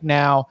right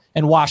now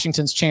and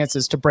Washington's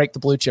chances to break the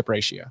blue chip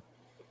ratio?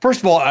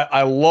 First of all,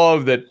 I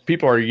love that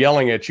people are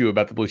yelling at you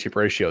about the blue chip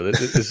ratio. This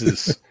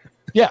is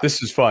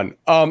this is fun.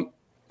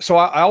 So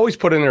I always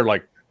put in there,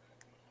 like,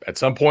 at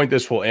some point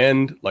this will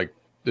end. Like,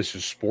 this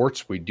is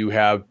sports. We do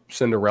have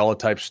Cinderella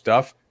type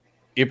stuff.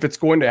 If it's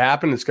going to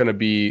happen, it's going to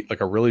be like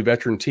a really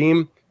veteran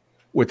team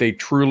with a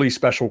truly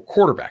special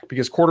quarterback,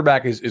 because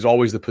quarterback is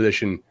always the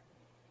position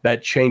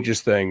that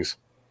changes things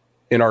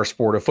in our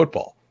sport of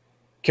football.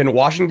 Can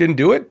Washington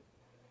do it?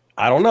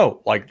 I don't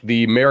know. Like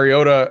the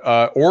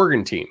Mariota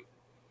Oregon team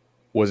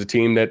was a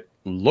team that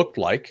looked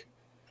like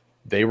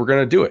they were going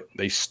to do it.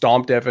 They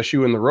stomped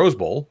FSU in the Rose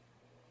Bowl.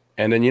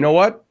 And then you know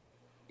what?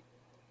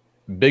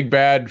 Big,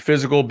 bad,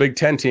 physical Big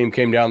Ten team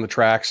came down the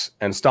tracks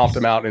and stomped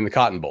them out in the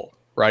Cotton Bowl,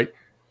 right?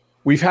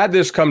 We've had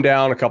this come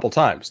down a couple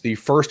times. The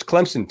first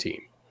Clemson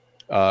team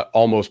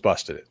almost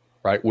busted it,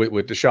 right?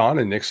 With Deshaun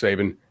and Nick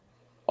Saban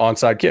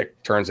onside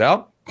kick. Turns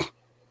out,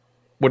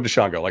 what did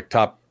Deshaun go? Like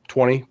top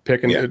 20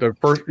 pick in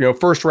the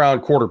first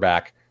round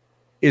quarterback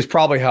is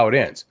probably how it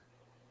ends.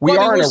 We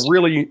are in a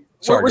really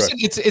sorry.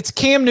 It's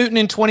Cam Newton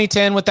in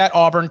 2010 with that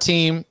Auburn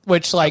team,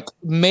 which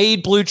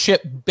made blue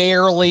chip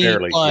barely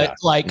but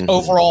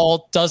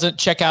overall doesn't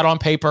check out on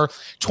paper.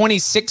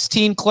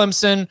 2016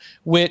 Clemson,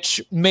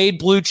 which made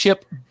blue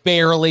chip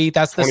barely.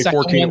 That's the second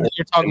one that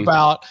you're talking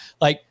about.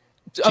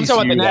 I'm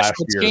talking about the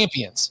national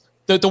champions,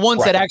 the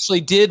ones that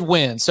actually did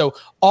win. So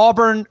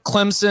Auburn,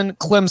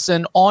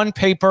 Clemson on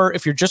paper,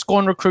 if you're just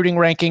going recruiting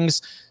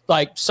rankings,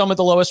 like some of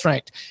the lowest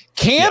ranked.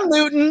 Cam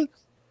Newton,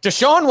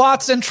 Deshaun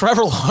Watson,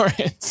 Trevor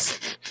Lawrence.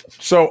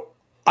 So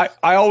I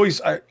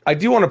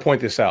do want to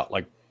point this out.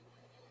 Like,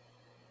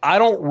 I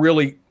don't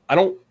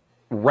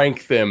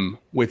rank them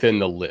within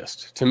the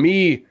list. To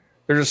me,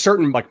 there's a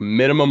certain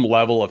minimum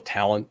level of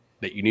talent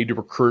that you need to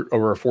recruit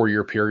over a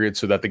 4-year period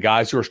so that the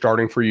guys who are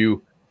starting for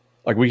you,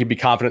 we can be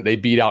confident they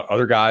beat out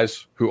other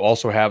guys who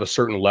also have a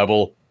certain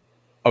level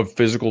of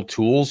physical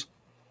tools.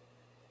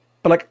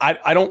 But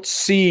I don't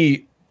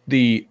see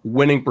the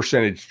winning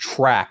percentage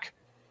track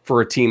for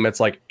a team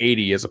that's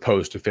 80 as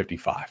opposed to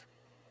 55,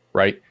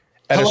 right?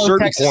 At a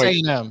certain Texas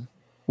point, A&M.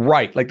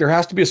 right? There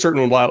has to be a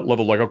certain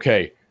level,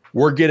 okay,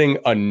 we're getting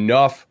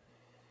enough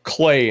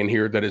clay in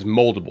here that is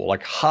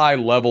moldable, high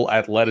level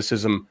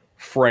athleticism,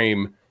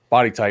 frame,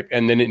 body type,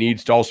 and then it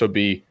needs to also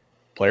be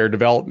player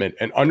development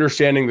and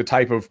understanding the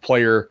type of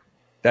player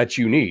that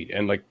you need.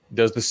 And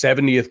does the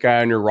 70th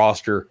guy on your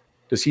roster,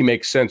 does he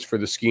make sense for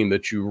the scheme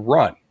that you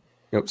run?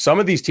 Some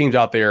of these teams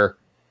out there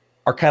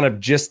are kind of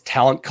just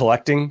talent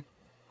collecting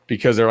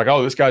because they're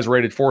oh, this guy's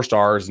rated 4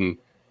 stars, and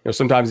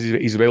sometimes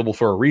he's available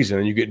for a reason,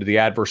 and you get into the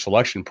adverse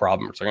selection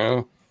problem. It's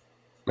oh,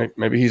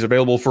 maybe he's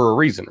available for a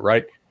reason,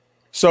 right?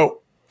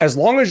 So as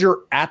long as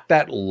you're at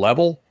that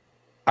level,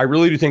 I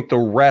really do think the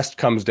rest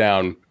comes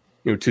down,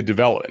 to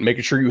development,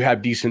 making sure you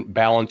have decent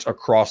balance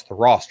across the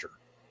roster,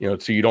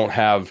 so you don't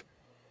have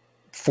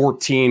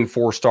 14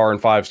 4-star and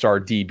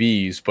 5-star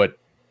DBs, but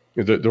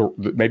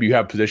maybe you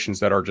have positions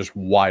that are just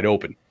wide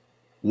open.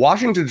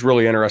 Washington's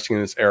really interesting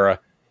in this era.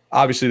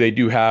 Obviously, they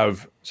do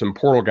have some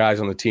portal guys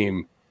on the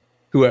team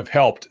who have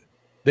helped.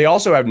 They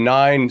also have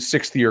 9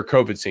 sixth-year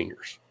COVID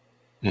seniors,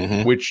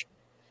 which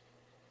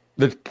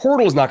the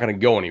portal is not going to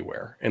go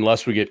anywhere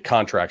unless we get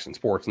contracts in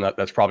sports, and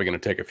that's probably going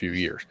to take a few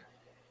years.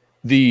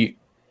 The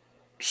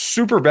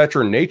super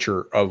veteran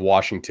nature of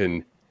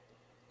Washington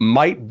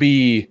might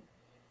be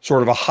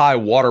sort of a high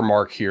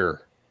watermark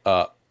here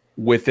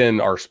within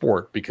our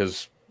sport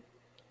because,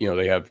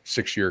 they have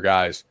 6-year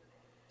guys.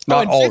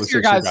 Not all the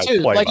 6-year guys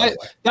too. play,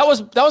 that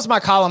was my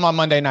column on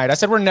Monday night. I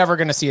said we're never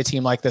going to see a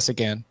team like this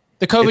again.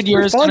 The COVID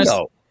year is going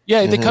to.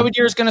 Yeah, the COVID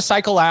year is going to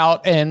cycle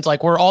out, and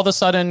we're all of a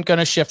sudden going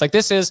to shift.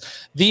 This is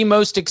the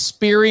most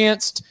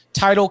experienced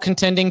title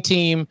contending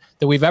team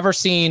that we've ever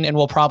seen and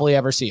will probably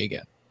ever see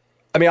again.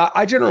 I mean,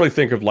 I generally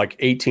think of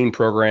 18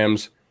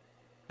 programs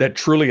that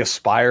truly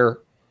aspire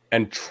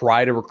and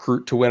try to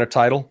recruit to win a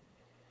title.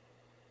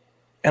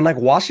 And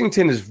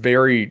Washington is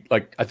very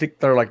I think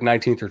they're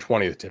 19th or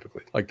 20th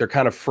typically. They're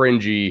kind of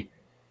fringy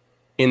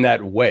in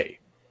that way.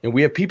 And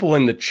we have people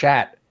in the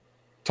chat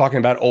talking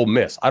about Ole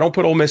Miss. I don't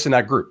put Ole Miss in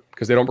that group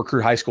because they don't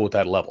recruit high school at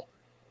that level.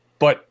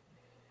 But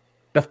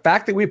the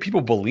fact that we have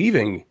people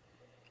believing,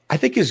 I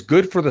think, is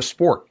good for the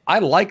sport. I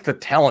like the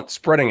talent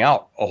spreading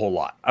out a whole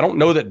lot. I don't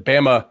know that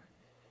Bama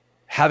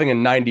having a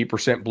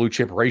 90% blue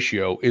chip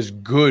ratio is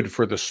good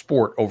for the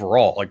sport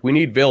overall. We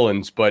need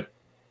villains, but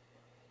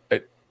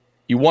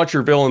you want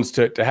your villains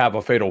to have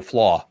a fatal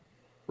flaw.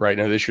 Right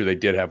now, this year they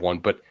did have one,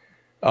 but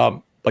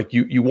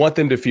you want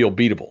them to feel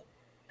beatable.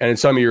 And in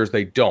some years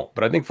they don't.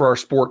 But I think for our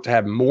sport to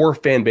have more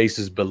fan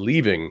bases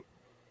believing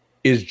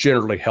is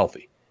generally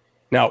healthy.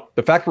 Now,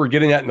 the fact we're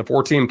getting that in the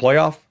 14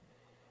 playoff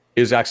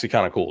is actually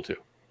kind of cool too,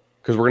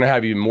 because we're going to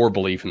have even more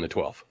belief in the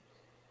 12.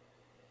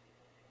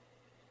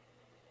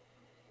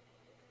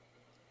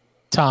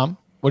 Tom,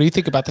 what do you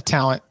think about the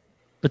talent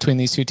between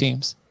these two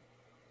teams?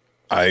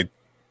 I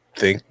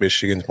think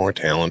Michigan's more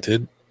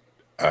talented.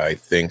 I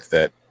think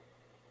that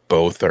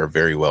both are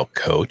very well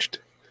coached.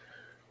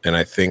 And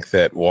I think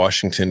that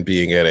Washington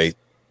being at a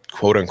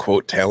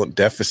quote-unquote talent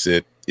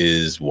deficit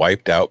is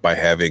wiped out by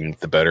having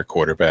the better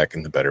quarterback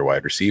and the better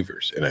wide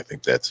receivers. And I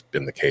think that's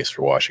been the case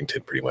for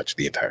Washington pretty much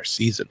the entire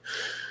season.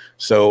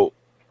 So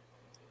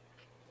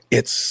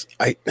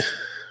I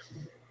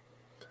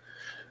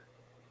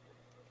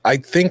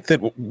think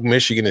that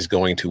Michigan is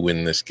going to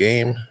win this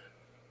game.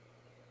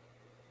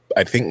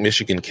 I think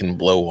Michigan can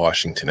blow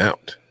Washington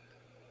out.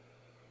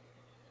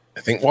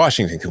 I think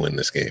Washington can win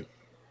this game.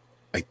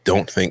 I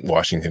don't think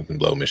Washington can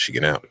blow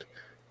Michigan out.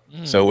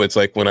 So it's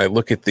when I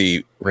look at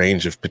the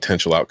range of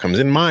potential outcomes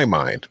in my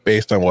mind,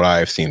 based on what I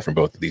have seen from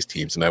both of these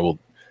teams, and I will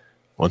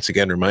once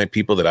again remind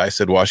people that I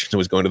said Washington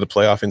was going to the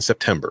playoff in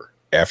September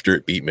after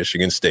it beat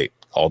Michigan State,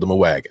 called them a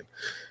wagon.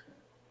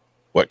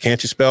 What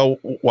can't you spell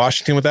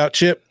Washington without,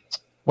 Chip?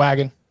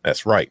 Wagon.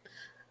 That's right.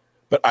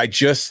 But I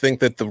just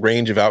think that the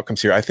range of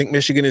outcomes here, I think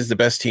Michigan is the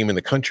best team in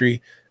the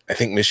country. I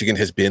think Michigan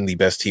has been the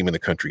best team in the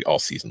country all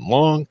season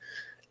long.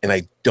 And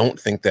I don't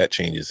think that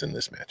changes in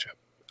this matchup.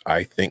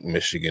 I think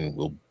Michigan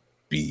will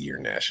be your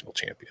national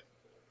champion.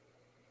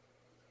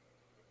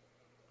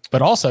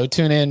 But also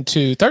tune in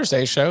to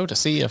Thursday's show to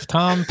see if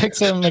Tom picks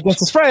him against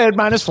the spread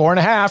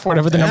 -4.5,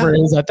 whatever the number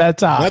is at that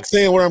time. I'm not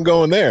saying where I'm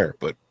going there,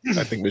 but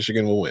I think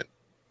Michigan will win.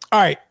 All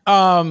right.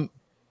 All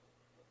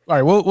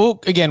right. We'll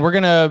again, we're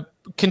going to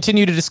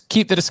continue to just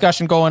keep the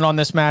discussion going on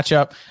this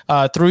matchup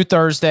through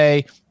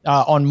Thursday.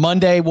 On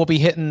Monday, we'll be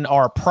hitting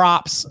our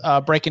props,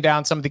 breaking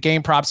down some of the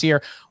game props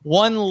here.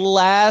 One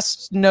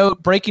last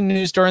note, breaking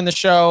news during the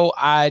show.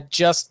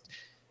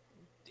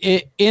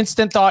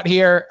 Instant thought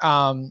here.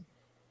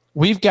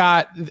 We've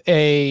got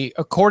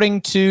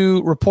according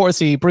to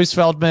reports, Bruce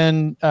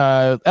Feldman,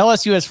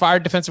 LSU has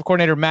fired defensive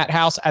coordinator Matt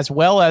House, as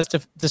well as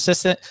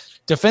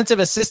defensive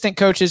assistant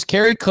coaches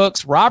Kerry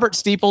Cooks, Robert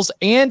Steeples,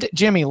 and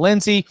Jimmy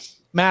Lindsey.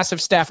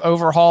 Massive staff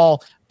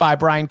overhaul by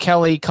Brian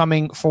Kelly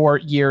coming for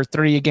year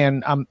 3.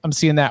 Again, I'm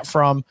seeing that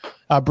from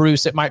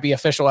Bruce. It might be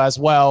official as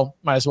well.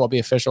 Might as well be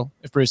official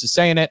if Bruce is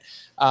saying it.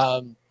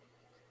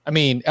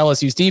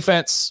 LSU's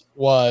defense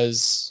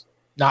was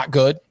not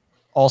good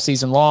all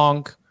season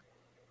long.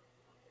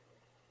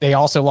 They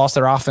also lost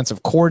their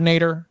offensive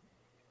coordinator.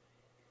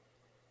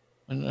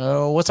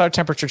 What's our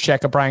temperature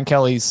check of Brian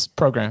Kelly's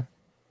program?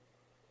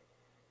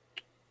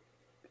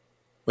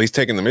 Well, he's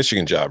taking the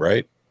Michigan job,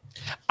 right?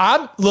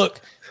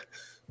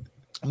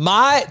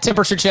 My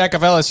temperature check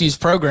of LSU's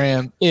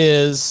program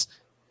is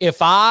if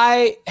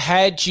I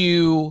had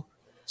you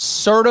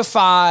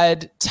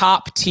certified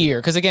top tier,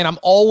 because again, I'm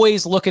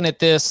always looking at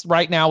this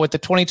right now with the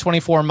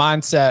 2024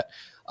 mindset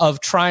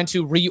of trying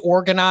to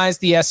reorganize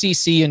the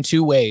SEC in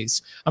 2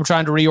 ways. I'm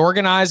trying to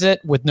reorganize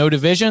it with no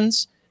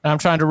divisions, and I'm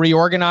trying to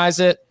reorganize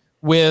it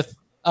with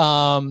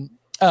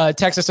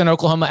Texas and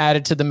Oklahoma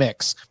added to the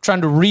mix. I'm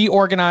trying to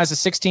reorganize a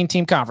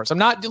 16-team conference. I'm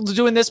not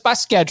doing this by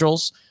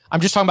schedules.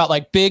 I'm just talking about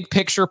like big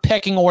picture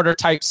pecking order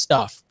type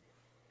stuff.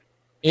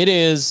 It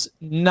is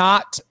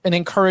not an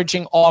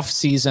encouraging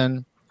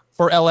offseason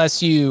for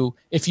LSU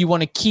if you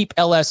want to keep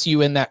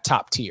LSU in that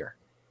top tier.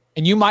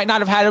 And you might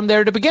not have had them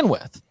there to begin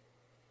with.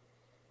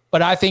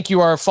 But I think you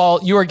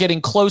are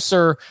getting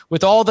closer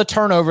with all the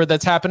turnover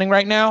that's happening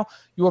right now.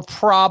 You are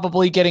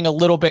probably getting a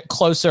little bit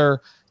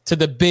closer to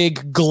the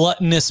big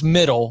gluttonous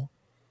middle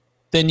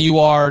than you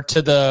are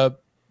to the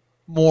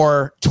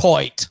more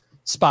toit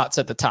spots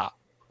at the top.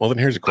 Well, then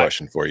here's a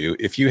question for you.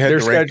 If you had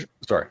to rank,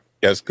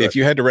 if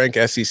you had to rank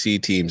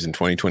SEC teams in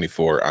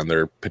 2024 on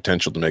their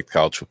potential to make the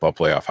college football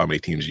playoff, how many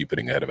teams are you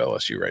putting ahead of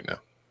LSU right now?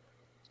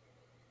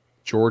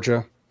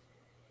 Georgia,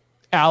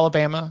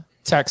 Alabama,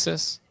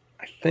 Texas.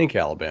 I think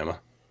Alabama.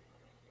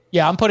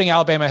 Yeah, I'm putting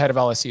Alabama ahead of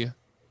LSU.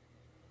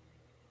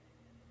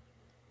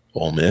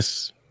 Ole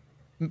Miss.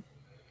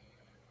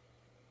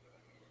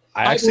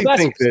 I actually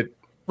think that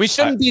we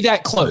shouldn't be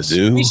that close.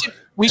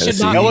 We should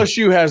not.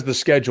 LSU has the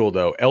schedule,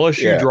 though.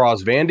 LSU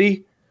draws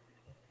Vandy.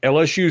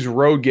 LSU's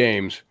road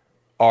games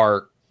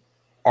are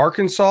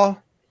Arkansas,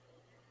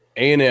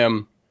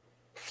 A&M,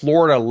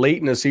 Florida late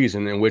in the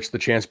season, in which the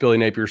chance Billy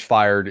Napier's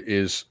fired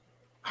is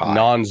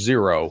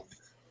non-zero.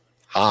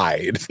 High.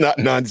 It's not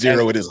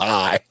non-zero. It is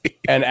high.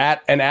 and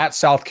at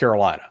South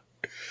Carolina.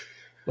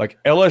 Like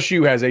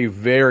LSU has a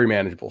very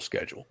manageable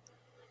schedule.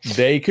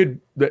 They could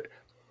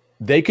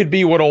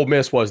be what Ole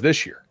Miss was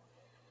this year,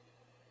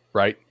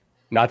 right?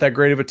 Not that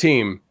great of a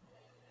team.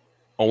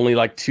 Only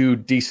like 2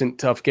 decent,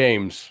 tough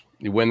games.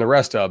 You win the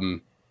rest of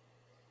them.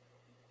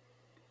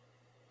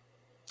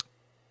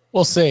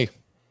 We'll see.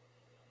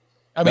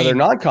 I mean, their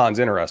non-con's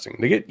interesting.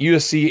 They get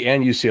USC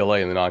and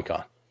UCLA in the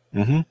non-con.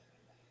 Mm-hmm.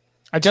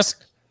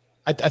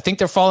 I think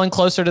they're falling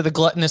closer to the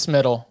gluttonous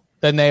middle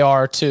than they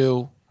are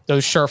to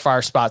those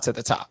surefire spots at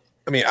the top.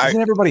 I mean,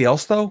 isn't everybody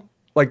else though?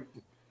 Like,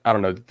 I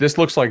don't know. This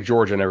looks like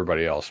Georgia and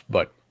everybody else,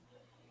 but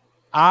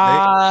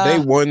they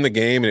won the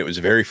game and it was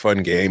a very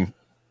fun game.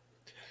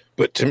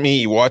 But to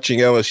me, watching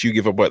LSU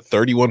give up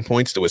 31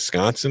 points to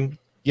Wisconsin.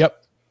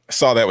 Yep, I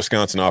saw that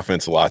Wisconsin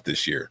offense a lot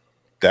this year.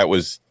 That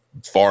was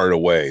far and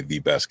away the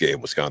best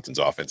game Wisconsin's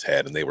offense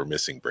had, and they were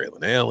missing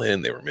Braylon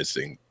Allen. They were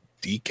missing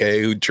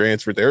DK, who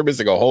transferred. They were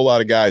missing a whole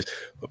lot of guys.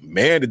 But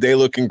man, did they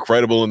look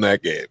incredible in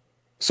that game.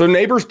 So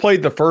Neighbors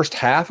played the first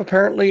half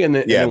apparently, and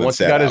then once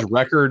he got his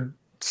record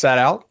sat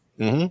out.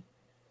 Mm-hmm.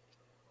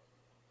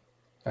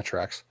 That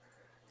tracks.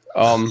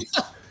 Yeah.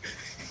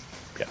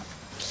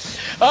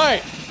 All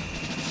right.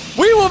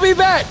 We will be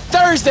back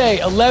Thursday,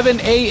 11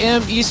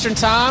 a.m. Eastern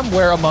Time,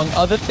 where, among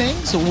other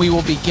things, we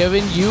will be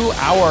giving you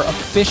our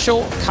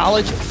official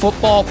college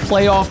football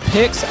playoff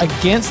picks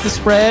against the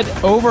spread,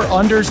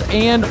 over-unders,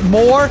 and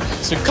more.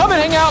 So come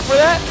and hang out for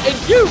that,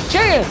 and you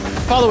can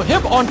follow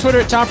him on Twitter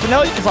at Tom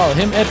Fornelli. You can follow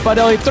him at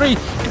BudElliott3. You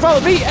can follow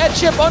me at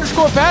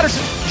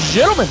Chip_Patterson.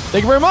 Gentlemen,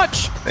 thank you very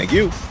much. Thank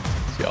you.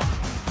 See y'all.